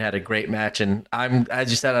both men had a great match. And as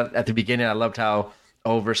you said at the beginning, I loved how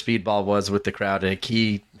over Speedball was with the crowd. And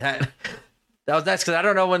that was nice. Cause I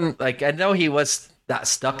don't know when, like, I know he was got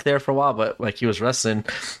stuck there for a while, but like he was wrestling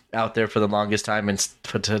out there for the longest time, and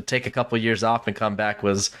to take a couple years off and come back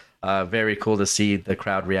was very cool to see the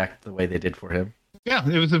crowd react the way they did for him. Yeah,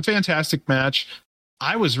 it was a fantastic match.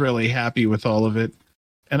 I was really happy with all of it.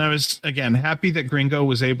 And I was, again, happy that Gringo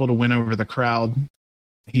was able to win over the crowd.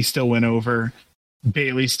 He still went over.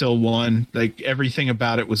 Bailey still won. Like, everything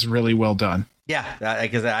about it was really well done. Yeah,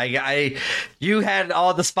 because you had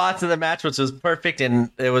all the spots in the match, which was perfect, and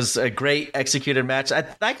it was a great executed match. I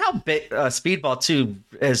like how Speedball too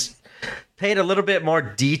has paid a little bit more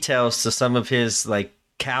details to some of his like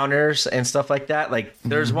counters and stuff like that. Like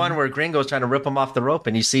there's one where Gringo's trying to rip him off the rope,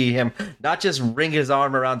 and you see him not just ring his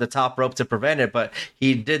arm around the top rope to prevent it, but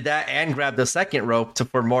he did that and grabbed the second rope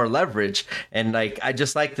for more leverage. And like I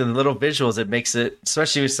just like the little visuals it makes it,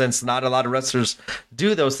 especially since not a lot of wrestlers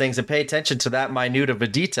do those things and pay attention to that minute of a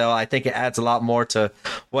detail. I think it adds a lot more to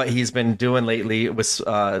what he's been doing lately with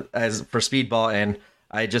as for Speedball, and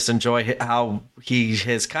I just enjoy how he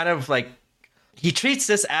has kind of like he treats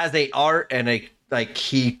this as a art and a like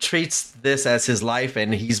he treats this as his life,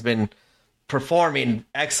 and he's been performing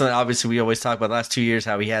excellent. Obviously, we always talk about the last 2 years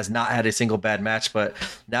how he has not had a single bad match, but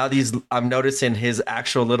now I'm noticing his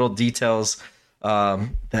actual little details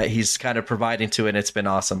that he's kind of providing to it, and it's been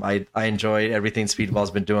awesome. I enjoy everything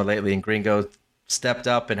Speedball's been doing lately, and Gringo stepped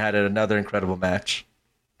up and had another incredible match.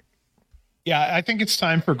 Yeah, I think it's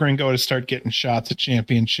time for Gringo to start getting shots at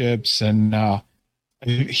championships, and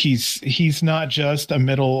he's not just a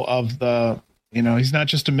middle of the he's not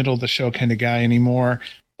just a middle of the show kind of guy anymore.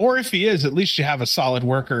 Or if he is, at least you have a solid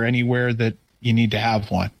worker anywhere that you need to have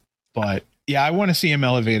one. But yeah, I want to see him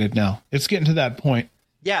elevated now. It's getting to that point.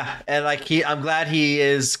 Yeah, and like I'm glad he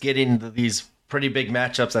is getting these pretty big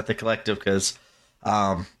matchups at the Collective, because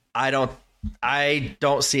I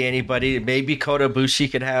don't see anybody. Maybe Kota Ibushi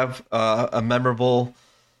could have a memorable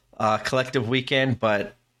Collective weekend,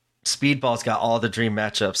 but Speedball's got all the dream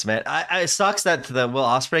matchups, man. It sucks that the Will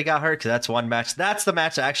Ospreay got hurt, because that's one match. That's the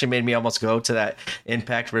match that actually made me almost go to that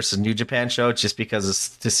Impact versus New Japan show, just because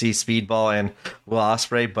it's to see Speedball and Will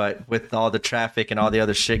Ospreay. But with all the traffic and all the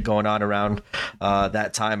other shit going on around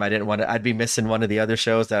that time, I didn't want to. I'd be missing one of the other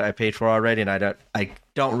shows that I paid for already, and I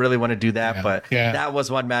don't really want to do that. Yeah. But that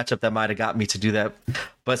was one matchup that might have got me to do that.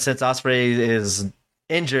 But since Ospreay is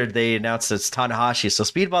injured, they announced it's Tanahashi, so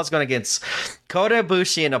Speedball's going against Kota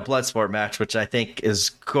Ibushi in a Bloodsport match, which I think is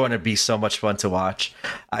going to be so much fun to watch.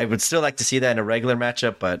 I would still like to see that in a regular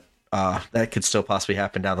matchup, but that could still possibly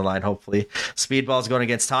happen down the line, hopefully. Speedball's going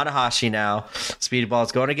against Tanahashi now.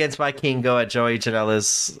 Speedball's going against Mike Kingo at Joey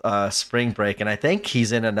Janela's spring break, and I think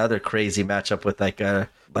he's in another crazy matchup with like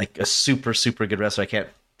a super good wrestler. I can't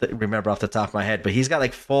remember off the top of my head, but he's got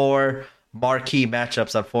like 4 marquee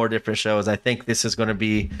matchups on 4 different shows. I think this is going to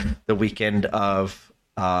be the weekend of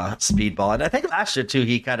Speedball, and I think last year too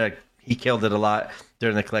he killed it a lot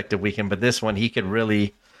during the Collective weekend, but this one he could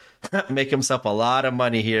really make himself a lot of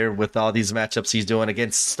money here with all these matchups he's doing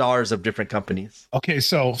against stars of different companies. Okay,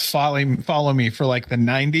 so follow me for like the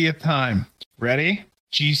 90th time. Ready?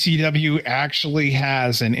 GCW actually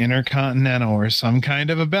has an Intercontinental or some kind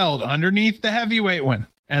of a belt underneath the heavyweight one,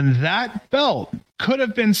 and that belt could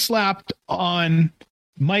have been slapped on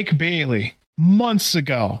Mike Bailey months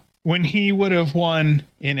ago when he would have won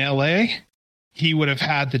in LA. He would have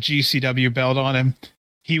had the GCW belt on him.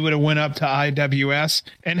 He would have went up to IWS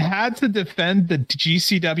and had to defend the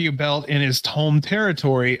GCW belt in his home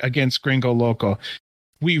territory against Gringo Loco.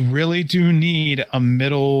 We really do need a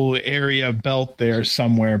middle area belt there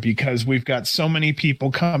somewhere, because we've got so many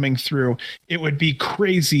people coming through. It would be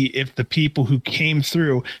crazy if the people who came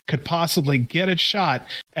through could possibly get a shot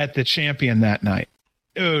at the champion that night.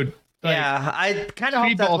 Dude. Yeah, I kind of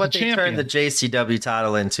hope that's what they turned the JCW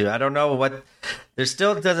title into. I don't know what. There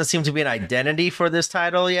still doesn't seem to be an identity for this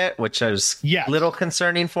title yet, which is a little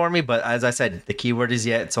concerning for me. But as I said, the keyword is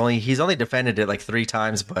yet. He's only defended it like 3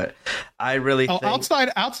 times, but I really think outside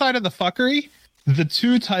of the fuckery, the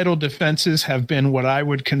 2 title defenses have been what I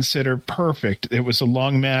would consider perfect. It was a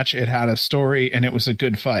long match, it had a story, and it was a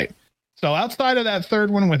good fight. So outside of that 3rd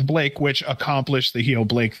one with Blake, which accomplished the heel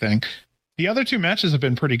Blake thing, the other 2 matches have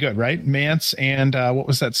been pretty good, right? Mance and what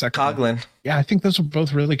was that second Coughlin. one? Yeah, I think those were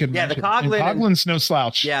both really good matches. The Coughlin's no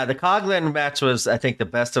slouch. Yeah, the Coughlin match was, I think, the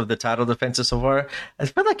best of the title defenses so far. I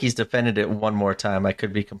feel like he's defended it one more time. I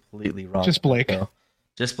could be completely wrong. Just Blake. So.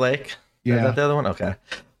 Just Blake? Yeah. Is that the other one? Okay.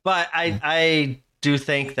 But I do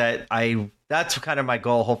think that that's kind of my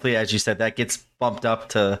goal. Hopefully, as you said, that gets bumped up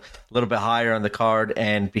to a little bit higher on the card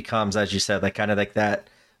and becomes, as you said, like kind of like that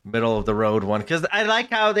middle of the road one, because I like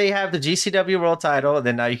how they have the GCW world title, and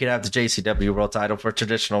then now you can have the JCW world title for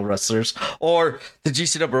traditional wrestlers, or the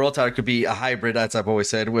GCW world title could be a hybrid, as I've always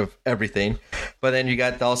said, with everything. But then you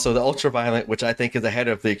got also the ultraviolet, which I think is ahead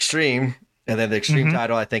of the extreme. And then the extreme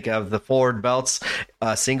title, I think, of the forward belts,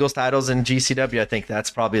 singles titles in GCW, I think that's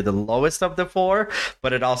probably the lowest of the four.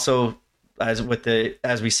 But it also, as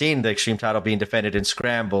we've seen, the extreme title being defended in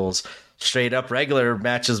scrambles, straight up regular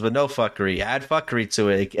matches with no fuckery, add fuckery to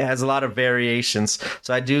it. It has a lot of variations.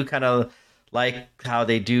 So I do kind of like how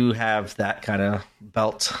they do have that kind of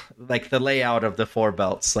belt, like the layout of the four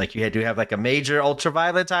belts. Like you do have like a major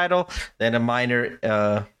ultraviolet title, then a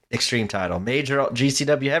minor extreme title, major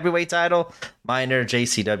GCW heavyweight title, minor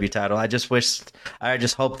JCW title. I just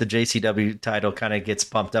hope the JCW title kind of gets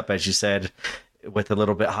pumped up, as you said, with a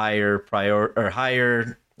little bit higher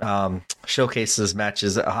showcases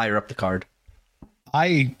matches higher up the card.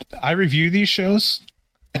 I review these shows,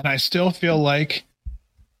 and I still feel like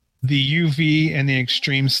the UV and the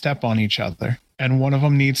extreme step on each other, and one of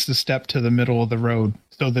them needs to step to the middle of the road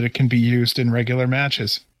so that it can be used in regular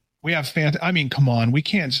matches. We have come on, we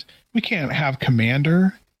can't have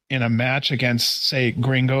Commander in a match against, say,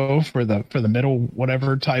 Gringo for the middle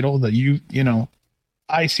whatever title, the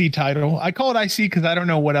IC title. I call it IC because I don't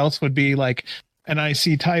know what else would be like an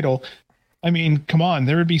IC title. I mean, come on,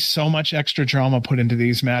 there would be so much extra drama put into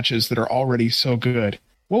these matches that are already so good.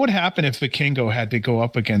 What would happen if Vikingo had to go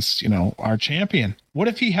up against, our champion? What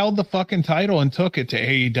if he held the fucking title and took it to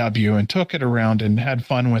AEW and took it around and had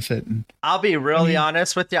fun with it? I'll be really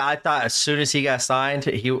honest with you. I thought as soon as he got signed,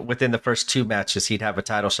 within the first two matches, he'd have a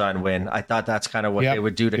title shot and win. I thought that's kind of what they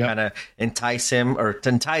would do to kind of entice him, or to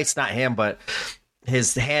entice not him, but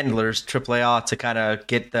his handlers, AAA, to kind of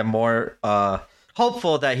get them more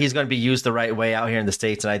hopeful that he's going to be used the right way out here in the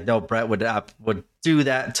States. And I know Brett would do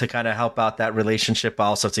that to kind of help out that relationship,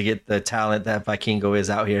 also to get the talent that Vikingo is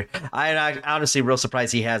out here. I'm honestly real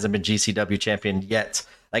surprised he hasn't been GCW champion yet.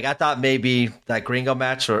 Like, I thought maybe that Gringo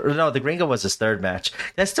match, or no, the Gringo was his third match.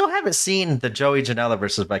 I still haven't seen the Joey Janela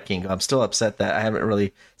versus Vikingo. I'm still upset that I haven't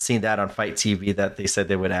really seen that on Fight TV that they said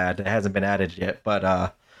they would add. It hasn't been added yet,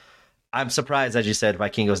 but I'm surprised, as you said,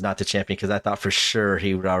 Vikingo's not the champion, because I thought for sure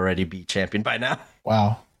he would already be champion by now.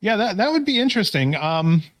 Wow. Yeah, that would be interesting.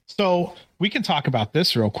 So we can talk about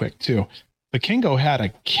this real quick too. Vikingo had a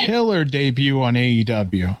killer debut on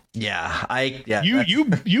AEW. Yeah,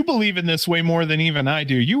 you believe in this way more than even I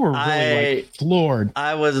do. You were really floored.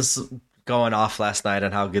 I was going off last night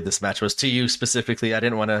on how good this match was. To you specifically, I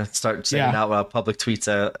didn't want to start sending out public tweets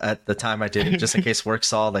at the time I did it, just in case work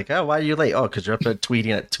saw, like, oh, why are you late? Oh, because you're up at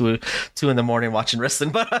tweeting at 2 in the morning watching wrestling.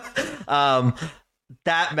 But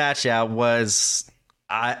that match was.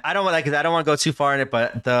 I don't want to go too far in it,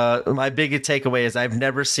 but my biggest takeaway is I've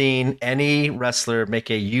never seen any wrestler make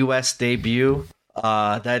a U.S. debut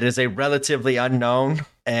that is a relatively unknown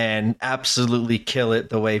and absolutely kill it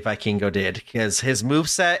the way Vikingo did, because his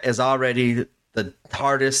moveset is already the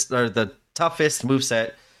hardest or the toughest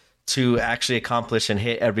moveset to actually accomplish and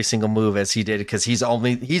hit every single move as he did, because he's the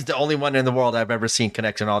only one in the world I've ever seen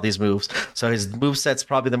connect on all these moves. So his moveset's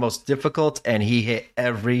probably the most difficult, and he hit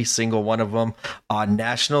every single one of them on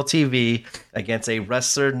national TV against a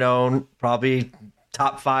wrestler known probably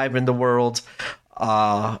top 5 in the world.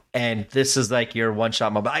 And this is like your one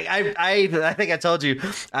shot moment. I think I told you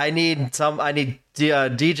I need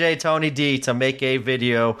DJ Tony D to make a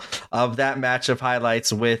video of that match of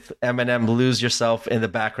highlights with Eminem Lose Yourself in the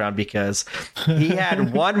background, because he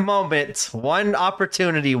had one moment, one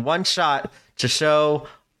opportunity, one shot to show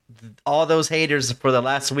all those haters for the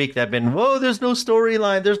last week that have been, whoa, there's no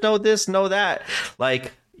storyline, there's no this, no that.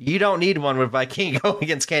 Like, you don't need one with Vikingo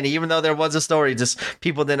against Kenny, even though there was a story. Just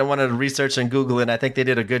people didn't want to research and Google it. And I think they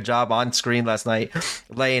did a good job on screen last night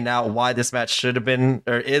laying out why this match should have been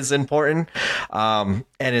or is important and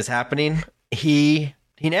is happening. He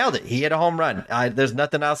nailed it. He hit a home run. There's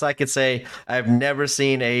nothing else I could say. I've never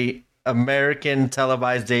seen a American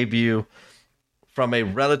televised debut from a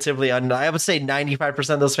relatively I would say 95%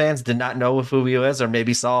 of those fans did not know who he was, or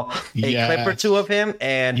maybe saw a clip or two of him.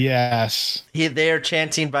 And they're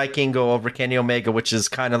chanting Vikingo over Kenny Omega, which is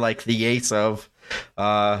kind of like the ace of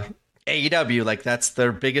AEW. Like, that's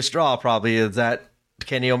their biggest draw, probably, is that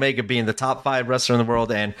Kenny Omega being the top 5 wrestler in the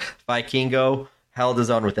world, and Vikingo held his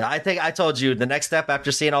own with it. I think I told you the next step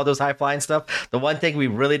after seeing all those high flying stuff, the one thing we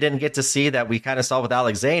really didn't get to see that we kind of saw with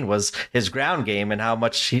Alex Zane was his ground game, and how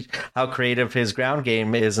creative his ground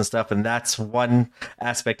game is and stuff. And that's one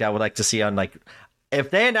aspect I would like to see on, like, if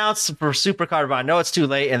they announce for Supercard, I know it's too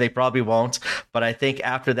late and they probably won't, but I think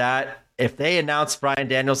after that, if they announce Bryan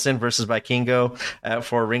Danielson versus Vikingo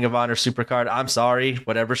for Ring of Honor Supercard, I'm sorry,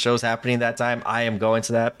 whatever show's happening that time, I am going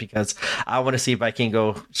to that because I want to see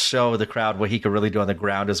Vikingo show the crowd what he could really do on the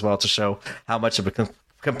ground as well, to show how much of a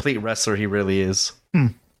complete wrestler he really is.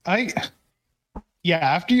 Yeah,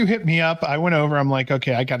 after you hit me up, I went over. I'm like,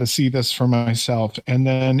 okay, I got to see this for myself. And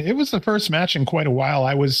then it was the first match in quite a while.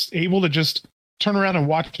 I was able to just turn around and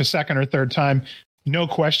watch a second or third time. No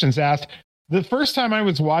questions asked. The first time I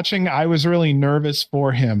was watching, I was really nervous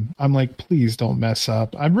for him. I'm like, please don't mess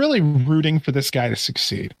up. I'm really rooting for this guy to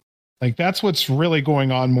succeed. Like, that's what's really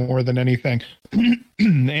going on more than anything.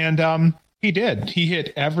 And he did. He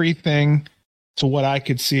hit everything to what I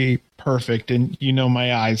could see perfect. And you know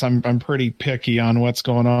my eyes, I'm pretty picky on what's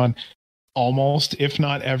going on. Almost, if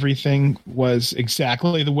not everything, was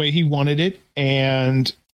exactly the way he wanted it.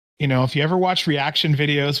 And you know, if you ever watch reaction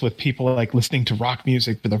videos with people like listening to rock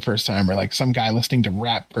music for the first time, or like some guy listening to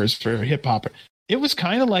rap for hip hop, it was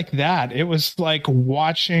kind of like that. It was like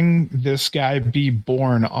watching this guy be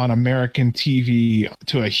born on American TV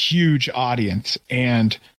to a huge audience,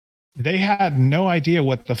 and they had no idea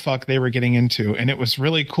what the fuck they were getting into. And it was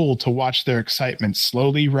really cool to watch their excitement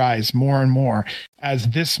slowly rise more and more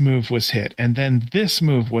as this move was hit. And then this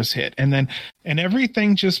move was hit. And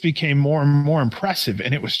everything just became more and more impressive.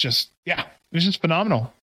 And it was just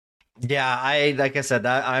phenomenal. Yeah, like I said,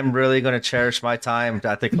 I'm really going to cherish my time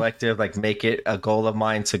at the collective, like make it a goal of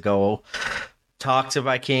mine to go talk to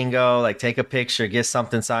Vikingo, like take a picture, get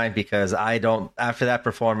something signed, because after that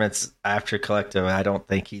performance, after collective, I don't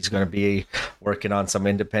think he's going to be working on some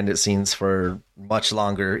independent scenes for much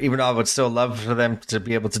longer. Even though I would still love for them to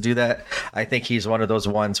be able to do that, I think he's one of those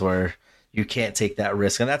ones where you can't take that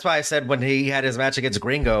risk. And that's why I said when he had his match against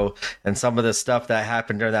Gringo and some of the stuff that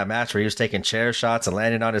happened during that match where he was taking chair shots and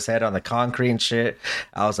landing on his head on the concrete and shit,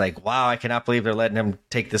 I was like, wow, I cannot believe they're letting him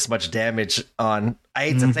take this much damage on, I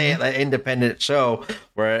hate to say it, like, independent show,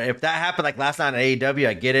 where if that happened like last night on AEW,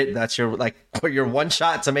 I get it. That's your one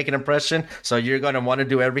shot to make an impression. So you're going to want to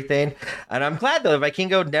do everything. And I'm glad though,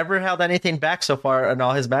 Vikingo never held anything back so far in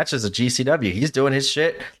all his matches at GCW. He's doing his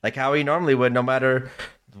shit like how he normally would, no matter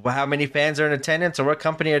how many fans are in attendance or what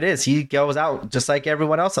company it is. He goes out just like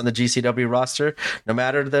everyone else on the GCW roster, no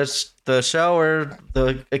matter the show or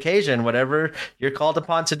the occasion, whatever you're called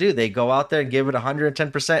upon to do. They go out there and give it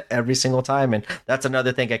 110% every single time. And that's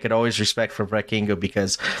another thing I could always respect from Brett Kingo,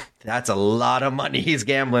 because that's a lot of money he's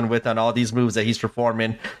gambling with on all these moves that he's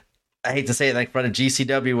performing. I hate to say it, like in front of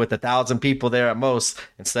GCW with 1,000 people there at most,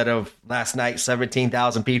 instead of last night,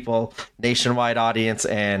 17,000 people, nationwide audience,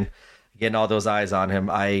 and getting all those eyes on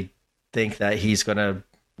him. I think that he's going to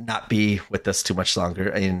not be with us too much longer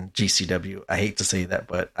in GCW. I hate to say that,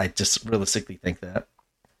 but I just realistically think that.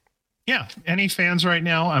 Yeah. Any fans right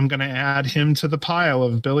now, I'm going to add him to the pile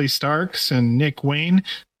of Billy Starks and Nick Wayne.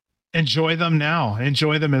 Enjoy them now.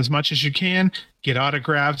 Enjoy them as much as you can. Get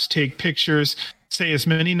autographs, take pictures, say as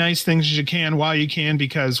many nice things as you can while you can,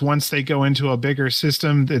 because once they go into a bigger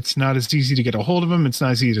system, it's not as easy to get a hold of them. It's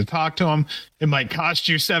not as easy to talk to them. It might cost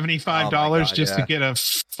you $75 to get a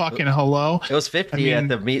fucking hello. It was $50 at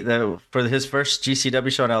the meet for his first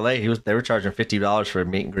GCW show in LA. They were charging $50 for a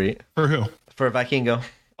meet and greet. For who? For Vikingo.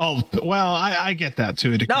 Oh, well, I get that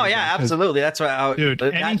too. No, yeah, absolutely. That's why, dude,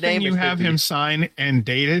 anything you have him sign and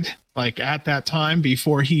dated, like at that time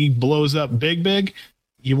before he blows up big,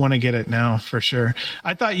 you want to get it now for sure.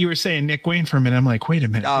 I thought you were saying Nick Wayne for a minute. I'm like, wait a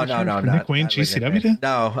minute. No, Nick Wayne, GCW?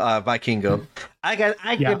 No, Vikingo. I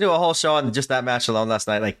could do a whole show on just that match alone last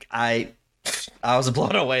night. Like I was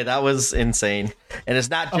blown away. That was insane. And it's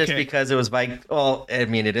not just because it was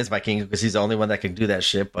it is Vikingo because he's the only one that can do that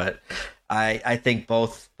shit. But I think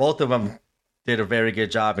both of them did a very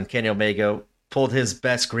good job, and Kenny Omega pulled his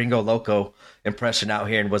best Gringo Loco impression out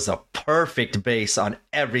here and was a perfect base on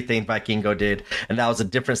everything Vikingo did. And that was a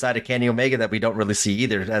different side of Kenny Omega that we don't really see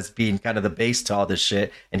either, as being kind of the base to all this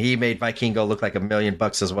shit. And he made Vikingo look like $1 million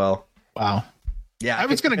as well. Wow. Yeah. I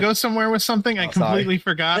was going to go somewhere with something. I completely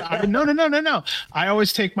forgot. No. I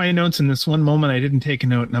always take my notes. In this one moment, I didn't take a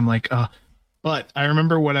note, and I'm like, but I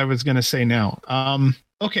remember what I was going to say now.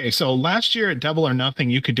 Okay. So last year at Double or Nothing,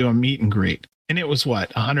 you could do a meet and greet. And it was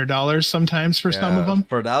what, $100 sometimes for some of them?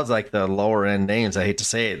 That was like the lower end names. I hate to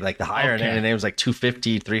say it. Like the higher end names, like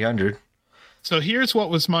 $250, $300. So here's what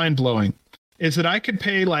was mind blowing is that I could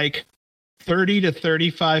pay like $30 to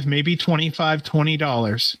 $35, maybe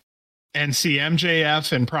 $20 and see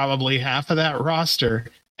MJF and probably half of that roster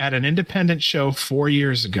at an independent show 4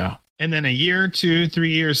 years ago. And then a year, 2, 3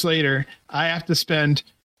 years later, I have to spend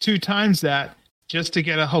 2 times that just to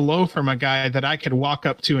get a hello from a guy that I could walk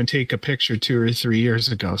up to and take a picture 2 or 3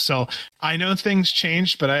 years ago. So I know things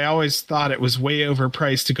changed, but I always thought it was way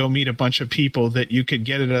overpriced to go meet a bunch of people that you could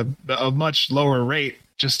get at a much lower rate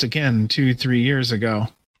just again 2-3 years ago.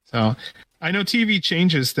 So I know TV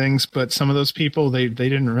changes things, but some of those people, they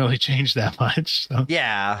didn't really change that much. So.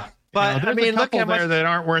 Yeah. But I mean, look how much that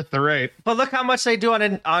aren't worth the rate. But look how much they do on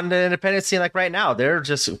the independent scene. Like right now, they're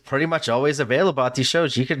just pretty much always available at these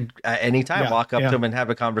shows. You could at any time walk up to them and have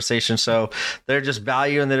a conversation. So they're just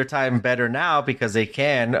valuing their time better now because they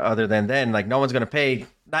can. Other than then, like no one's going to pay.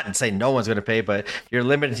 Not to say no one's going to pay, but you're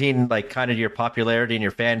limiting like kind of your popularity and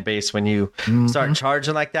your fan base when you start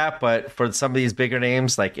charging like that. But for some of these bigger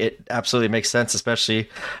names, like it absolutely makes sense. Especially,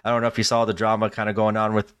 I don't know if you saw the drama kind of going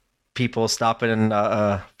on with people stopping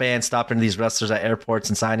fans stopping these wrestlers at airports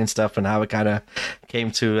and signing stuff, and how it kind of came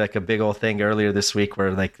to like a big old thing earlier this week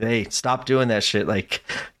where like, hey, stop doing that shit. Like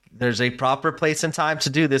there's a proper place and time to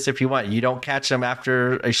do this if you want. You don't catch them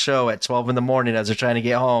after a show at 12 in the morning as they're trying to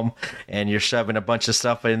get home and you're shoving a bunch of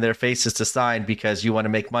stuff in their faces to sign because you want to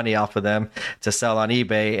make money off of them to sell on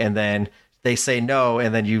eBay, and then they say no,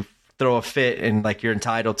 and then you throw a fit and like you're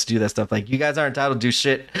entitled to do that stuff. Like you guys aren't entitled to do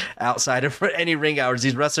shit outside of any ring hours.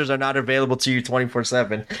 These wrestlers are not available to you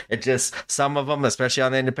 24/7. It just, some of them, especially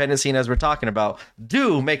on the independent scene as we're talking about,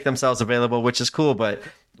 do make themselves available, which is cool. But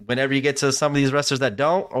whenever you get to some of these wrestlers that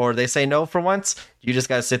don't, or they say no for once, you just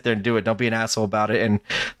got to sit there and do it. Don't be an asshole about it and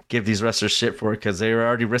give these wrestlers shit for it, because they're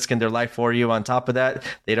already risking their life for you. On top of that,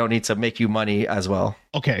 they don't need to make you money as well.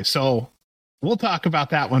 Okay, so we'll talk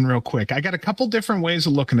about that one real quick. I got a couple different ways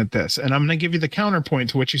of looking at this, and I'm going to give you the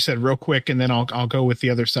counterpoint to what you said real quick, and then I'll go with the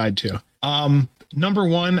other side too. Number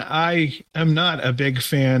one, I am not a big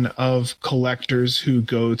fan of collectors who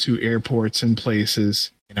go to airports and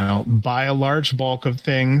places, you know, buy a large bulk of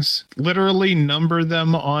things, literally number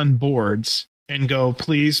them on boards, and go,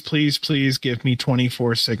 please, please, please give me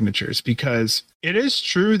 24 signatures, because it is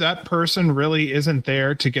true that person really isn't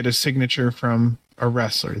there to get a signature from a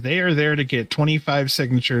wrestler. They are there to get 25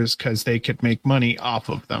 signatures because they could make money off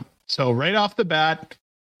of them. So right off the bat,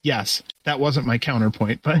 yes, that wasn't my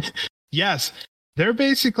counterpoint, but yes, they're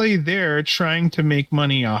basically there trying to make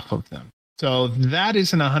money off of them. So that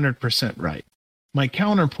isn't 100% right. My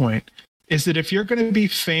counterpoint is that if you're going to be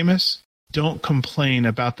famous, don't complain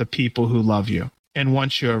about the people who love you and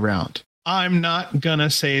want you around. I'm not going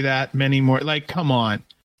to say that many more. Like, come on.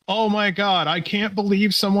 Oh my God, I can't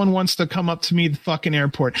believe someone wants to come up to me at the fucking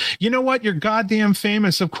airport. You know what? You're goddamn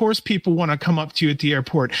famous. Of course people want to come up to you at the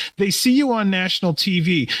airport. They see you on national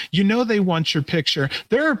TV. You know they want your picture.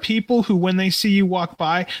 There are people who, when they see you walk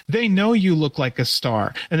by, they know you look like a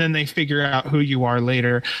star, and then they figure out who you are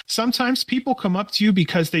later. Sometimes people come up to you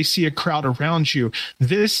because they see a crowd around you.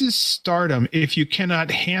 This is stardom. If you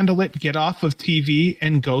cannot handle it, get off of TV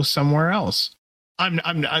and go somewhere else.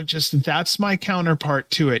 I'm just, that's my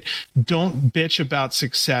counterpart to it. Don't bitch about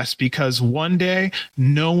success, because one day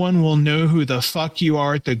no one will know who the fuck you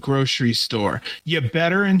are at the grocery store. You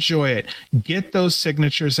better enjoy it. Get those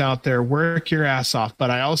signatures out there, work your ass off.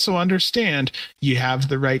 But I also understand you have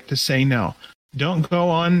the right to say no. Don't go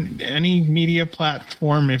on any media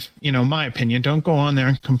platform, if, you know, my opinion, don't go on there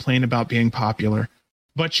and complain about being popular.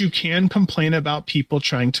 But you can complain about people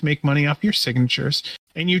trying to make money off your signatures.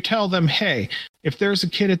 And you tell them, hey, if there's a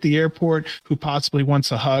kid at the airport who possibly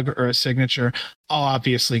wants a hug or a signature, I'll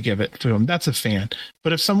obviously give it to him. That's a fan.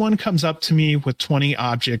 But if someone comes up to me with 20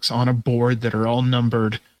 objects on a board that are all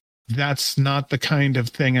numbered, that's not the kind of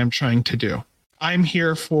thing I'm trying to do. I'm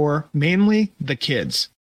here for mainly the kids.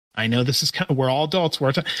 I know this is kind of, we're all adults.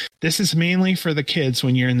 This is mainly for the kids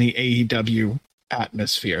when you're in the AEW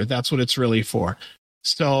atmosphere. That's what it's really for.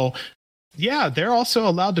 So, yeah, they're also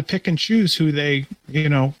allowed to pick and choose who they,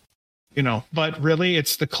 but really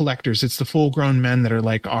it's the collectors. It's the full grown men that are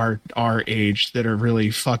like our age that are really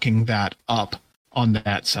fucking that up on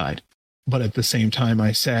that side. But at the same time,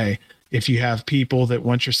 I say, if you have people that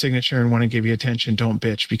want your signature and want to give you attention, don't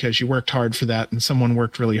bitch, because you worked hard for that and someone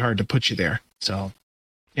worked really hard to put you there. So,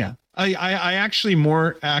 yeah, I actually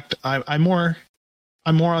I'm more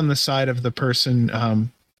on the side of the person, of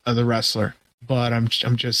the wrestler. But I'm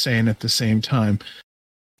just saying, at the same time,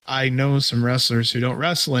 I know some wrestlers who don't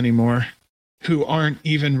wrestle anymore who aren't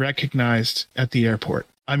even recognized at the airport.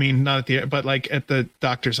 I mean, not at the, but like at the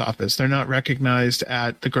doctor's office. They're not recognized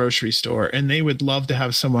at the grocery store, and they would love to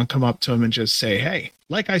have someone come up to them and just say, hey,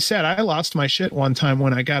 like I said, I lost my shit one time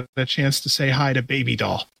when I got a chance to say hi to Baby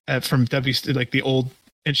Doll from like the old.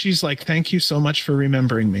 And she's like, thank you so much for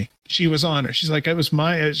remembering me. She was honored. She's like,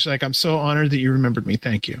 it's like, I'm so honored that you remembered me.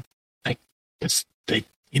 Thank you.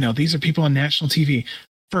 These are people on national TV,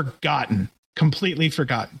 forgotten. completely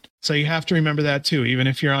forgotten. So you have to remember that too. Even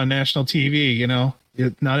if you're on national TV,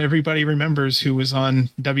 not everybody remembers who was on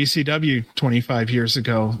WCW 25 years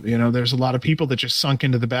ago. There's a lot of people that just sunk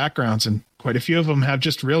into the backgrounds, and quite a few of them have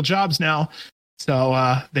just real jobs now.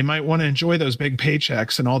 So they might want to enjoy those big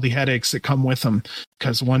paychecks and all the headaches that come with them,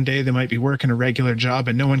 because one day they might be working a regular job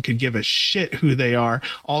and no one could give a shit who they are.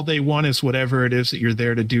 All they want is whatever it is that you're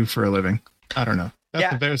there to do for a living. I don't know.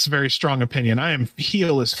 That's a very strong opinion. I am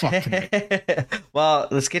heel as fuck tonight. Well,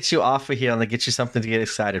 let's get you off of heel and get you something to get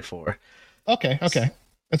excited for. Okay.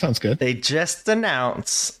 That sounds good. They just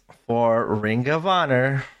announced for Ring of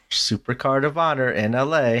Honor, Supercard of Honor in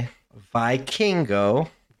LA, Vikingo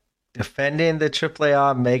defending the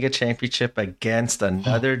AAA Mega Championship against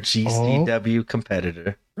another GCW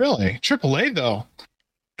competitor. Really? AAA though?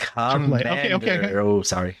 Commander. Okay. Oh,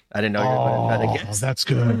 sorry. I didn't know you were going to try to guess. That's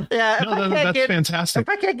good. Yeah, that's fantastic. If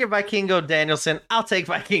I can't get Vikingo Danielson, I'll take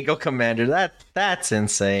Vikingo Commander. That's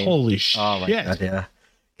insane. Holy shit. Oh my God, yeah.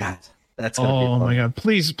 God, that's going to be fun. Oh my God.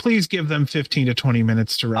 Please give them 15 to 20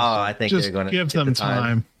 minutes to wrestle. Oh, I think they're going to give them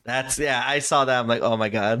time. I saw that. I'm like, oh my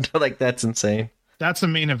God. Like, that's insane. That's a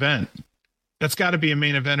main event. That's got to be a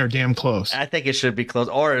main event or damn close. I think it should be close,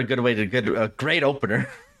 or a good way to a great opener,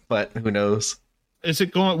 but who knows? Is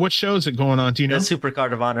it going? What show is it going on? Do you know? The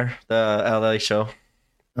Supercard of Honor, the LA show.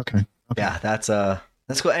 Okay. Yeah, that's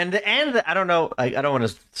cool. And I don't know. I don't want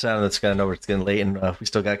to sound that's kind of over. It's getting late, and we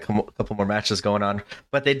still got a couple more matches going on.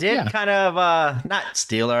 But they did kind of not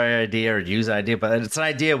steal our idea or use an idea, but it's an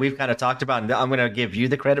idea we've kind of talked about. And I'm going to give you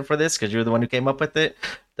the credit for this because you're the one who came up with it.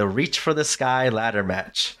 The Reach for the Sky ladder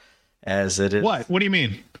match, as it is. What do you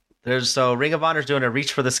mean? So Ring of Honor's doing a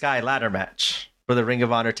Reach for the Sky ladder match for the Ring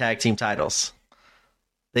of Honor tag team titles.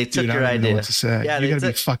 They took your idea. Know what to say. Yeah, you gotta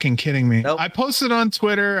be fucking kidding me. Nope. I posted on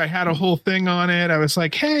Twitter. I had a whole thing on it. I was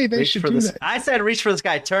like, hey, they should do that. I said Reach for the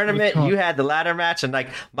Sky tournament. You had the ladder match, and like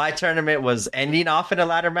my tournament was ending off in a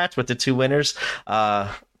ladder match with the two winners.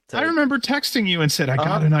 I remember texting you and said, I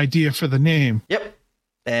got an idea for the name. Yep.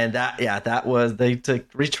 And that was they took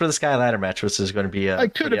Reach for the Sky ladder match, which is going to be I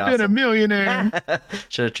could have been a millionaire.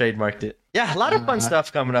 Should have trademarked it. Yeah, a lot of fun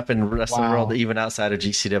stuff coming up in the wrestling world, even outside of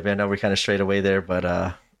GCW. I know we kind of strayed away there, but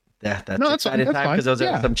that's exciting time because those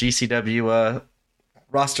are some GCW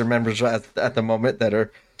roster members at the moment that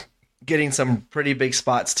are getting some pretty big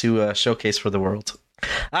spots to showcase for the world.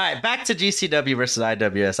 All right, back to GCW versus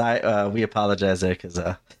IWS. We apologize there because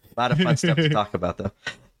a lot of fun stuff to talk about though.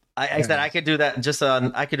 I said I could do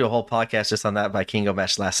that I could do a whole podcast just on that Vikingo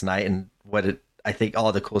match last night and I think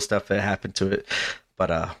all the cool stuff that happened to it.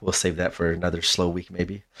 But we'll save that for another slow week,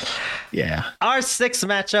 maybe. Yeah. Our sixth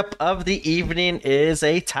matchup of the evening is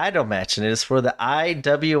a title match, and it is for the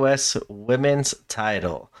IWS Women's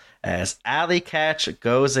title. As Allie Katch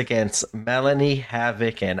goes against Melanie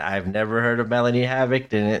Havoc, and I've never heard of Melanie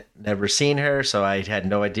Havoc, never seen her, so I had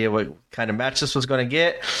no idea what kind of match this was going to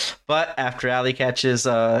get. But after Allie Katch's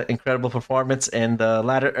incredible performance in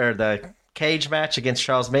the cage match against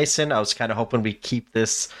Charles Mason, I was kind of hoping we keep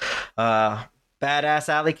this badass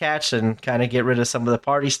Allie Katch and kind of get rid of some of the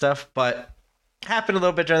party stuff, but happened a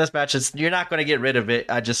little bit during this match. You're not going to get rid of it.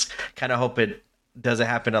 I just kind of hope it doesn't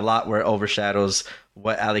happen a lot where it overshadows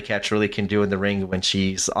what Allie Katch really can do in the ring when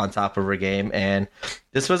she's on top of her game. And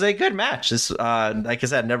this was a good match. This, like I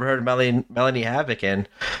said, never heard of Melanie Havoc, and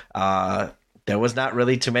there was not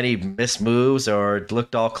really too many missed moves or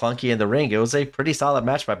looked all clunky in the ring. It was a pretty solid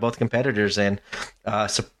match by both competitors, and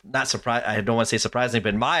not surprised. I don't want to say surprising,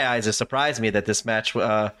 but in my eyes, it surprised me that this match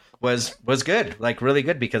was good, like really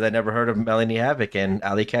good, because I never heard of Melanie Havoc, and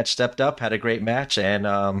Allie Katch stepped up, had a great match, and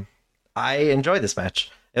I enjoyed this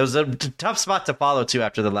match. It was a tough spot to follow too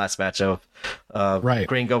after the last match of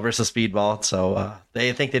Gringo versus Speedball. So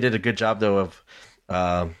they think they did a good job though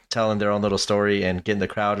of telling their own little story and getting the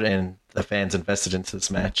crowd and the fans invested into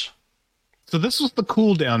this match. So this was the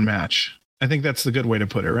cool down match. I think that's the good way to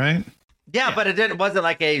put it, right? Yeah, but it wasn't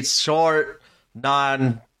like a short,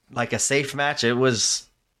 like a safe match. It was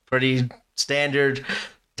pretty standard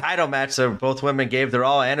title match. So both women gave their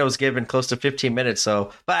all, and it was given close to 15 minutes.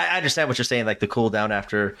 So, but I understand what you're saying, like the cool down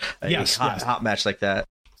after a hot match like that.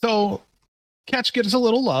 So Katch gets a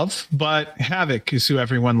little love, but Havoc is who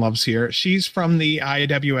everyone loves here. She's from the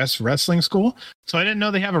IWS wrestling school. So I didn't know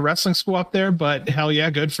they have a wrestling school up there, but hell yeah,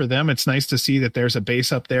 good for them. It's nice to see that there's a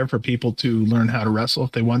base up there for people to learn how to wrestle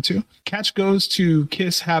if they want to. Katch goes to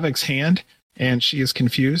kiss Havoc's hand, and she is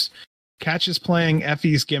confused. Katch is playing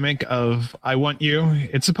Effie's gimmick of I want you.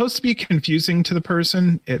 It's supposed to be confusing to the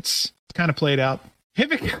person. It's kind of played out.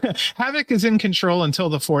 Havoc is in control until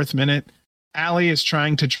the 4th minute. Allie is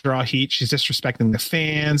trying to draw heat. She's disrespecting the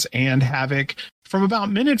fans and Havoc from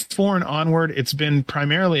about minute 4 and onward, it's been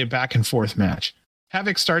primarily a back and forth match.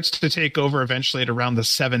 Havoc starts to take over eventually at around the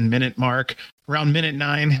 7-minute mark. Around minute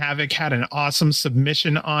 9, Havoc had an awesome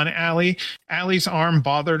submission on Allie. Allie's arm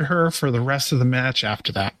bothered her for the rest of the match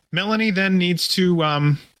after that. Melanie then needs to,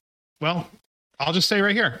 well, I'll just say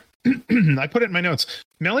right here. I put it in my notes.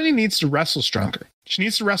 Melanie needs to wrestle stronger. She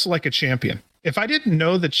needs to wrestle like a champion. If I didn't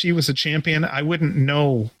know that she was a champion, I wouldn't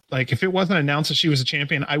know. Like, if it wasn't announced that she was a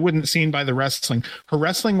champion, I wouldn't seen by the wrestling. Her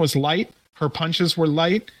wrestling was light. Her punches were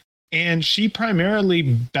light. And she primarily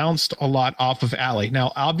bounced a lot off of Allie.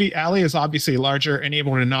 Now, Allie is obviously larger and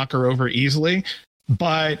able to knock her over easily.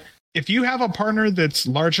 But if you have a partner that's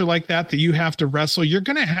larger like that you have to wrestle, you're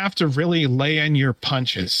going to have to really lay in your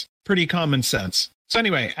punches. Pretty common sense. So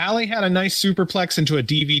anyway, Allie had a nice superplex into a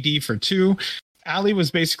DVD for 2. Allie was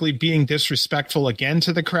basically being disrespectful again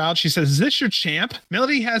to the crowd. She says, "Is this your champ?"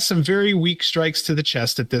 Melody has some very weak strikes to the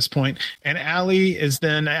chest at this point, and Allie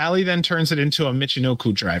then turns it into a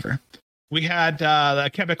Michinoku driver. We had the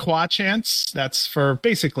Quebecois chants. That's for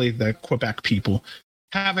basically the Quebec people.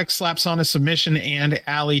 Havoc slaps on a submission and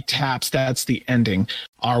Allie taps. That's the ending.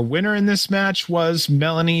 Our winner in this match was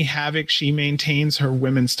Melanie Havoc. She maintains her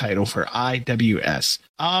women's title for IWS.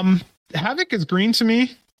 Havoc is green to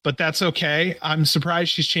me, but that's okay. I'm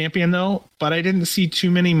surprised she's champion though, but I didn't see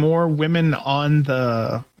too many more women on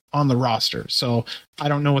the roster. So I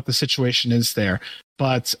don't know what the situation is there,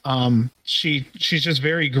 but she's just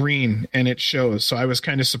very green and it shows. So I was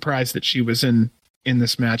kind of surprised that she was in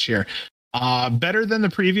this match here. Better than the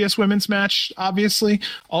previous women's match, obviously.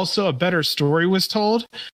 Also, a better story was told.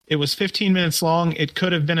 It was 15 minutes long. It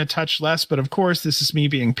could have been a touch less, but of course, this is me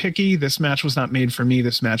being picky. This match was not made for me.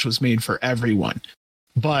 This match was made for everyone.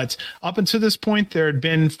 But up until this point, there had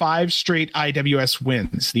been 5 straight IWS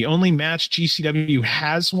wins. The only match GCW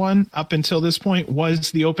has won up until this point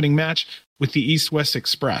was the opening match with the East-West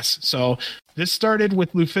Express. So this started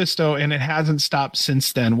with Lufisto, and it hasn't stopped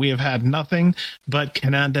since then. We have had nothing but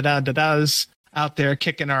Canada-da-da-das out there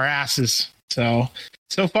kicking our asses. So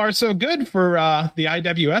far, so good for the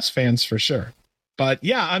IWS fans, for sure. But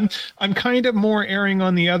yeah, I'm kind of more erring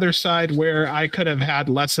on the other side where I could have had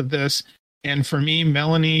less of this. And for me,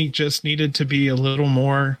 Melanie just needed to be a little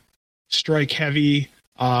more strike heavy.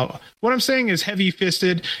 What I'm saying is heavy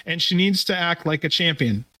fisted, and she needs to act like a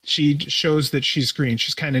champion. She shows that she's green.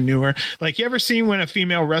 She's kind of newer. Like, you ever seen when a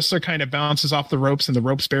female wrestler kind of bounces off the ropes and the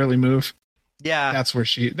ropes barely move? Yeah. That's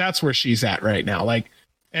where she's at right now. Like,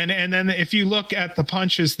 and then if you look at the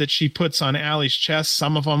punches that she puts on Allie's chest,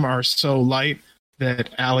 some of them are so light that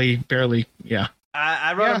Allie barely, yeah.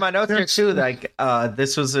 I wrote in my notes here too, like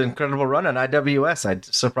this was an incredible run on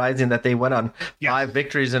IWS. Surprising that they went on 5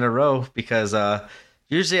 victories in a row, because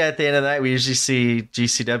usually at the end of the night we usually see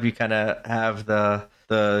GCW kind of have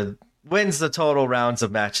the wins the total rounds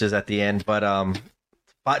of matches at the end, but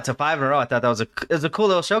to 5 in a row, I thought that was a cool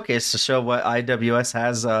little showcase to show what IWS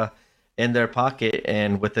has in their pocket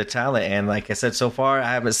and with the talent. And like I said, so far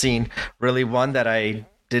I haven't seen really one that I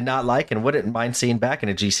did not like and wouldn't mind seeing back in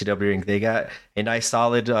a GCW ring. They got a nice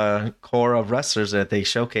solid core of wrestlers that they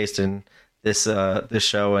showcased in this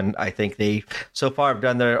show, and I think they so far have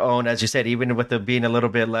done their own, as you said, even with them being a little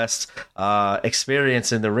bit less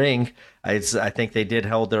experience in the ring. I think they did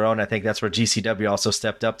hold their own. I think that's where GCW also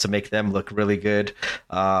stepped up to make them look really good.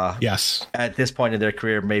 Yes, at this point in their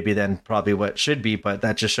career, maybe than probably what should be, but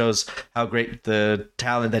that just shows how great the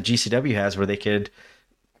talent that GCW has, where they could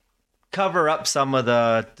cover up some of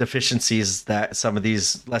the deficiencies that some of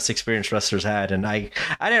these less experienced wrestlers had. And I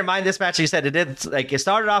didn't mind this match. You said it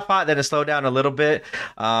started off hot, then it slowed down a little bit.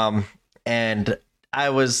 And I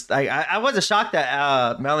wasn't shocked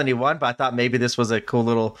that Melanie won, but I thought maybe this was a cool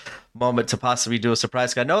little moment to possibly do a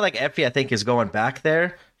surprise. I know like Effie, I think, is going back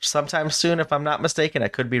there sometime soon, if I'm not mistaken. I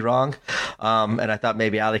could be wrong. And I thought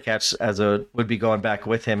maybe Alley Catch would be going back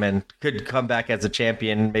with him and could come back as a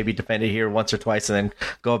champion, maybe defend it here once or twice, and then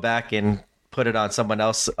go back and put it on someone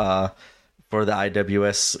else for the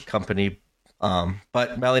IWS company.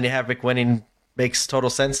 But Melanie Havoc winning makes total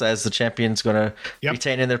sense, as the champion's going to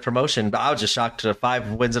retain in their promotion. But I was just shocked to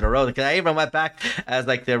 5 wins in a row, because I even went back as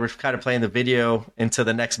like they were kind of playing the video into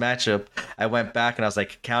the next matchup. I went back and I was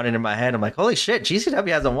like counting in my head. I'm like, holy shit, GCW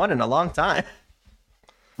hasn't won in a long time.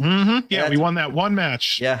 Mm-hmm. Yeah, we won that one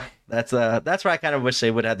match. Yeah, that's where I kind of wish they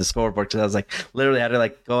would have had the scoreboard, because I was like literally had to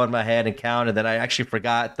like go in my head and count, and then I actually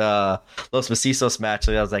forgot the Los Macizos match.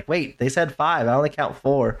 So I was like, wait, they said 5. I only count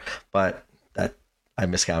 4, but that I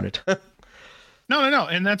miscounted. No,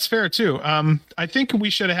 and that's fair too. I think we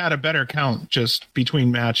should have had a better count just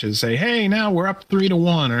between matches. Say, hey, now we're up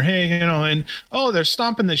 3-1, or hey, and they're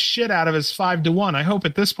stomping the shit out of us 5-1. I hope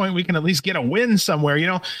at this point we can at least get a win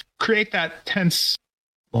somewhere. Create that tense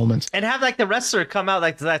moments and have like the wrestler come out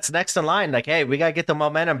like that's next in line, like, hey, we gotta get the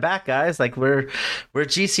momentum back, guys. Like we're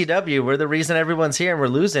GCW, we're the reason everyone's here and we're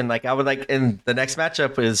losing. Like I would like in the next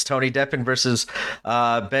matchup is Tony Deppen versus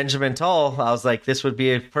Benjamin Toll. I was like, this would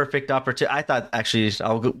be a perfect opportunity. I thought actually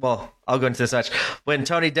I'll go into this match. When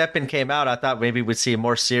Tony Deppen came out, I thought maybe we'd see a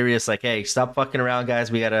more serious, like, hey, stop fucking around, guys.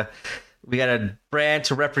 We got a brand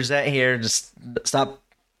to represent here. Just stop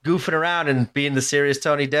goofing around and being the serious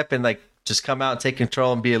Tony Deppen. Like, just come out and take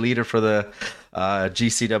control and be a leader for the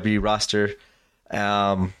GCW roster.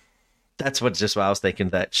 That's what I was thinking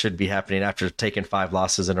that should be happening after taking 5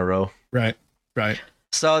 losses in a row. Right.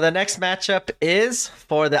 So the next matchup is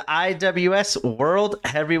for the IWS World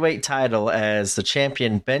Heavyweight title, as the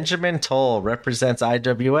champion Benjamin Toll represents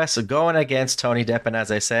IWS going against Tony Deppen,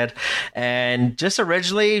 as I said. And just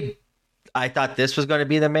originally, I thought this was going to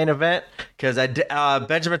be the main event because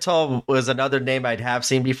Benjamin Toll was another name I'd have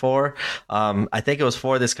seen before. I think it was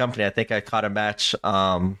for this company. I think I caught a match.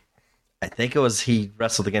 I think it was he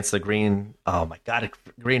wrestled against the Green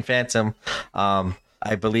Phantom.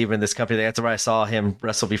 I believe in this company. That's where I saw him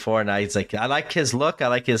wrestle before, and I was like, I like his look, I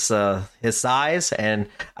like his size, and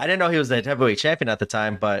I didn't know he was the heavyweight champion at the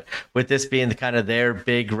time. But with this being the kind of their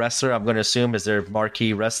big wrestler, I'm going to assume is their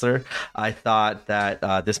marquee wrestler. I thought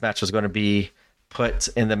that this match was going to be put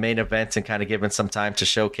in the main event and kind of given some time to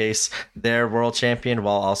showcase their world champion,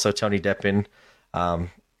 while also Tony Deppen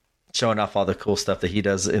showing off all the cool stuff that he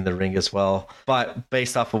does in the ring as well. But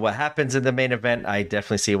based off of what happens in the main event, I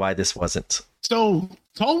definitely see why this wasn't. So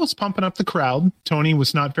Toll was pumping up the crowd. Tony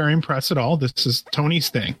was not very impressed at all. This is Tony's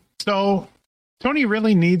thing. So Tony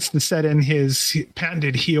really needs to set in his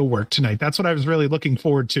patented heel work tonight. That's what I was really looking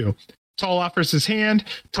forward to. Toll offers his hand.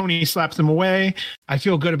 Tony slaps him away. I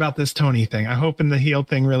feel good about this Tony thing. I hope the heel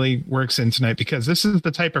thing really works in tonight, because this is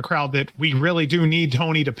the type of crowd that we really do need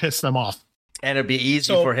Tony to piss them off. And it'd be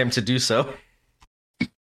easy for him to do so.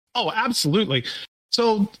 Oh, absolutely.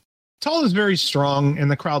 So Toll is very strong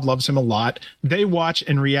and the crowd loves him a lot. They watch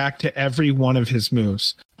and react to every one of his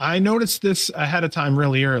moves. I noticed this ahead of time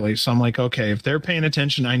really early. So I'm like, okay, if they're paying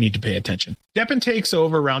attention, I need to pay attention. Deppen takes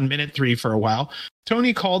over around minute 3 for a while.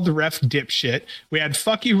 Tony called the ref dipshit. We had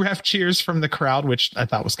fuck you ref cheers from the crowd, which I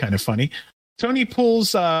thought was kind of funny. Tony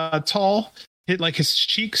pulls Toll, hit like his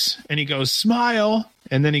cheeks, and he goes, smile.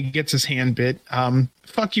 And then he gets his hand bit.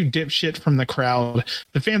 Fuck you, dipshit from the crowd.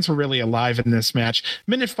 The fans were really alive in this match.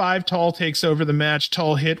 Minute 5, Toll takes over the match.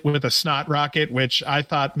 Toll hit with a snot rocket, which I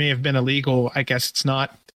thought may have been illegal. I guess it's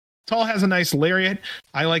not. Toll has a nice lariat.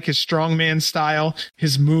 I like his strongman style.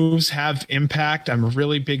 His moves have impact. I'm a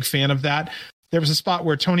really big fan of that. There was a spot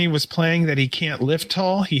where Tony was playing that he can't lift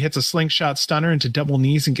Toll. He hits a slingshot stunner into double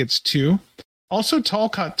knees and gets 2. Also, Toll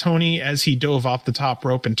caught Tony as he dove off the top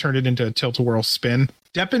rope and turned it into a tilt-a-whirl spin.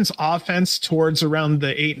 Deppen's offense towards around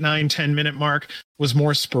the 8, 9, 10-minute mark was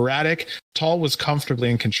more sporadic. Toll was comfortably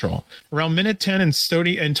in control. Around minute 10,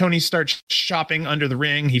 and Tony starts shopping under the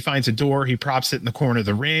ring. He finds a door. He props it in the corner of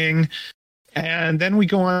the ring. And then we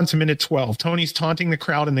go on to minute 12. Tony's taunting the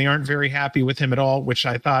crowd, and they aren't very happy with him at all, which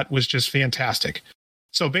I thought was just fantastic.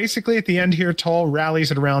 So basically at the end here, Toll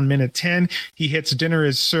rallies at around minute 10. He hits dinner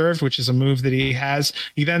is served, which is a move that he has.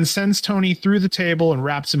 He then sends Tony through the table and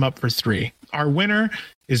wraps him up for 3. Our winner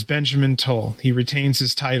is Benjamin Toll. He retains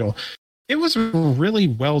his title. It was a really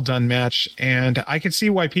well done match, and I could see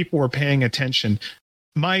why people were paying attention.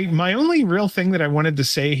 My only real thing that I wanted to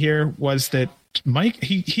say here was that Mike,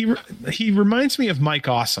 he reminds me of Mike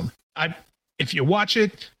Awesome. If you watch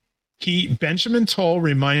it, Benjamin Toll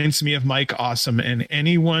reminds me of Mike Awesome, and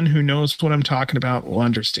anyone who knows what I'm talking about will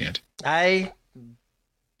understand. I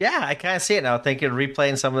kind of see it now. Thinking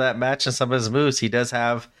replaying some of that match and some of his moves, he does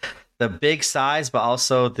have the big size, but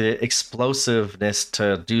also the explosiveness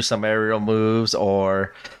to do some aerial moves,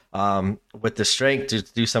 or with the strength to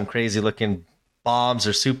do some crazy looking bombs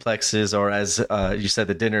or suplexes, or as you said,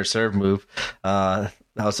 the dinner serve move.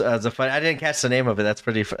 That was a fun. I didn't catch the name of it.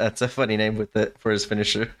 That's a funny name for his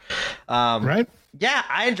finisher. Right? Yeah,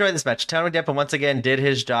 I enjoyed this match. Tony Deppen once again did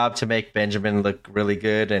his job to make Benjamin look really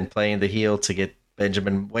good, and playing the heel to get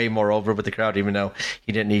Benjamin way more over with the crowd, even though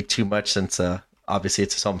he didn't need too much since obviously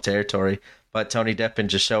it's his home territory. But Tony Deppen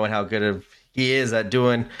just showing how good he is at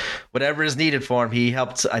doing whatever is needed for him. He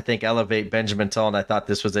helped, I think, elevate Benjamin Toll, and I thought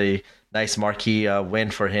this was a nice marquee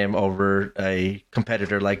win for him over a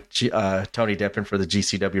competitor like Tony Deppen for the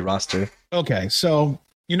GCW roster. Okay, so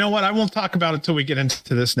You know what? I won't talk about it till we get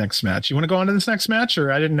into this next match. You want to go on to this next match,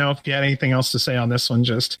 or I didn't know if you had anything else to say on this one.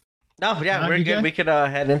 Just no, yeah, we're good. We could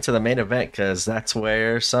head into the main event because that's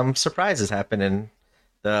where some surprises happen and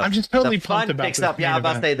I'm just totally the fun pumped about picks up. Yeah, I'm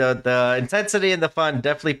about to say the intensity and the fun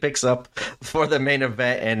definitely picks up for the main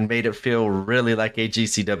event and made it feel really like a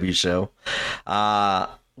GCW show.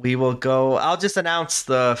 We will go. I'll just announce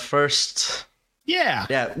the first.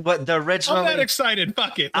 Yeah, but the original. I'm that excited.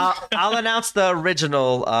 Fuck it. I'll announce the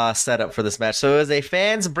original setup for this match. So it was a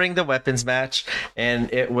fans bring the weapons match,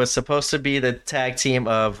 and it was supposed to be the tag team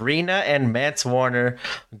of Rena and Mance Warner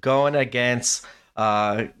going against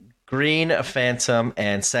Green Phantom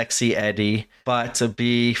and Sexy Eddie. But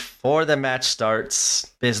before the match starts,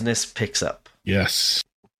 business picks up. Yes.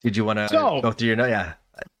 Did you want to go through your note?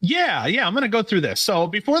 Yeah. I'm going to go through this. So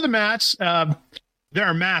before the match, there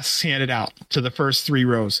are masks handed out to the first 3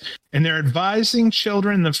 rows, and they're advising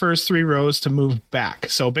children in the first 3 rows to move back.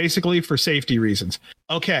 So basically for safety reasons.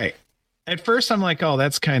 Okay. At first I'm like, oh,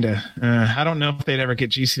 that's kind of, I don't know if they'd ever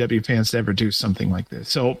get GCW fans to ever do something like this.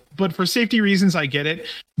 So, but for safety reasons, I get it.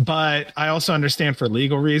 But I also understand for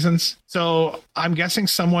legal reasons. So I'm guessing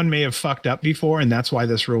someone may have fucked up before, and that's why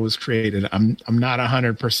this rule was created. I'm not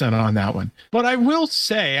 100% on that one. But I will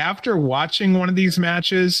say, after watching one of these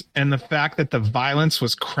matches and the fact that the violence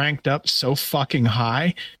was cranked up so fucking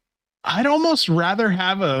high, I'd almost rather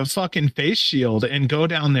have a fucking face shield and go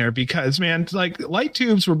down there because, man, like light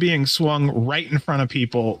tubes were being swung right in front of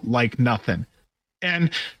people like nothing. And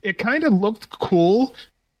it kind of looked cool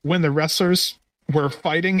when the wrestlers were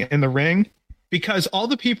fighting in the ring because all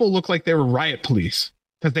the people looked like they were riot police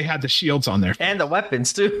because they had the shields on there. And the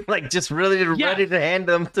weapons too, like just really ready to hand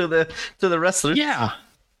them to the wrestlers. Yeah.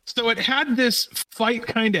 So it had this fight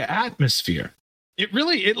kind of atmosphere.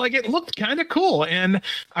 It looked kind of cool, and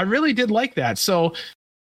I really did like that. So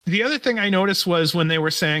the other thing I noticed was when they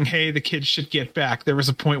were saying, hey, the kids should get back, there was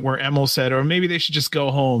a point where Emil said, or maybe they should just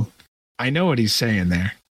go home. I know what he's saying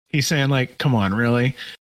there. He's saying, like, come on, really?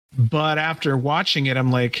 But after watching it,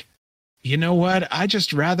 I'm like, you know what? I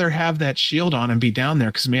just rather have that shield on and be down there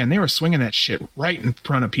because, man, they were swinging that shit right in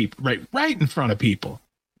front of people, right in front of people.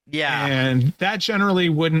 Yeah. And that generally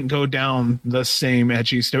wouldn't go down the same at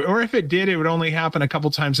GCW. Or if it did, it would only happen a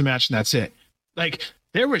couple times a match and that's it. Like,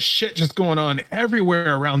 there was shit just going on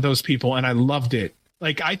everywhere around those people, and I loved it.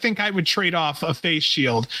 Like, I think I would trade off a face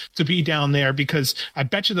shield to be down there because I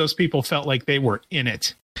bet you those people felt like they were in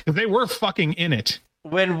it. Because they were fucking in it.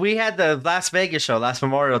 When we had the Las Vegas show, last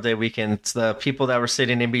Memorial Day weekend, the people that were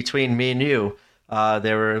sitting in between me and you,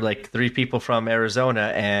 there were like 3 people from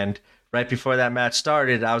Arizona, and right before that match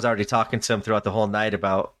started, I was already talking to them throughout the whole night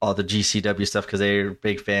about all the GCW stuff because they're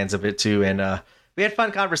big fans of it too. And we had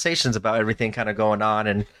fun conversations about everything kind of going on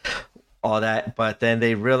and all that. But then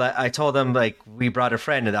they realized, I told them, like, we brought a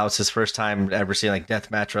friend, and that was his first time ever seeing like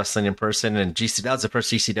deathmatch wrestling in person. And that was the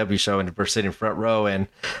first GCW show, and we're sitting front row. And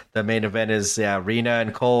the main event is Rena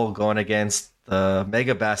and Cole going against the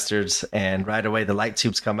Mega Bastards, and right away the light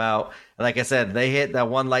tubes come out. And like I said, they hit that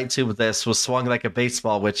one light tube that was swung like a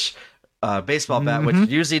baseball, bat, which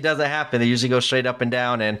usually doesn't happen. They usually go straight up and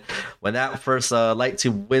down. And when that first light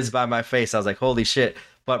tube whizzed by my face, I was like, holy shit.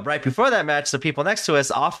 But right before that match, the people next to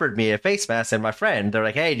us offered me a face mask, and my friend, they're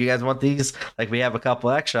like, hey, do you guys want these? Like, we have a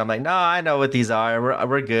couple extra. I'm like, no, I know what these are.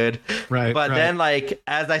 We're good. Right. But then, like,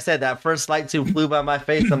 as I said, that first light tube flew by my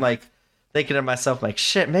face. I'm like, thinking to myself, like,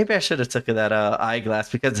 shit, maybe I should have took that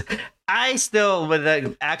eyeglass, because I still, with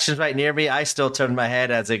the actions right near me, I still turn my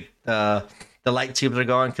head as the light tubes are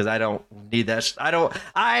going, because I don't need that.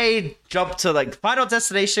 I jump to, like, Final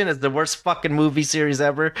Destination is the worst fucking movie series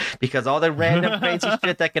ever, because all the random crazy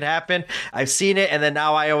shit that could happen, I've seen it, and then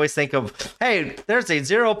now I always think of, hey, there's a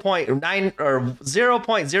 0.9 or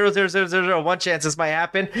 0.00001 chance this might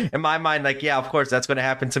happen. In my mind, like, yeah, of course that's going to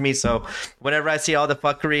happen to me. So whenever I see all the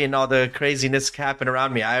fuckery and all the craziness happen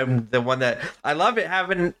around me, I'm the one that, I love it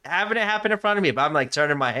having it happen in front of me, but I'm like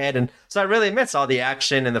turning my head, and so I really miss all the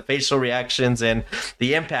action and the facial reactions and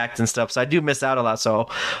the impact and stuff. So I do miss out a lot. So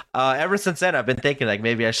ever since then, I've been thinking, like,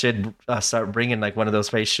 maybe I should start bringing like one of those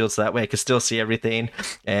face shields, so that way I can still see everything,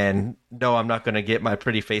 and no, I'm not going to get my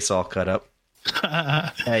pretty face all cut up.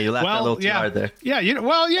 Hey, you laughed a little too hard there. Yeah, you don't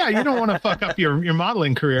want to fuck up your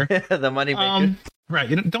modeling career. The money maker.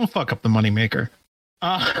 Right, don't fuck up the money maker.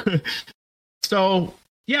 So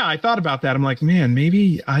yeah, I thought about that. I'm like, man,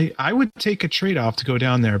 maybe I would take a trade-off to go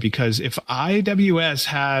down there, because if IWS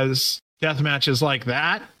has death matches like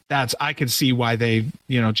that, I could see why they,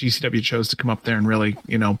 GCW chose to come up there and really,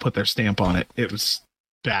 put their stamp on it. It was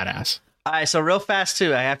badass. All right, so real fast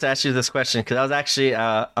too, I have to ask you this question because I was actually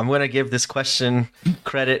I'm going to give this question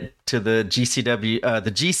credit to the GCW,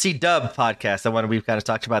 the GC Dub podcast, the one we've kind of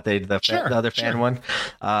talked about, the other fan one.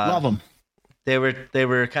 Love them. They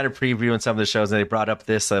were kind of previewing some of the shows, and they brought up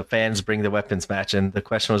this fans bring the weapons match, and the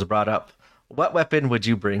question was brought up: what weapon would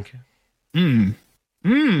you bring?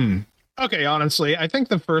 Okay, honestly, I think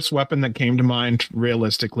the first weapon that came to mind,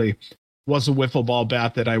 realistically, was a wiffle ball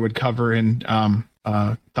bat that I would cover in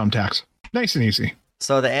thumbtacks. Nice and easy.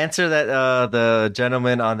 So the answer that the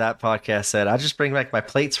gentleman on that podcast said, I'll just bring back my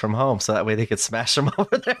plates from home so that way they could smash them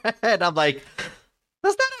over their head. I'm like,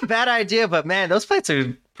 that's not a bad idea, but man, those plates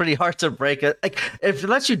are pretty hard to break. Like, if it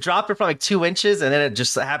lets you drop it from like 2 inches and then it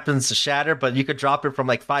just happens to shatter, but you could drop it from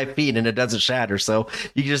like 5 feet and it doesn't shatter. So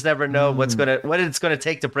you just never know what it's gonna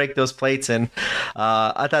take to break those plates. And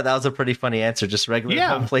I thought that was a pretty funny answer, just regular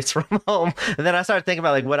home plates from home. And then I started thinking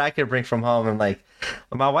about like what I could bring from home, and like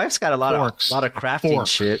my wife's got a lot of crafting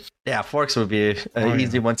shit. Yeah, forks would be an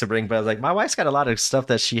easy one to bring, but I was like, my wife's got a lot of stuff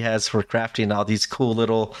that she has for crafting, all these cool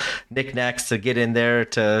little knickknacks to get in there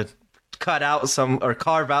to cut out some or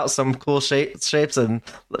carve out some cool shapes, and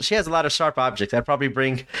she has a lot of sharp objects. I'd probably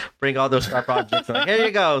bring all those sharp objects. Like, here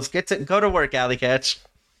you go, go to work, Alley Catch.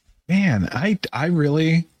 Man, I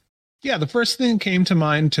really, the first thing that came to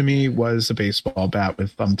mind to me was a baseball bat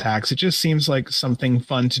with thumbtacks. It just seems like something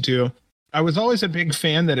fun to do. I was always a big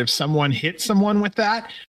fan that if someone hit someone with that,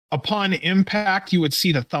 upon impact, you would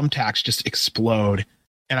see the thumbtacks just explode.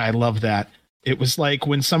 And I love that. It was like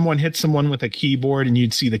when someone hit someone with a keyboard and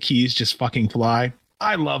you'd see the keys just fucking fly.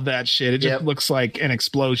 I love that shit. It just looks like an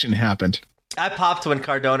explosion happened. I popped when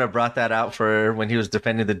Cardona brought that out for when he was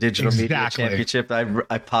defending the Digital Media Championship.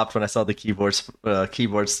 I popped when I saw the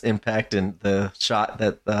keyboards impact and the shot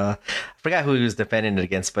that I forgot who he was defending it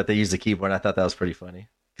against, but they used the keyboard. And I thought that was pretty funny.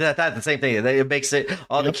 Because I thought the same thing. It makes it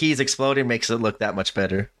the keys exploding makes it look that much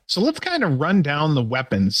better. So let's kind of run down the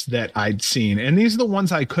weapons that I'd seen, and these are the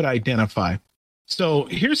ones I could identify. So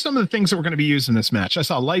here's some of the things that we're going to be using in this match. I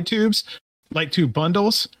saw light tube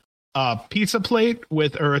bundles, pizza plate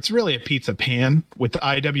it's really a pizza pan with the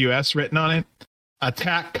IWS written on it, a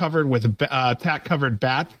tack covered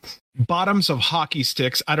bat, bottoms of hockey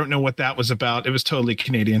sticks. I don't know what that was about. It was totally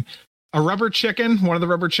Canadian. A rubber chicken, one of the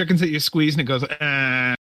rubber chickens that you squeeze and it goes,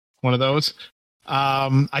 one of those.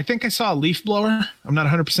 I think I saw a leaf blower. I'm not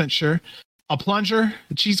 100% sure. A plunger,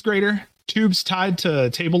 a cheese grater, tubes tied to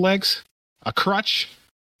table legs, a crutch,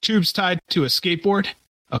 tubes tied to a skateboard,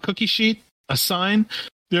 a cookie sheet, a sign.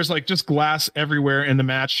 There's like just glass everywhere in the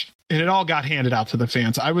match, and it all got handed out to the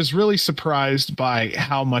fans. I was really surprised by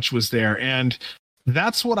how much was there, and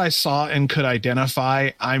that's what I saw and could identify.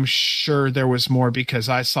 I'm sure there was more because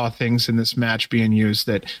I saw things in this match being used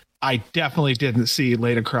that I definitely didn't see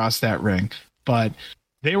laid across that ring, but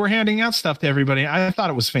they were handing out stuff to everybody. I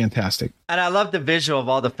thought it was fantastic. And I love the visual of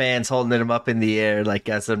all the fans holding them up in the air. Like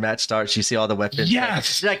as the match starts, you see all the weapons.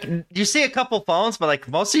 Yes. Like you see a couple phones, but like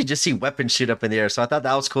mostly you just see weapons shoot up in the air. So I thought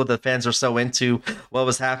that was cool. The fans were so into what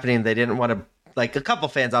was happening. They didn't want to, like a couple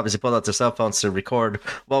fans obviously pulled out their cell phones to record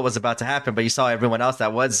what was about to happen, but you saw everyone else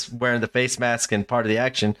that was wearing the face mask and part of the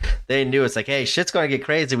action. They knew it's like, hey, shit's going to get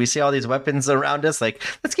crazy. We see all these weapons around us. Like,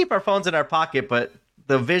 let's keep our phones in our pocket. But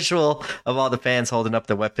the visual of all the fans holding up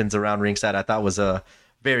the weapons around ringside, I thought was a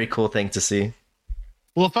very cool thing to see.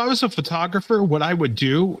 Well, if I was a photographer, what I would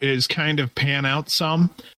do is kind of pan out some,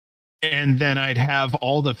 and then I'd have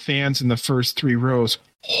all the fans in the first 3 rows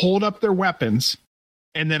hold up their weapons,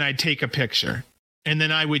 and then I'd take a picture. And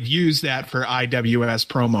then I would use that for IWS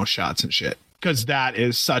promo shots and shit. Because that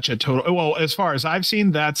is such a total... Well, as far as I've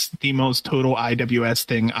seen, that's the most total IWS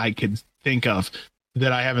thing I could think of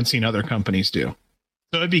that I haven't seen other companies do.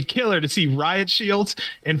 So it'd be killer to see riot shields,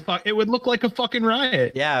 and it would look like a fucking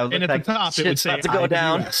riot. Yeah, and at like the top it would say to go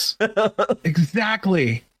IWS. Down.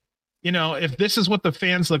 Exactly. You know, if this is what the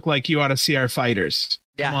fans look like, you ought to see our fighters.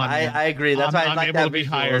 Yeah, I agree. That's why I like that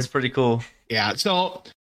visual. It's pretty cool. Yeah, so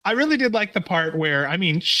I really did like the part where, I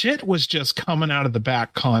mean, shit was just coming out of the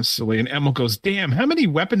back constantly, and Emil goes, "Damn, how many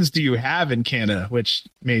weapons do you have in Canada?" Which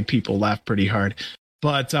made people laugh pretty hard.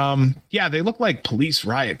 But yeah, they look like police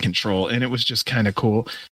riot control, and it was just kind of cool.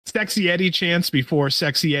 Sexy Eddie chants before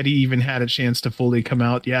Sexy Eddie even had a chance to fully come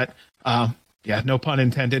out yet. Yeah, no pun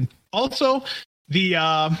intended. Also,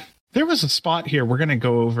 there was a spot here we're going to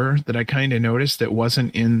go over that I kind of noticed that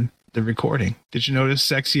wasn't in the recording. Did you notice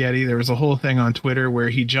Sexy Eddie? There was a whole thing on Twitter where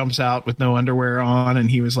he jumps out with no underwear on, and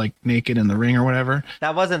he was like naked in the ring or whatever.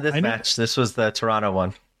 That wasn't this match. This was the Toronto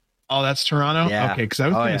one. Oh, that's Toronto? Yeah. Okay, because I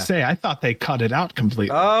was going to say, I thought they cut it out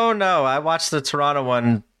completely. Oh, no. I watched the Toronto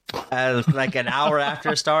one like an hour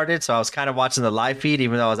after it started, so I was kind of watching the live feed,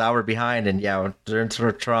 even though I was an hour behind. And yeah, during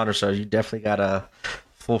the Toronto show, you definitely got a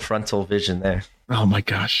full frontal vision there. Oh my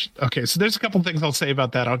gosh. Okay, so there's a couple things I'll say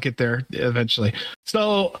about that. I'll get there eventually.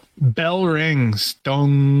 So bell rings,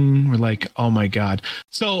 dong. We're like, oh my god.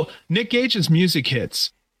 So Nick Gage's music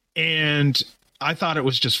hits, and I thought it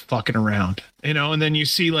was just fucking around, you know. And then you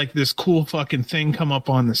see like this cool fucking thing come up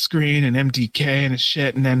on the screen, and MDK and his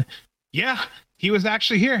shit, and then yeah, he was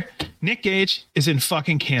actually here. Nick Gage is in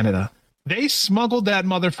fucking Canada. They smuggled that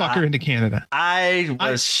motherfucker into Canada. I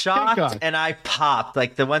was shocked and I popped.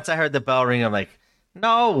 Like once I heard the bell ring, I'm like,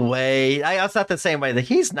 no way. I thought the same way that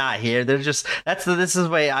he's not here. They're just this is the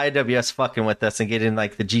way IWS fucking with us and getting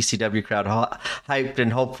like the GCW crowd hyped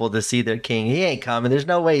and hopeful to see their king. He ain't coming. There's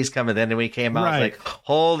no way he's coming. Then when he came out, I was like,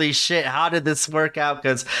 holy shit, how did this work out?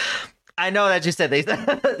 Because I know that you said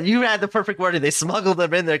you had the perfect wording. They smuggled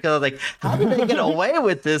them in there because I was like, how did they get away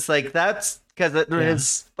with this? Like that's because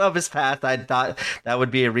of his past. I thought that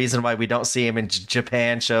would be a reason why we don't see him in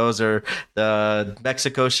Japan shows or the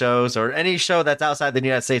Mexico shows or any show that's outside the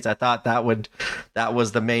United States. I thought that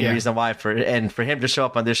was the main reason why for him to show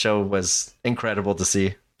up on this show was incredible to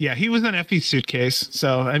see. Yeah, he was an Effie's suitcase.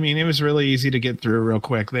 So, I mean, it was really easy to get through real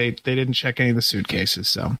quick. They didn't check any of the suitcases.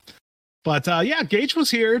 So, but yeah, Gage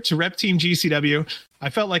was here to rep Team GCW. I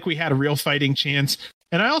felt like we had a real fighting chance.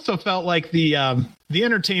 And I also felt like the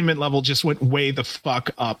entertainment level just went way the fuck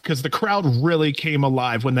up because the crowd really came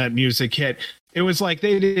alive when that music hit. It was like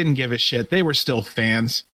they didn't give a shit. They were still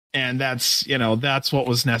fans. And that's what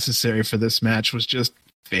was necessary for this match was just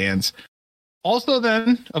fans. Also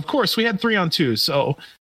then, of course, we had 3-on-2. So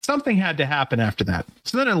something had to happen after that.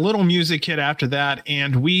 So then a little music hit after that.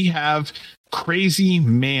 And we have Crazy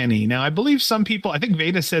Manny. Now, I believe some people, I think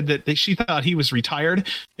Veda said that she thought he was retired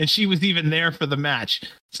and she was even there for the match.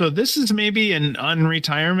 So this is maybe an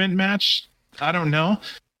unretirement match. I don't know.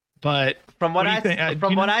 But from what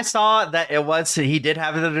I saw, that it was, he did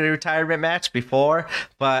have the retirement match before,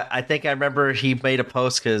 but I think I remember he made a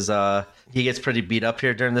post because he gets pretty beat up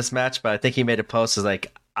here during this match, but I think he made a post as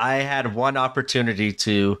like, I had one opportunity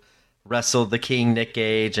to wrestle the King Nick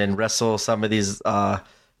Gage and wrestle some of these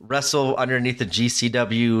wrestle underneath the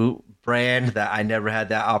GCW brand that I never had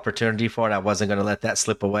that opportunity for, and I wasn't going to let that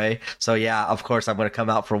slip away. So yeah, of course I'm going to come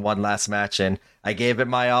out for one last match, and I gave it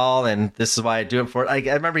my all, and this is why I do it for. I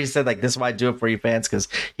remember he said like, this is why I do it for you fans, because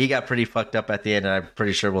he got pretty fucked up at the end, and I'm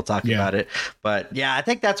pretty sure we'll talk about it. But yeah, I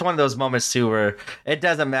think that's one of those moments too where it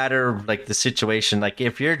doesn't matter like the situation. Like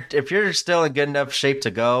if you're still in good enough shape to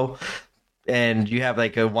go, and you have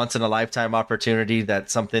like a once in a lifetime opportunity,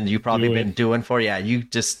 that's something you probably been doing for. Yeah, you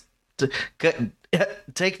just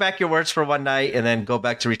take back your words for one night and then go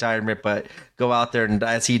back to retirement, but go out there and,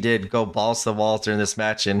 as he did, go balls to the walls during this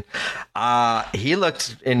match. And he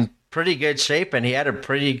looked in pretty good shape, and he had a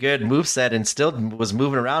pretty good moveset and still was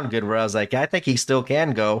moving around good, where I was like, I think he still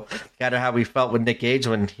can go. Kind of how we felt with Nick Gage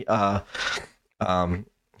when he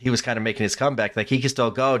was kind of making his comeback. Like he can still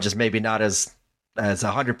go, just maybe not as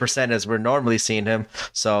 100% as we're normally seeing him.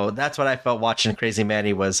 So that's what I felt watching Crazy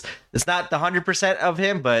Manny was. It's not the 100% of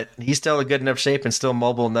him, but he's still in good enough shape and still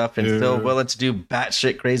mobile enough and still willing to do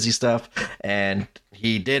batshit crazy stuff. And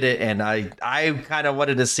he did it. And I kind of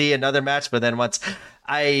wanted to see another match, but then once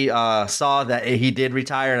I saw that he did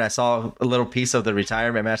retire and I saw a little piece of the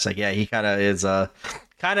retirement match, like, yeah, he kind of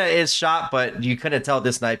is shot, but you couldn't tell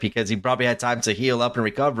this night because he probably had time to heal up and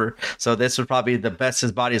recover. So this was probably the best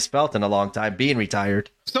his body has felt in a long time, being retired.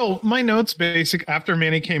 So my notes after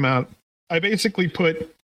Manny came out, I basically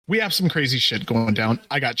put, we have some crazy shit going down.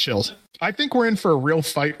 I got chills. I think we're in for a real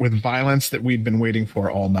fight with violence that we've been waiting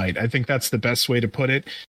for all night. I think that's the best way to put it,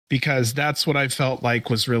 because that's what I felt like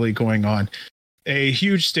was really going on. A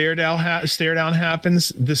huge stare down happens.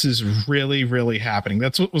 This is really, really happening.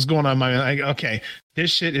 That's what was going on in my mind. Okay,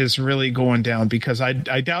 this shit is really going down, because I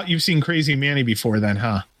doubt you've seen Crazy Manny before then,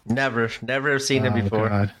 huh? Never seen him before.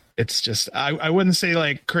 God. It's just, I wouldn't say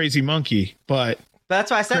like Crazy Monkey, but that's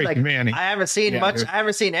why I said, like, Manny. I haven't seen much. Dude. I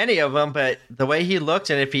haven't seen any of them, but the way he looked,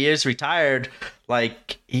 and if he is retired,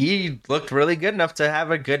 like, he looked really good enough to have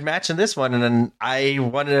a good match in this one. And then I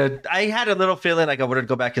had a little feeling like I wanted to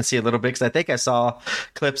go back and see a little bit, because I think I saw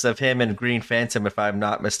clips of him and Green Phantom, if I'm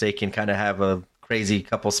not mistaken, kind of have a crazy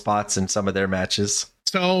couple spots in some of their matches.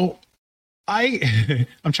 So I'm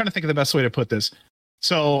trying to think of the best way to put this.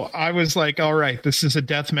 So I was like, all right, this is a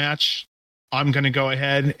death match. I'm going to go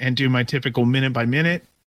ahead and do my typical minute by minute.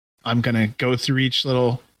 I'm going to go through each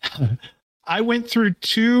little. I went through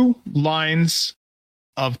 2 lines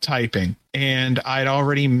of typing, and I'd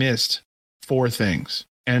already missed 4 things.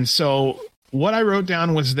 And so what I wrote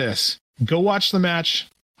down was this: go watch the match,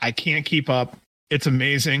 I can't keep up. It's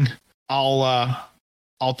amazing. I'll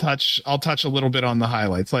touch a little bit on the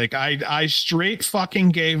highlights. Like I straight fucking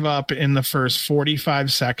gave up in the first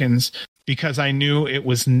 45 seconds because I knew it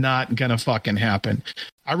was not gonna fucking happen.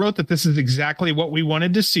 I wrote that this is exactly what we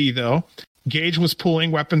wanted to see, though. Gage was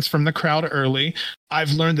pulling weapons from the crowd early.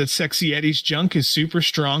 I've learned that Sexy Eddie's junk is super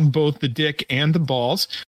strong, both the dick and the balls.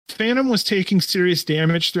 Phantom was taking serious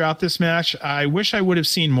damage throughout this match. I wish I would have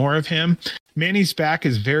seen more of him. Manny's back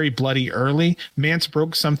is very bloody early. Mance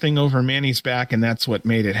broke something over Manny's back, and that's what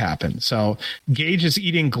made it happen. So Gage is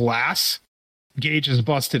eating glass. Gage is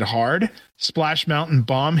busted hard. Splash Mountain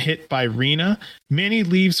Bomb hit by Rena. Manny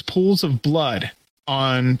leaves pools of blood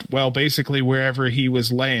on, well, basically wherever he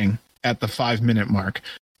was laying at the 5-minute mark.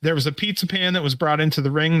 There was a pizza pan that was brought into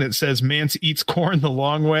the ring that says Mance eats corn the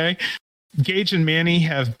long way. Gage and Manny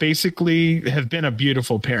have been a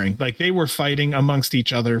beautiful pairing. Like, they were fighting amongst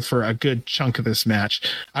each other for a good chunk of this match.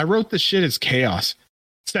 I wrote the shit as chaos.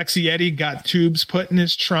 Sexy Eddie got tubes put in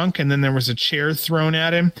his trunk, and then there was a chair thrown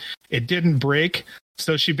at him. It didn't break.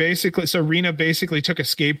 So Rena basically took a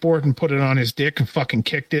skateboard and put it on his dick and fucking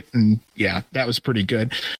kicked it. And yeah, that was pretty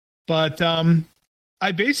good. But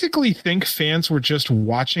I basically think fans were just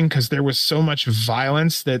watching because there was so much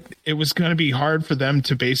violence that it was going to be hard for them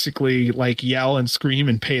to basically like yell and scream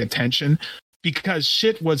and pay attention because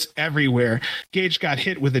shit was everywhere. Gage got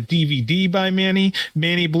hit with a DVD by Manny.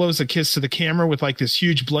 Manny blows a kiss to the camera with like this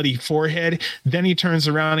huge bloody forehead. Then he turns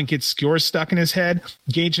around and gets skewers stuck in his head.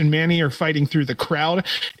 Gage and Manny are fighting through the crowd.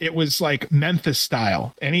 It was like Memphis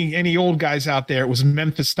style. Any old guys out there, it was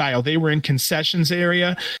Memphis style. They were in concessions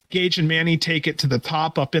area. Gage and Manny take it to the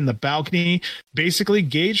top up in the balcony. Basically,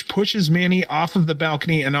 Gage pushes Manny off of the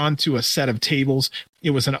balcony and onto a set of tables.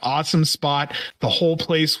 It was an awesome spot. The whole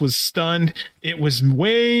place was stunned. It was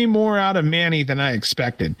way more out of Manny than I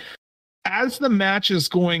expected. As the match is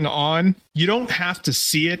going on, you don't have to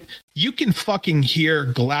see it. You can fucking hear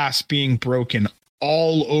glass being broken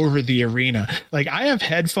all over the arena. Like, I have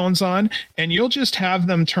headphones on, and you'll just have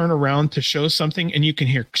them turn around to show something, and you can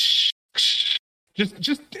hear ksh, ksh,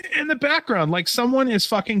 just in the background, like someone is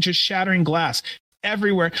fucking just shattering glass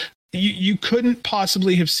everywhere. You couldn't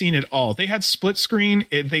possibly have seen it all. They had split screen.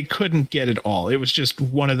 They couldn't get it all. It was just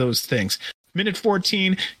one of those things. Minute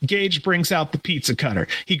 14, Gage brings out the pizza cutter.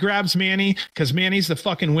 He grabs Manny because Manny's the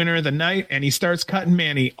fucking winner of the night, and he starts cutting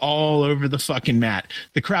Manny all over the fucking mat.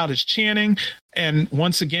 The crowd is chanting. And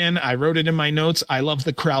once again, I wrote it in my notes. I love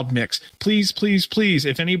the crowd mix. Please, please, please,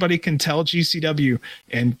 if anybody can tell GCW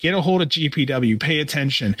and get a hold of GPW, pay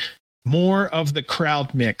attention. More of the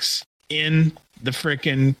crowd mix in the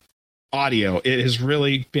freaking audio. It has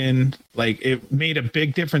really been like, it made a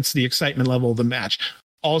big difference to the excitement level of the match.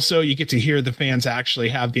 Also, you get to hear the fans actually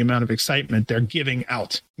have the amount of excitement they're giving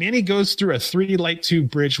out. Manny goes through a 3 light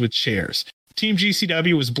tube bridge with chairs. Team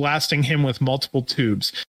GCW was blasting him with multiple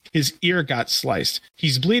tubes. His ear got sliced.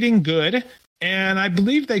 He's bleeding good, and I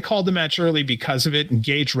believe they called the match early because of it, and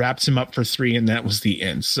Gage wraps him up for 3, and that was the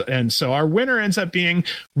end. So our winner ends up being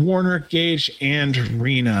Warner, Gage, and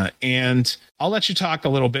Rena. And I'll let you talk a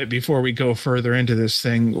little bit before we go further into this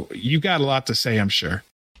thing. You got a lot to say, I'm sure.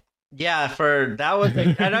 Yeah,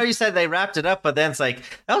 I know you said they wrapped it up, but then it's like,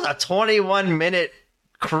 that was a 21-minute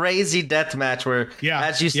crazy death match where,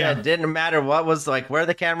 as you said, didn't matter what was, like, where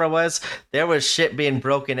the camera was, there was shit being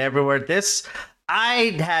broken everywhere.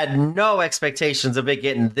 I had no expectations of it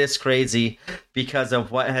getting this crazy because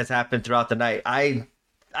of what has happened throughout the night.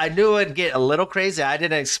 I knew it'd get a little crazy. I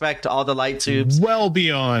didn't expect all the light tubes. Well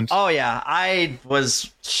beyond. Oh, yeah. I was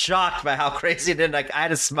shocked by how crazy it did. Like, I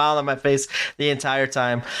had a smile on my face the entire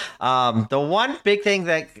time. The one big thing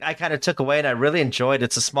that I kind of took away and I really enjoyed,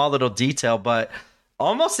 it's a small little detail, but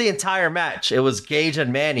almost the entire match, it was Gage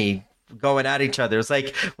and Manny going at each other. It's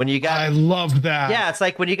like when you got, I love that. Yeah, it's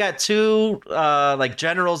like when you got two like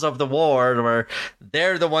generals of the war where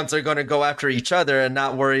they're the ones that are going to go after each other and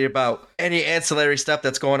not worry about any ancillary stuff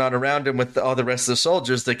that's going on around them with all the rest of the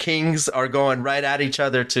soldiers. The kings are going right at each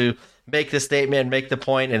other to make the statement, make the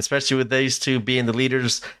point, and especially with these two being the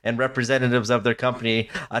leaders and representatives of their company,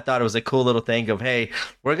 I thought it was a cool little thing of, hey,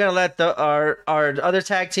 we're going to let our other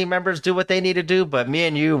tag team members do what they need to do, but me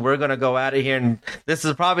and you, we're going to go out of here, and this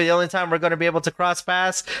is probably the only time we're going to be able to cross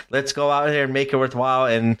paths. Let's go out here and make it worthwhile.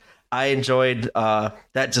 And I enjoyed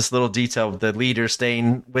that just little detail, the leaders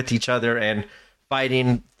staying with each other and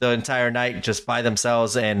fighting the entire night just by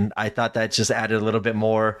themselves, and I thought that just added a little bit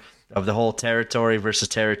more of the whole territory versus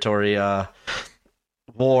territory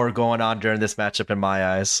war going on during this matchup in my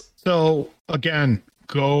eyes. So again,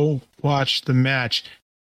 go watch the match.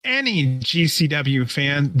 Any GCW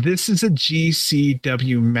fan, this is a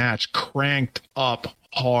GCW match cranked up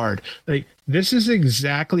hard. Like, this is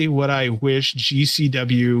exactly what I wish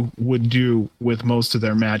GCW would do with most of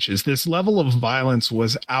their matches. This level of violence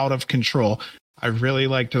was out of control. I really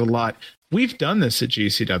liked it a lot. We've done this at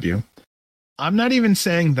GCW. I'm not even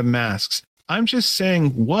saying the masks. I'm just saying,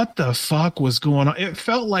 what the fuck was going on? It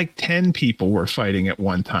felt like 10 people were fighting at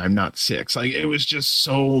one time, not 6. Like, it was just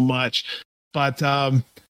so much. But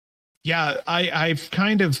yeah, I've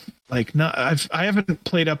kind of like I haven't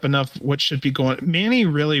played up enough what should be going. Manny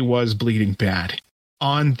really was bleeding bad.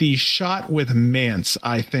 On the shot with Mance,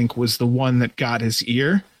 I think was the one that got his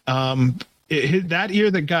ear. That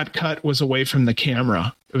ear that got cut was away from the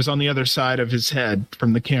camera. It was on the other side of his head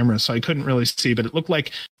from the camera, so I couldn't really see, but it looked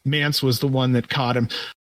like Mance was the one that caught him.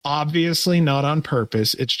 Obviously not on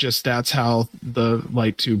purpose. It's just that's how the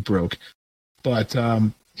light tube broke. But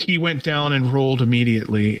he went down and rolled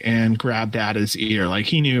immediately and grabbed at his ear. Like,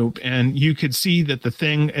 he knew, and you could see that the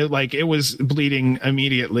thing, it was bleeding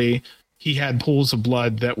immediately. He had pools of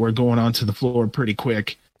blood that were going onto the floor pretty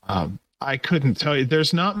quick. I couldn't tell you.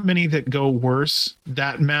 There's not many that go worse.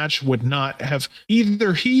 That match would not have,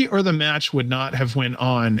 either he or the match would not have went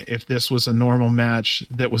on if this was a normal match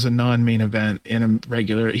that was a non-main event in a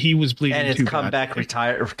regular. He was bleeding and it's too come bad.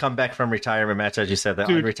 come back from retirement match, as you said, the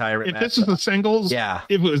Dude, retirement if match. this was a singles, yeah,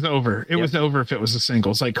 it was over. It was over if it was a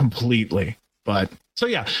singles, like, completely. But so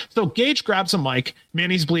yeah, so Gage grabs a mic.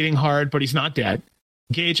 Manny's bleeding hard, but he's not dead.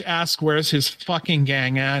 Gage asks where's his fucking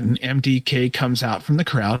gang at, and MDK comes out from the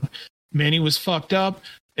crowd. Manny was fucked up.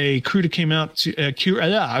 A crew came out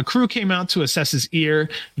to assess his ear.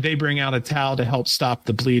 They bring out a towel to help stop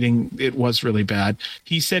the bleeding. It was really bad.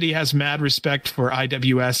 He said he has mad respect for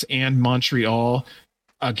IWS and Montreal.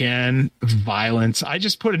 Again, violence. I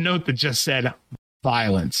just put a note that just said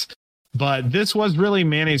violence. But this was really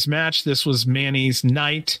Manny's match. This was Manny's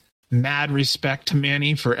night. Mad respect to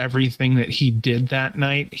Manny for everything that he did that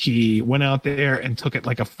night. He went out there and took it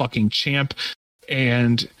like a fucking champ.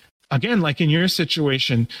 And again, like in your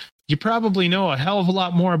situation, you probably know a hell of a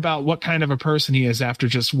lot more about what kind of a person he is after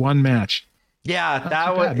just one match. Yeah,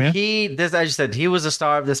 that was as you said, he was a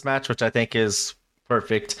star of this match, which I think is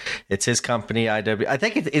perfect. It's his company, IW. I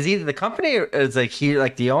think is either the company or is like he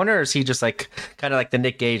like the owner, or is he just like kind of like the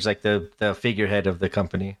Nick Gage, like the figurehead of the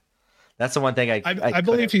company? That's the one thing I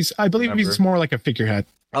believe he's more like a figurehead.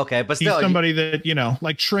 Okay, but still, he's somebody that,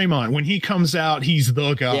 like Tremont, when he comes out, he's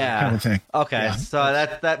the guy, kind of thing. Okay, yeah. So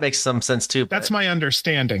that makes some sense too. That's my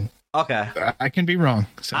understanding. Okay, I can be wrong.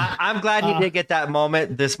 So. I'm glad he did get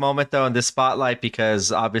this moment though, in this spotlight,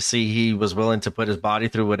 because obviously he was willing to put his body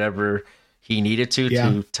through whatever he needed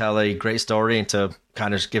to tell a great story and to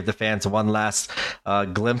kind of give the fans one last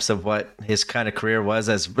glimpse of what his kind of career was.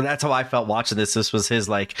 That's how I felt watching this. This was his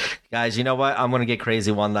like, guys, you know what? I'm gonna get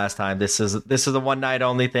crazy one last time. This is a one night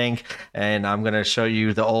only thing, and I'm gonna show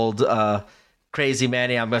you the old crazy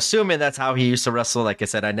Manny. I'm assuming that's how he used to wrestle. Like I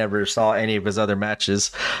said, I never saw any of his other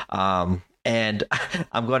matches. And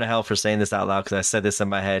I'm going to hell for saying this out loud because I said this in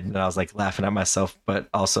my head and I was like laughing at myself, but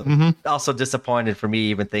also disappointed for me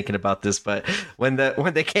even thinking about this. But when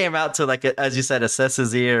they came out to, like, as you said, assess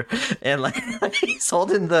his ear, and like he's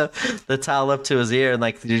holding the towel up to his ear, and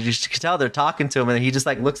like you can tell they're talking to him, and he just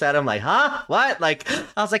like looks at him like, huh, what? Like,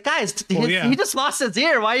 I was like, guys, he just lost his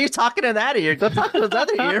ear. Why are you talking in that ear? Go talk to his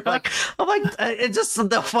other ear. Like, I'm like, it's just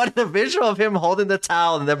the visual of him holding the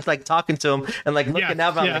towel and them like talking to him and like looking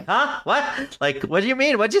up. I'm like, huh, what? Like, what do you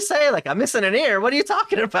mean? What'd you say? Like, I'm missing an ear. What are you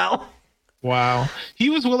talking about? Wow. He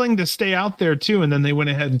was willing to stay out there too, and then they went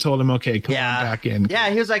ahead and told him, okay, come on back in. Yeah,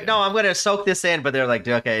 he was like, no, I'm going to soak this in. But they're like,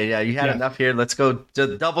 okay, yeah, you had enough here. Let's go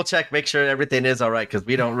just double check, make sure everything is all right, because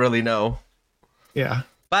we don't really know. Yeah.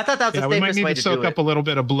 But I thought that was the safest way to do it. We might need to soak up a little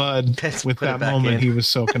bit of blood with that moment he was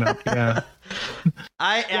soaking up. Yeah.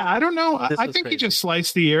 I don't know. I think he just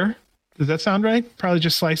sliced the ear. Does that sound right? Probably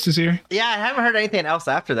just sliced his ear. Yeah, I haven't heard anything else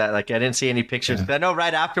after that. Like, I didn't see any pictures. Yeah. I know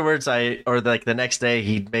right afterwards, the next day,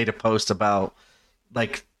 he made a post about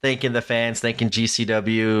like thanking the fans, thanking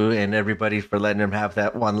GCW and everybody for letting him have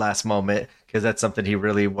that one last moment, because that's something he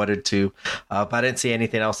really wanted to. But I didn't see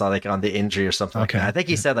anything else on the injury or something like that. I think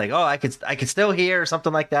he said like, oh, I could still hear or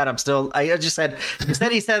something like that. I just said,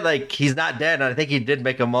 instead he said like he's not dead. And I think he did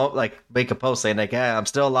make a post saying like, yeah, I'm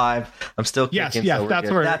still alive. I'm still kicking. Yes, so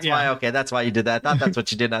that's why you did that. I thought that's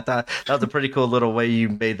what you did. I thought that was a pretty cool little way you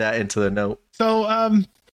made that into the note. So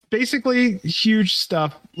basically huge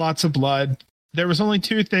stuff, lots of blood. There was only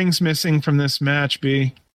 2 things missing from this match,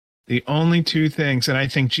 B. The only 2 things, and I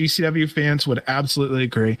think GCW fans would absolutely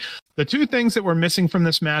agree. The 2 things that were missing from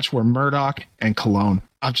this match were Murdoch and Cologne.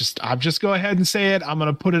 I'll just go ahead and say it. I'm going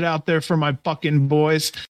to put it out there for my fucking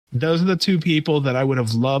boys. those are the two people that I would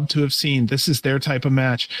have loved to have seen. This is their type of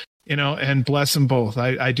match, and bless them both.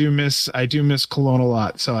 I do miss Cologne a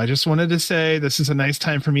lot. So I just wanted to say this is a nice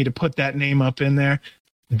time for me to put that name up in there.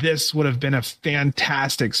 This would have been a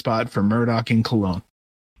fantastic spot for Murdoch and Cologne.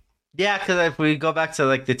 Yeah, because if we go back to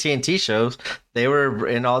like the TNT shows, they were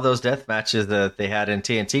in all those death matches that they had in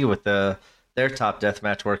TNT with their top death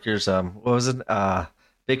match workers. What was it?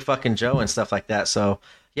 Big fucking Joe and stuff like that. So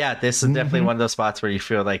yeah, this is definitely one of those spots where you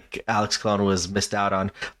feel like Alex Colon was missed out on.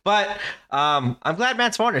 But I'm glad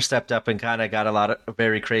Mance Warner stepped up and kind of got a lot of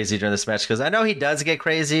very crazy during this match, because I know he does get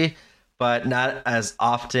crazy, but not as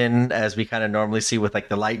often as we kind of normally see with like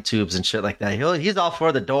the light tubes and shit like that. He's all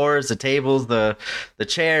for the doors, the tables, the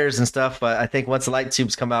chairs and stuff. But I think once the light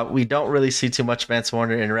tubes come out, we don't really see too much Mance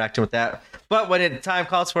Warner interacting with that. But when time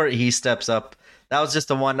calls for it, he steps up. That was just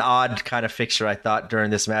the one odd kind of fixture I thought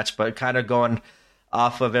during this match, but kind of going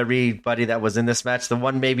off of everybody that was in this match. The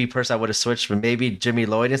one maybe person I would have switched with maybe Jimmy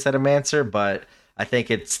Lloyd instead of Manser, but I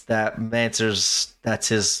think it's that Manser's,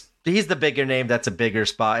 he's the bigger name. That's a bigger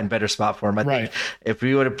spot and better spot for him. I think if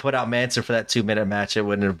we would have put out Manser for that 2-minute match, it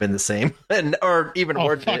wouldn't have been the same or even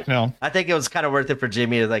worth it. No. I think it was kind of worth it for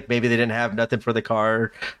Jimmy. Like maybe they didn't have nothing for the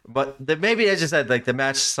card, but maybe I just said like the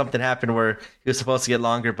match, something happened where he was supposed to get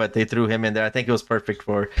longer, but they threw him in there. I think it was perfect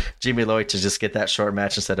for Jimmy Lloyd to just get that short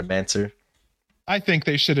match instead of Manser. I think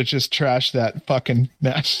they should have just trashed that fucking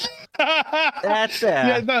match. That's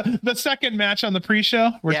the second match on the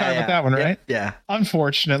pre-show. We're talking about that one, right? Yeah.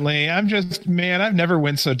 Unfortunately, I've never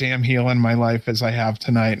went so damn heel in my life as I have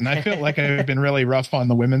tonight. And I feel like I've been really rough on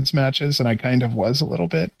the women's matches, and I kind of was a little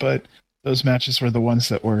bit, but those matches were the ones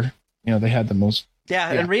that were, they had the most.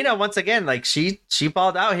 Yeah, and Rena, once again, like she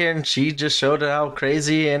balled out here, and she just showed how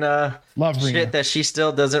crazy and love shit Rena. That she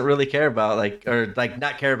still doesn't really care about,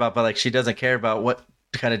 not care about, but like she doesn't care about what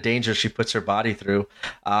kind of danger she puts her body through.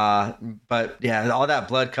 But yeah, all that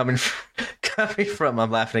blood coming from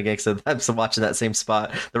I'm laughing again because I'm still watching that same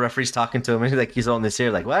spot. The referee's talking to him, and he's holding his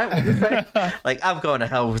ear, like what? Like I'm going to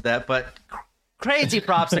hell with that. But crazy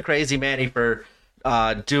props to Crazy Manny for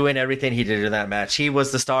doing everything he did in that match. He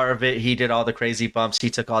was the star of it. He did all the crazy bumps.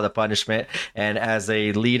 He took all the punishment. And as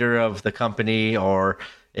a leader of the company or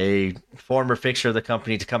a former fixture of the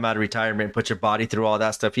company, to come out of retirement and put your body through all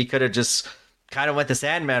that stuff, he could have just kind of went the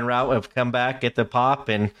Sandman route of come back, get the pop,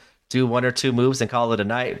 and do one or two moves and call it a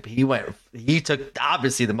night. He took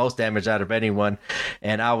obviously the most damage out of anyone,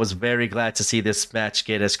 and I was very glad to see this match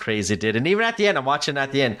get as crazy as it did. And even at the end, I'm watching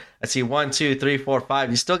at the end, I see 1, 2, 3, 4, 5.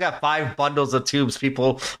 You still got 5 bundles of tubes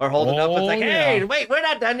people are holding up. It's like, hey, wait, we're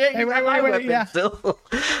not done yet. You got my weapon still.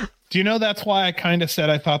 Do you know that's why I kind of said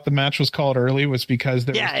I thought the match was called early, was because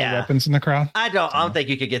there were still weapons in the crowd? I don't think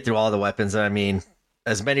you could get through all the weapons. I mean,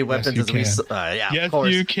 as many weapons as we saw. Yes, of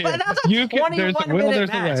course. You can. But that's a 21-minute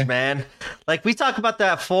match, man. Like, we talk about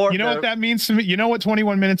that for... You know what that means to me? You know what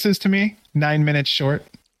 21 minutes is to me? 9 minutes short.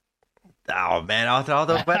 Oh, man, all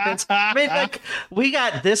those weapons. I mean, like, we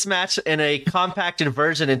got this match in a compacted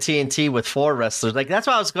version in TNT with 4 wrestlers. Like, that's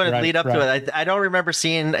why I was going to lead up to it. I don't remember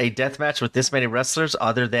seeing a death match with this many wrestlers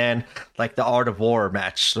other than, like, the Art of War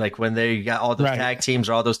match. Like, when they got all those tag teams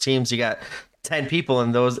or all those teams, you got 10 people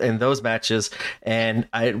in those matches. And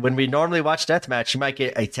when we normally watch deathmatch, you might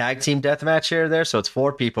get a tag team deathmatch here or there, so it's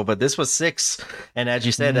 4 people, but this was 6. And as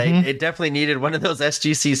you said, it definitely needed one of those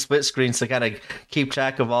SGC split screens to kind of keep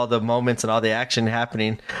track of all the moments and all the action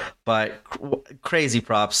happening. But crazy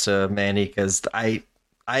props to Manny, because I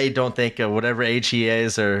don't think whatever age he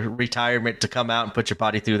is or retirement, to come out and put your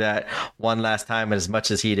body through that one last time as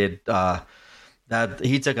much as he did, that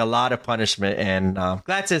he took a lot of punishment, and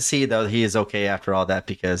glad to see though he is okay after all that,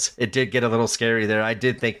 because it did get a little scary there. I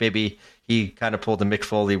did think maybe he kind of pulled a Mick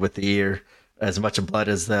Foley with the ear, as much blood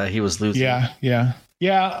as he was losing. Yeah.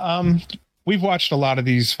 We've watched a lot of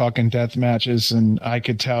these fucking death matches, and I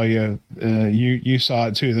could tell you, you saw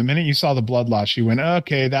it too. The minute you saw the blood loss, you went,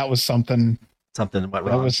 okay, that was something. Something went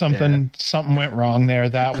wrong. That was something. Something went wrong there.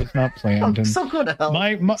 That was not planned. I'm so good at hell.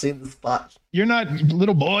 Seeing the spot. You're not,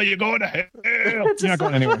 little boy. You're going to hell. You're not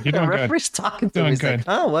going anywhere. You're doing good. Referee's talking to me. Like,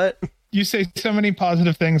 oh, what? You say so many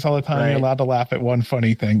positive things all the time. Right. You're allowed to laugh at one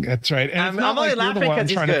funny thing. That's right. And I'm only laughing because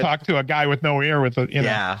he's trying to talk to a guy with no ear with a,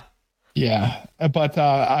 Yeah. But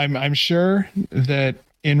I'm sure that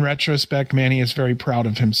in retrospect, Manny is very proud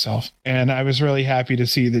of himself, and I was really happy to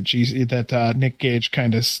see that Nick Gage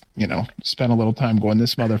kind of spent a little time going,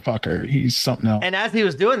 this motherfucker, he's something else. And as he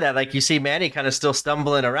was doing that, like, you see Manny kind of still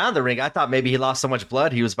stumbling around the ring. I thought maybe he lost so much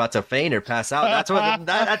blood he was about to faint or pass out. That's what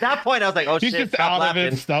at that point I was like, oh shit, he's just out laughing.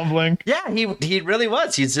 Of it, stumbling. Yeah, he really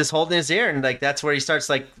was. He's just holding his ear, and like that's where he starts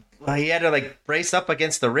like Well, he had to like brace up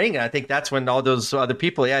against the ring. And I think that's when all those other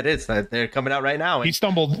people, yeah, it is. They're coming out right now. He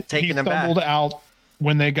stumbled. Taking He him back. stumbled out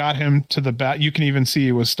when they got him to the back. You can even see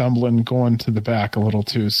he was stumbling, going to the back a little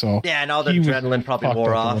too. So yeah, and all the adrenaline probably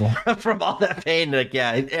wore off from all that pain. Like,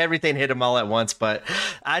 yeah, everything hit him all at once. But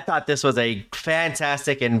I thought this was a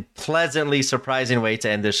fantastic and pleasantly surprising way to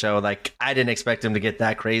end the show. Like, I didn't expect him to get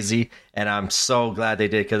that crazy, and I'm so glad they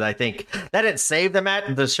did, because I think that didn't save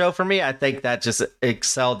the show for me. I think that just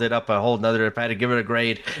excelled it up a whole nother. If I had to give it a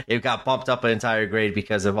grade, it got bumped up an entire grade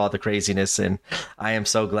because of all the craziness, and I am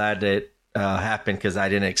so glad that happened, because I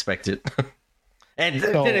didn't expect it. And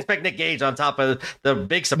didn't expect Nick Gage on top of the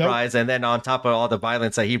big surprise, and then on top of all the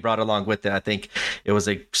violence that he brought along with it. I think it was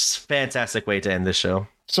a fantastic way to end the show.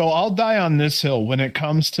 So I'll die on this hill. When it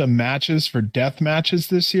comes to matches for death matches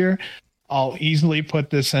this year, I'll easily put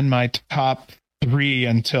this in my top 3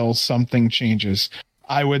 until something changes.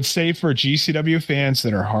 I would say for GCW fans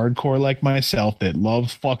that are hardcore like myself, that love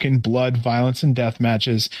fucking blood, violence, and death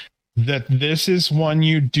matches, that this is one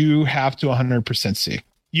you do have to 100% see.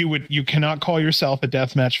 You cannot call yourself a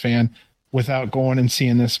deathmatch fan without going and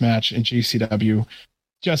seeing this match in GCW.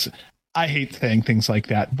 I hate saying things like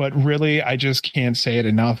that, but really, I just can't say it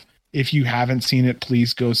enough. If you haven't seen it,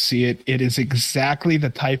 please go see it. It is exactly the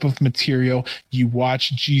type of material you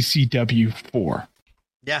watch GCW for.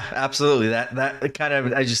 Yeah, absolutely. That kind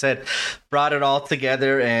of, as you said, brought it all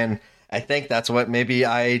together, and I think that's what maybe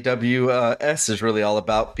IWS is really all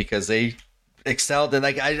about, because they excelled. And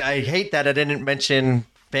like, I hate that I didn't mention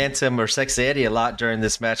Phantom or Sexy Eddie a lot during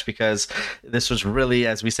this match, because this was really,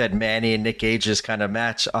 as we said, Manny and Nick Gage's kind of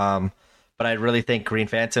match. But I really think Green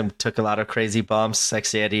Phantom took a lot of crazy bumps.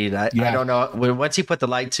 Sexy Eddie, I don't know. Once he put the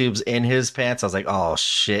light tubes in his pants, I was like, oh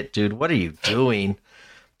shit, dude, what are you doing?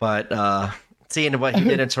 But seeing what he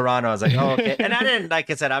did in Toronto, I was like, oh, okay. And I didn't, like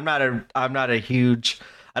I said, I'm not a huge,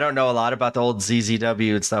 I don't know a lot about the old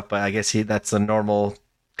ZZW and stuff, but I guess that's a normal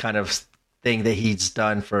kind of thing that he's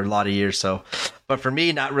done for a lot of years. So, but for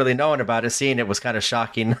me, not really knowing about it, seeing it was kind of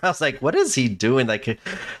shocking. I was like, what is he doing? Like, it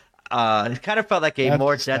kind of felt like a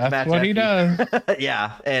more deathmatch. What he does.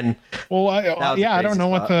 Yeah. And well, I don't know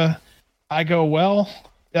what I go, well,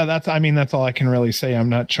 yeah, that's all I can really say. I'm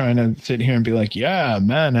not trying to sit here and be like, yeah,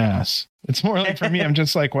 man ass. It's more like, for me, I'm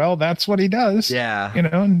just like, well, that's what he does. Yeah.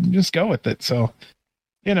 And just go with it. So,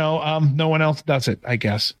 no one else does it, I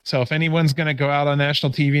guess. So if anyone's going to go out on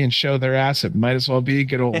national TV and show their ass, it might as well be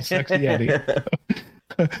good old Sexy Eddie.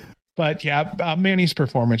 But yeah, Manny's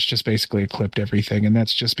performance just basically eclipsed everything. And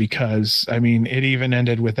that's just because, it even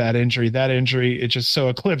ended with that injury. That injury, it just so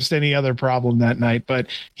eclipsed any other problem that night. But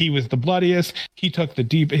he was the bloodiest. He took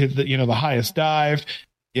the highest dive.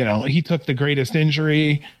 He took the greatest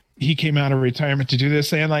injury. He came out of retirement to do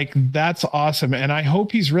this, and like, that's awesome. And I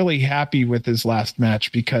hope he's really happy with his last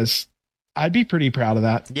match, because I'd be pretty proud of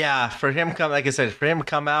that. Yeah, for him to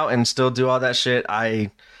come out and still do all that shit,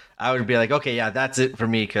 I would be like, okay, yeah, that's it for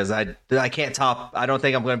me, because I can't top. I don't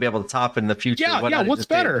think I'm going to be able to top in the future. Yeah, what's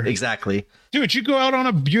better? Exactly. Dude, you go out on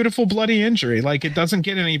a beautiful bloody injury. Like, it doesn't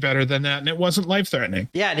get any better than that, and it wasn't life-threatening.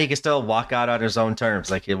 Yeah, and he can still walk out on his own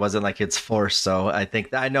terms. Like, it wasn't like it's forced. So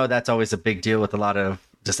I know that's always a big deal with a lot of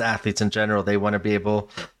just athletes in general. They want to be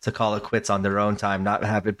able to call it quits on their own time, not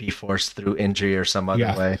have it be forced through injury or some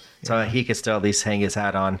other way. So he could still at least hang his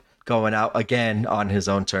hat on going out again on his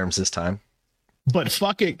own terms this time. But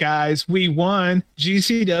fuck it, guys. We won.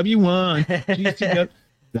 GCW won. GCW.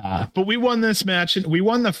 But we won this match. We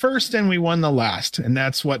won the first and we won the last. And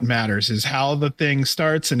that's what matters, is how the thing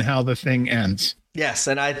starts and how the thing ends. Yes.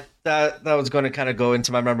 And that was going to kind of go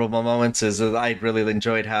into my memorable moments, is that I really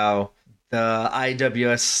enjoyed how the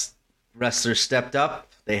IWS wrestlers stepped up.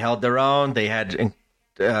 They held their own. They had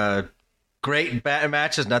great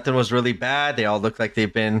matches. Nothing was really bad. They all looked like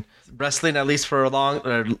they've been wrestling at least for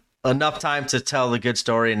enough time to tell a good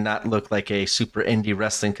story and not look like a super indie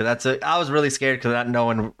wrestling. Because I was really scared, because not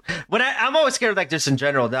knowing I'm always scared, like, just in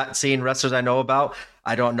general, not seeing wrestlers I know about.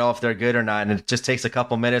 I don't know if they're good or not, and it just takes a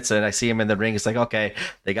couple minutes, and I see him in the ring. It's like, okay,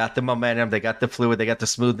 they got the momentum, they got the fluid, they got the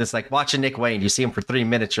smoothness. Like watching Nick Wayne, you see him for 3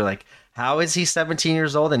 minutes, you're like, how is he 17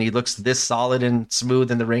 years old and he looks this solid and smooth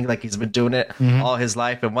in the ring, like he's been doing it all his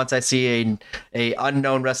life? And once I see a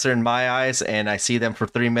unknown wrestler in my eyes, and I see them for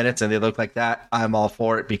 3 minutes and they look like that, I'm all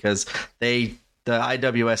for it, because the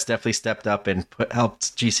IWS definitely stepped up and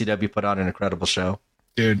helped GCW put on an incredible show.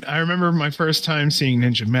 Dude, I remember my first time seeing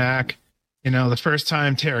Ninja Mac. The first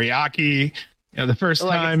time Teriyaki, the first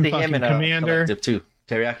time fucking Commander. Too.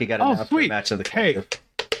 Teriyaki got an sweet match of the collective.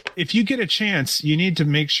 Hey, if you get a chance, you need to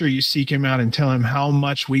make sure you seek him out and tell him how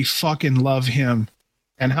much we fucking love him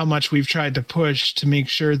and how much we've tried to push to make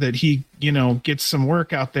sure that he, gets some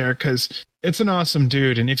work out there, because it's an awesome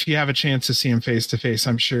dude. And if you have a chance to see him face to face,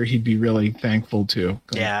 I'm sure he'd be really thankful too.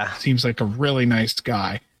 Yeah. Seems like a really nice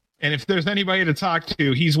guy. And if there's anybody to talk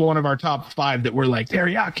to, he's one of our top 5 that we're like,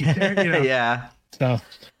 teriyaki. Yeah. So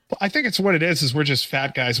I think it's what it is we're just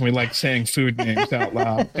fat guys and we like saying food names out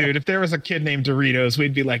loud. Dude, if there was a kid named Doritos,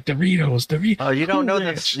 we'd be like, Doritos. Oh, you don't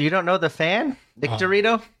know the fan? Nick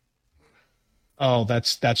Dorito? Oh,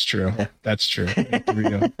 that's true. Yeah. That's true.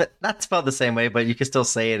 Dorito. Not spelled the same way, but you can still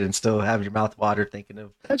say it and still have your mouth water thinking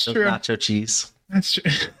of that's true. Nacho cheese. That's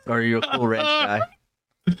true. Or are you a Cool Ranch guy?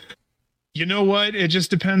 You know what? It just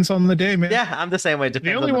depends on the day, man. Yeah, I'm the same way.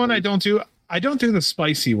 The only one I don't do the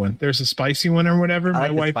spicy one. There's a spicy one or whatever. My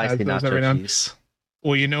wife has those every now.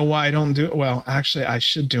 Well, you know why I don't do it? Well, actually, I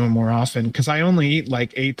should do them more often because I only eat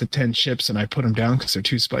like 8 to 10 chips and I put them down because they're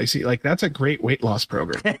too spicy. Like, that's a great weight loss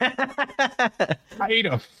program. I eat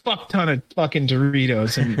a fuck ton of fucking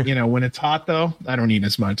Doritos, and when it's hot though, I don't eat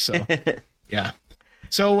as much. So, yeah.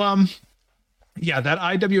 So, yeah, that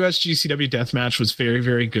IWS GCW death match was very,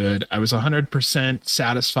 very good. I was 100%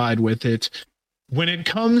 satisfied with it. When it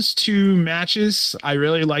comes to matches, I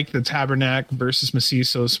really like the Tabernacle versus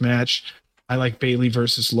Macisos match. I like Bailey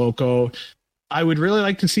versus Loco. I would really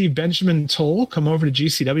like to see Benjamin Toll come over to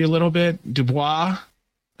GCW a little bit. Dubois,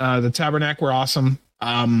 the Tabernacle were awesome.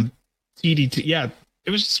 TDT, yeah,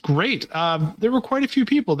 it was just great. There were quite a few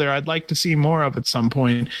people there I'd like to see more of at some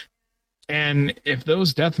point. And if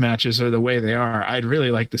those death matches are the way they are, I'd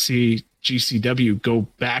really like to see GCW go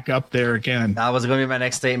back up there again. That was going to be my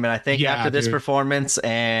next statement. I think after this performance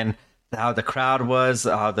and how the crowd was,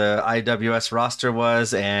 how the IWS roster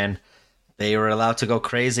was, and they were allowed to go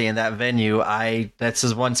crazy in that venue, that's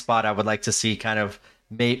just one spot I would like to see kind of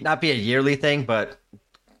not be a yearly thing, but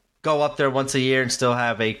go up there once a year and still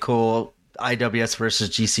have a cool IWS versus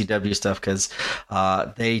GCW stuff, because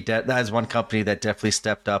that is one company that definitely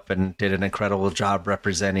stepped up and did an incredible job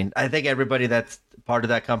representing. I think everybody that's part of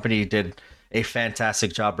that company did a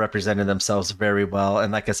fantastic job representing themselves very well.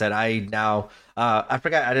 And like I said, I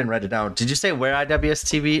forgot, I didn't write it down. Did you say where IWS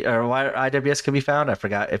TV or where IWS can be found? I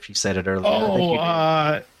forgot if you said it earlier.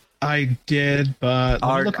 I did, but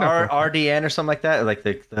RDN or something like that, like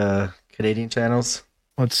the Canadian channels.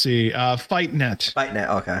 Let's see, FightNet.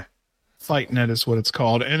 Okay. FightNet is what it's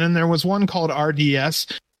called. And then there was one called RDS,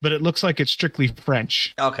 but it looks like it's strictly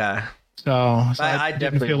French. Okay. So I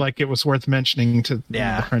didn't feel like it was worth mentioning to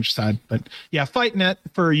the French side. But yeah, FightNet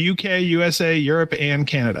for UK, USA, Europe, and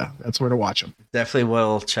Canada. That's where to watch them. Definitely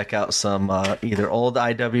will check out some either old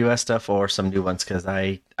IWS stuff or some new ones, because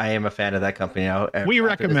I am a fan of that company now. We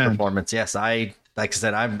recommend performance. Yes, like I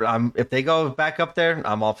said, I'm if they go back up there,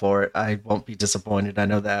 I'm all for it. I won't be disappointed. I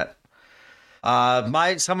know that.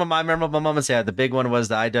 Some of my memorable moments, the big one was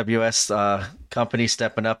the IWS company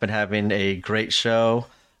stepping up and having a great show.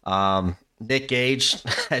 Nick Gage,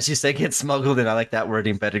 as you say, gets smuggled in. I like that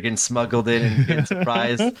wording better. Getting smuggled in and getting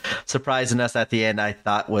surprising us at the end. I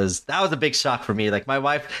thought that was a big shock for me. Like, my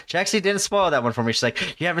wife, she actually didn't spoil that one for me. She's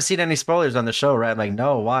like, "You haven't seen any spoilers on the show, right?" I'm like,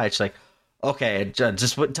 "No, why?" She's like, "Okay,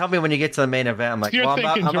 just tell me when you get to the main event." I'm like, "Well,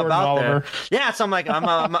 I'm about there." Yeah, so I'm like,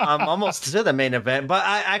 I'm almost to the main event, but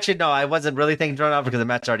I wasn't really thinking Jordan Oliver because the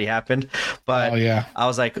match already happened. But I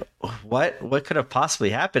was like, what could have possibly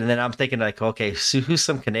happened? And then I'm thinking like, okay, so who's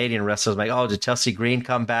some Canadian wrestlers? I'm like, did Chelsea Green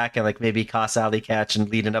come back and like maybe Cost Alley catch and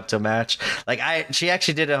leading up to a match? Like, she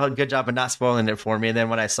actually did a good job of not spoiling it for me. And then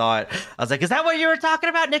when I saw it, I was like, "Is that what you were talking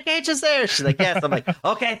about? Nick Gage is there?" She's like, "Yes." I'm like,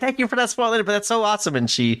 "Okay, thank you for not spoiling it, but that's so awesome."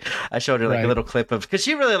 And I showed her like a little clip of, because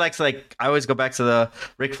she really likes, like, I always go back to the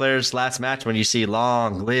Ric Flair's last match when you see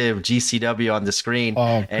 "Long Live GCW" on the screen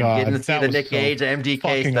getting to see the Nick Gage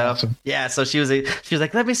MDK stuff. Awesome. Yeah, so she was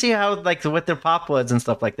like, "Let me see how like what their pop was and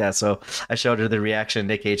stuff like that." So I showed her the reaction of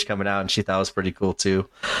Nick Gage coming out, and she thought it was pretty cool too.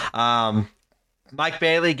 Mike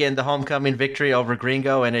Bailey getting the homecoming victory over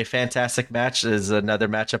Gringo in a fantastic match is another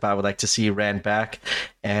matchup I would like to see ran back.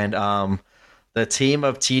 And the team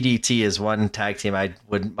of TDT is one tag team I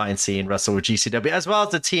wouldn't mind seeing wrestle with GCW, as well as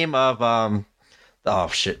the team of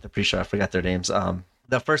the pre-show. I forgot their names.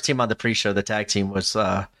 The first team on the pre-show, the tag team, was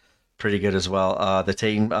pretty good as well. The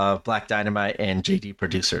team of Black Dynamite and JD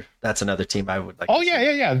Producer. That's another team I would like. Oh,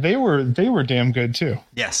 yeah. They were damn good too.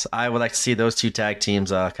 Yes, I would like to see those two tag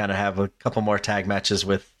teams kind of have a couple more tag matches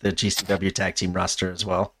with the GCW tag team roster as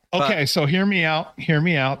well. Okay, so hear me out.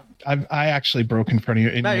 I actually broke in front of you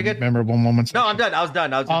in your memorable moments. No, I'm done. I was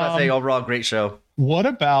done. I was going to say overall great show. What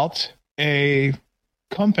about a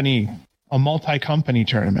multi-company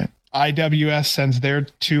tournament? IWS sends their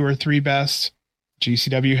 2 or 3 best.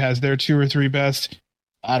 GCW has their 2 or 3 best.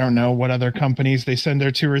 I don't know what other companies they send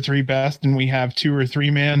their 2 or 3 best, and we have 2 or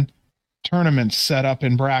 3 man tournaments set up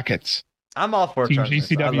in brackets. I'm all for Team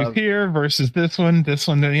GCW here versus this one,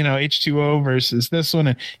 H2O versus this one,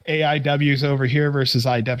 and AIW's over here versus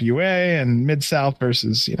IWA, and Mid-South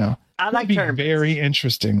versus, I like tournaments. Very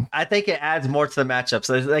interesting. I think it adds more to the matchup.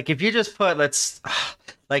 So like if you just put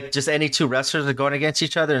like just any 2 wrestlers are going against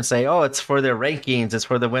each other and say, oh, it's for their rankings, it's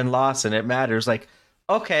for the win-loss, and it matters. Like,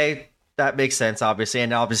 okay, that makes sense, obviously.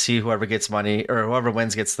 And obviously whoever gets money or whoever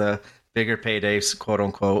wins gets the bigger paydays, quote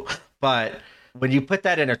unquote. But when you put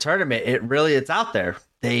that in a tournament, it's out there.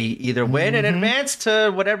 They either win and advance to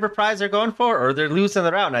whatever prize they're going for, or they're losing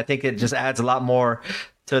the round. And I think it just adds a lot more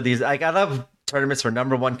to these. Like, I love tournaments for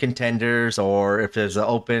number 1 contenders, or if there's an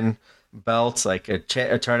open belts, like a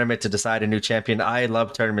tournament to decide a new champion. I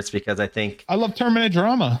love tournaments because I love tournament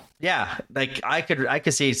drama. Yeah, like I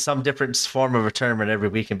could see some different form of a tournament every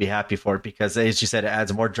week and be happy for it because, as you said, it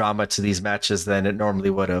adds more drama to these matches than it normally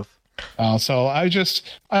would have. So I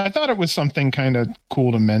thought it was something kind of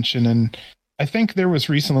cool to mention, and I think there was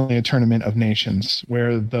recently a Tournament of Nations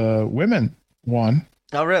where the women won.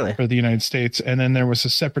 Oh, really? For the United States, and then there was a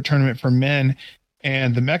separate tournament for men,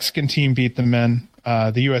 and the Mexican team beat the men,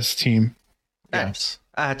 the U.S. team. Nice.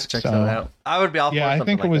 Yeah. I had to check that out. I would be all for something. Yeah, I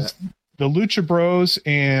think it was the Lucha Bros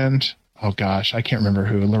and oh gosh, I can't remember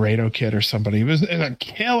who, Laredo Kid or somebody. It was a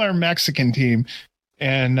killer Mexican team.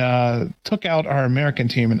 And took out our American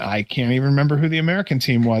team, and I can't even remember who the American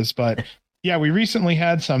team was. But yeah, we recently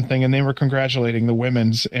had something, and they were congratulating the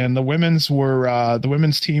women's. And the women's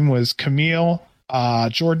team was Camille,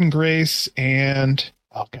 Jordan Grace, and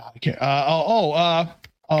oh god, I can't.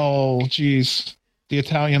 Geez, the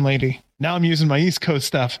Italian lady. Now I'm using my East Coast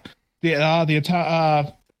stuff.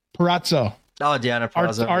 Parazzo. Oh, Diana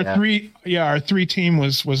Parazzo. Our 3 team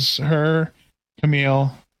was her,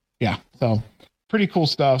 Camille. Yeah, so. Pretty cool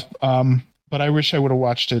stuff. But I wish I would have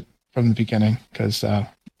watched it from the beginning because it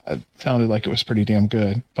sounded like it was pretty damn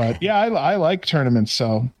good. But yeah, I like tournaments.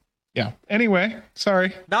 So yeah. Anyway,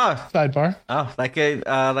 sorry. No sidebar. Oh, like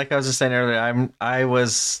I was just saying earlier,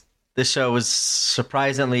 this show was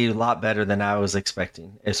surprisingly a lot better than I was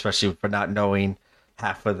expecting, especially for not knowing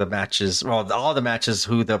half of the matches. Well, all the matches,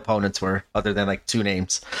 who the opponents were, other than like 2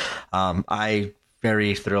 names.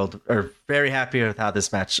 Very thrilled or very happy with how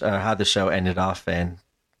this match, how the show ended off and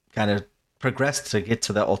kind of progressed to get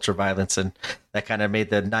to the ultra violence. And that kind of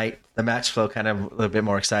made the match flow kind of a little bit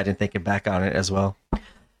more exciting thinking back on it as well. All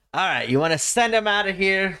right. You want to send them out of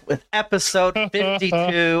here with episode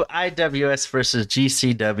 52, IWS versus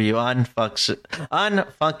GCW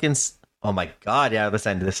UnFnSanctioned. Oh my god, yeah, let's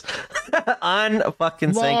end this.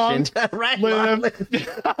 UnFnSanctioned. Right.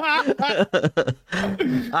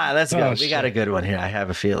 All right, let's go. We got a good one here. I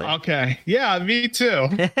have a feeling. Okay. Yeah, me too.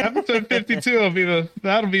 Episode 52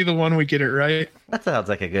 that'll be the one we get it right. That sounds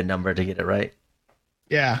like a good number to get it right.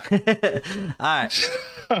 Yeah. All right.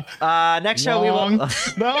 Next show we will.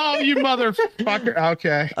 No, you motherfucker.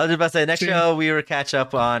 Okay. I was just about to say next show we will catch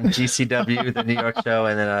up on GCW, the New York show,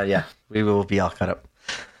 and then we will be all caught up.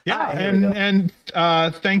 Yeah, and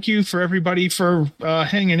thank you for everybody for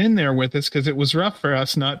hanging in there with us because it was rough for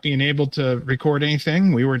us not being able to record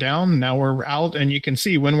anything. We were down, now we're out, and you can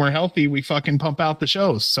see when we're healthy, we fucking pump out the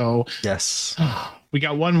shows. So yes, we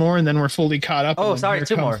got 1 more, and then we're fully caught up. Oh, sorry,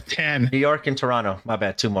 2 more. 10. New York and Toronto. My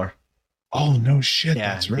bad, 2 more. Oh no shit,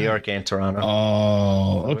 yeah, that's right. New York and Toronto.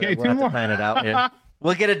 Oh, okay, we'll 2 more. Plan it out. Yeah.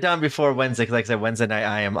 We'll get it done before Wednesday. Like I said, Wednesday night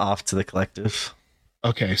I am off to the collective.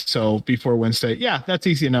 Okay, so before Wednesday. Yeah, that's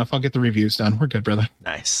easy enough. I'll get the reviews done. We're good, brother.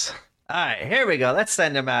 Nice. All right, here we go. Let's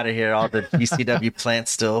send them out of here. All the GCW plants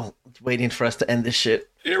still waiting for us to end this shit.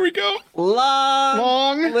 Here we go.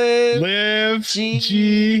 Long live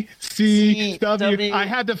GCW. I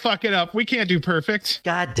had to fuck it up. We can't do perfect.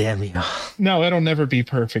 God damn you. No, it'll never be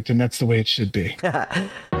perfect, and that's the way it should be.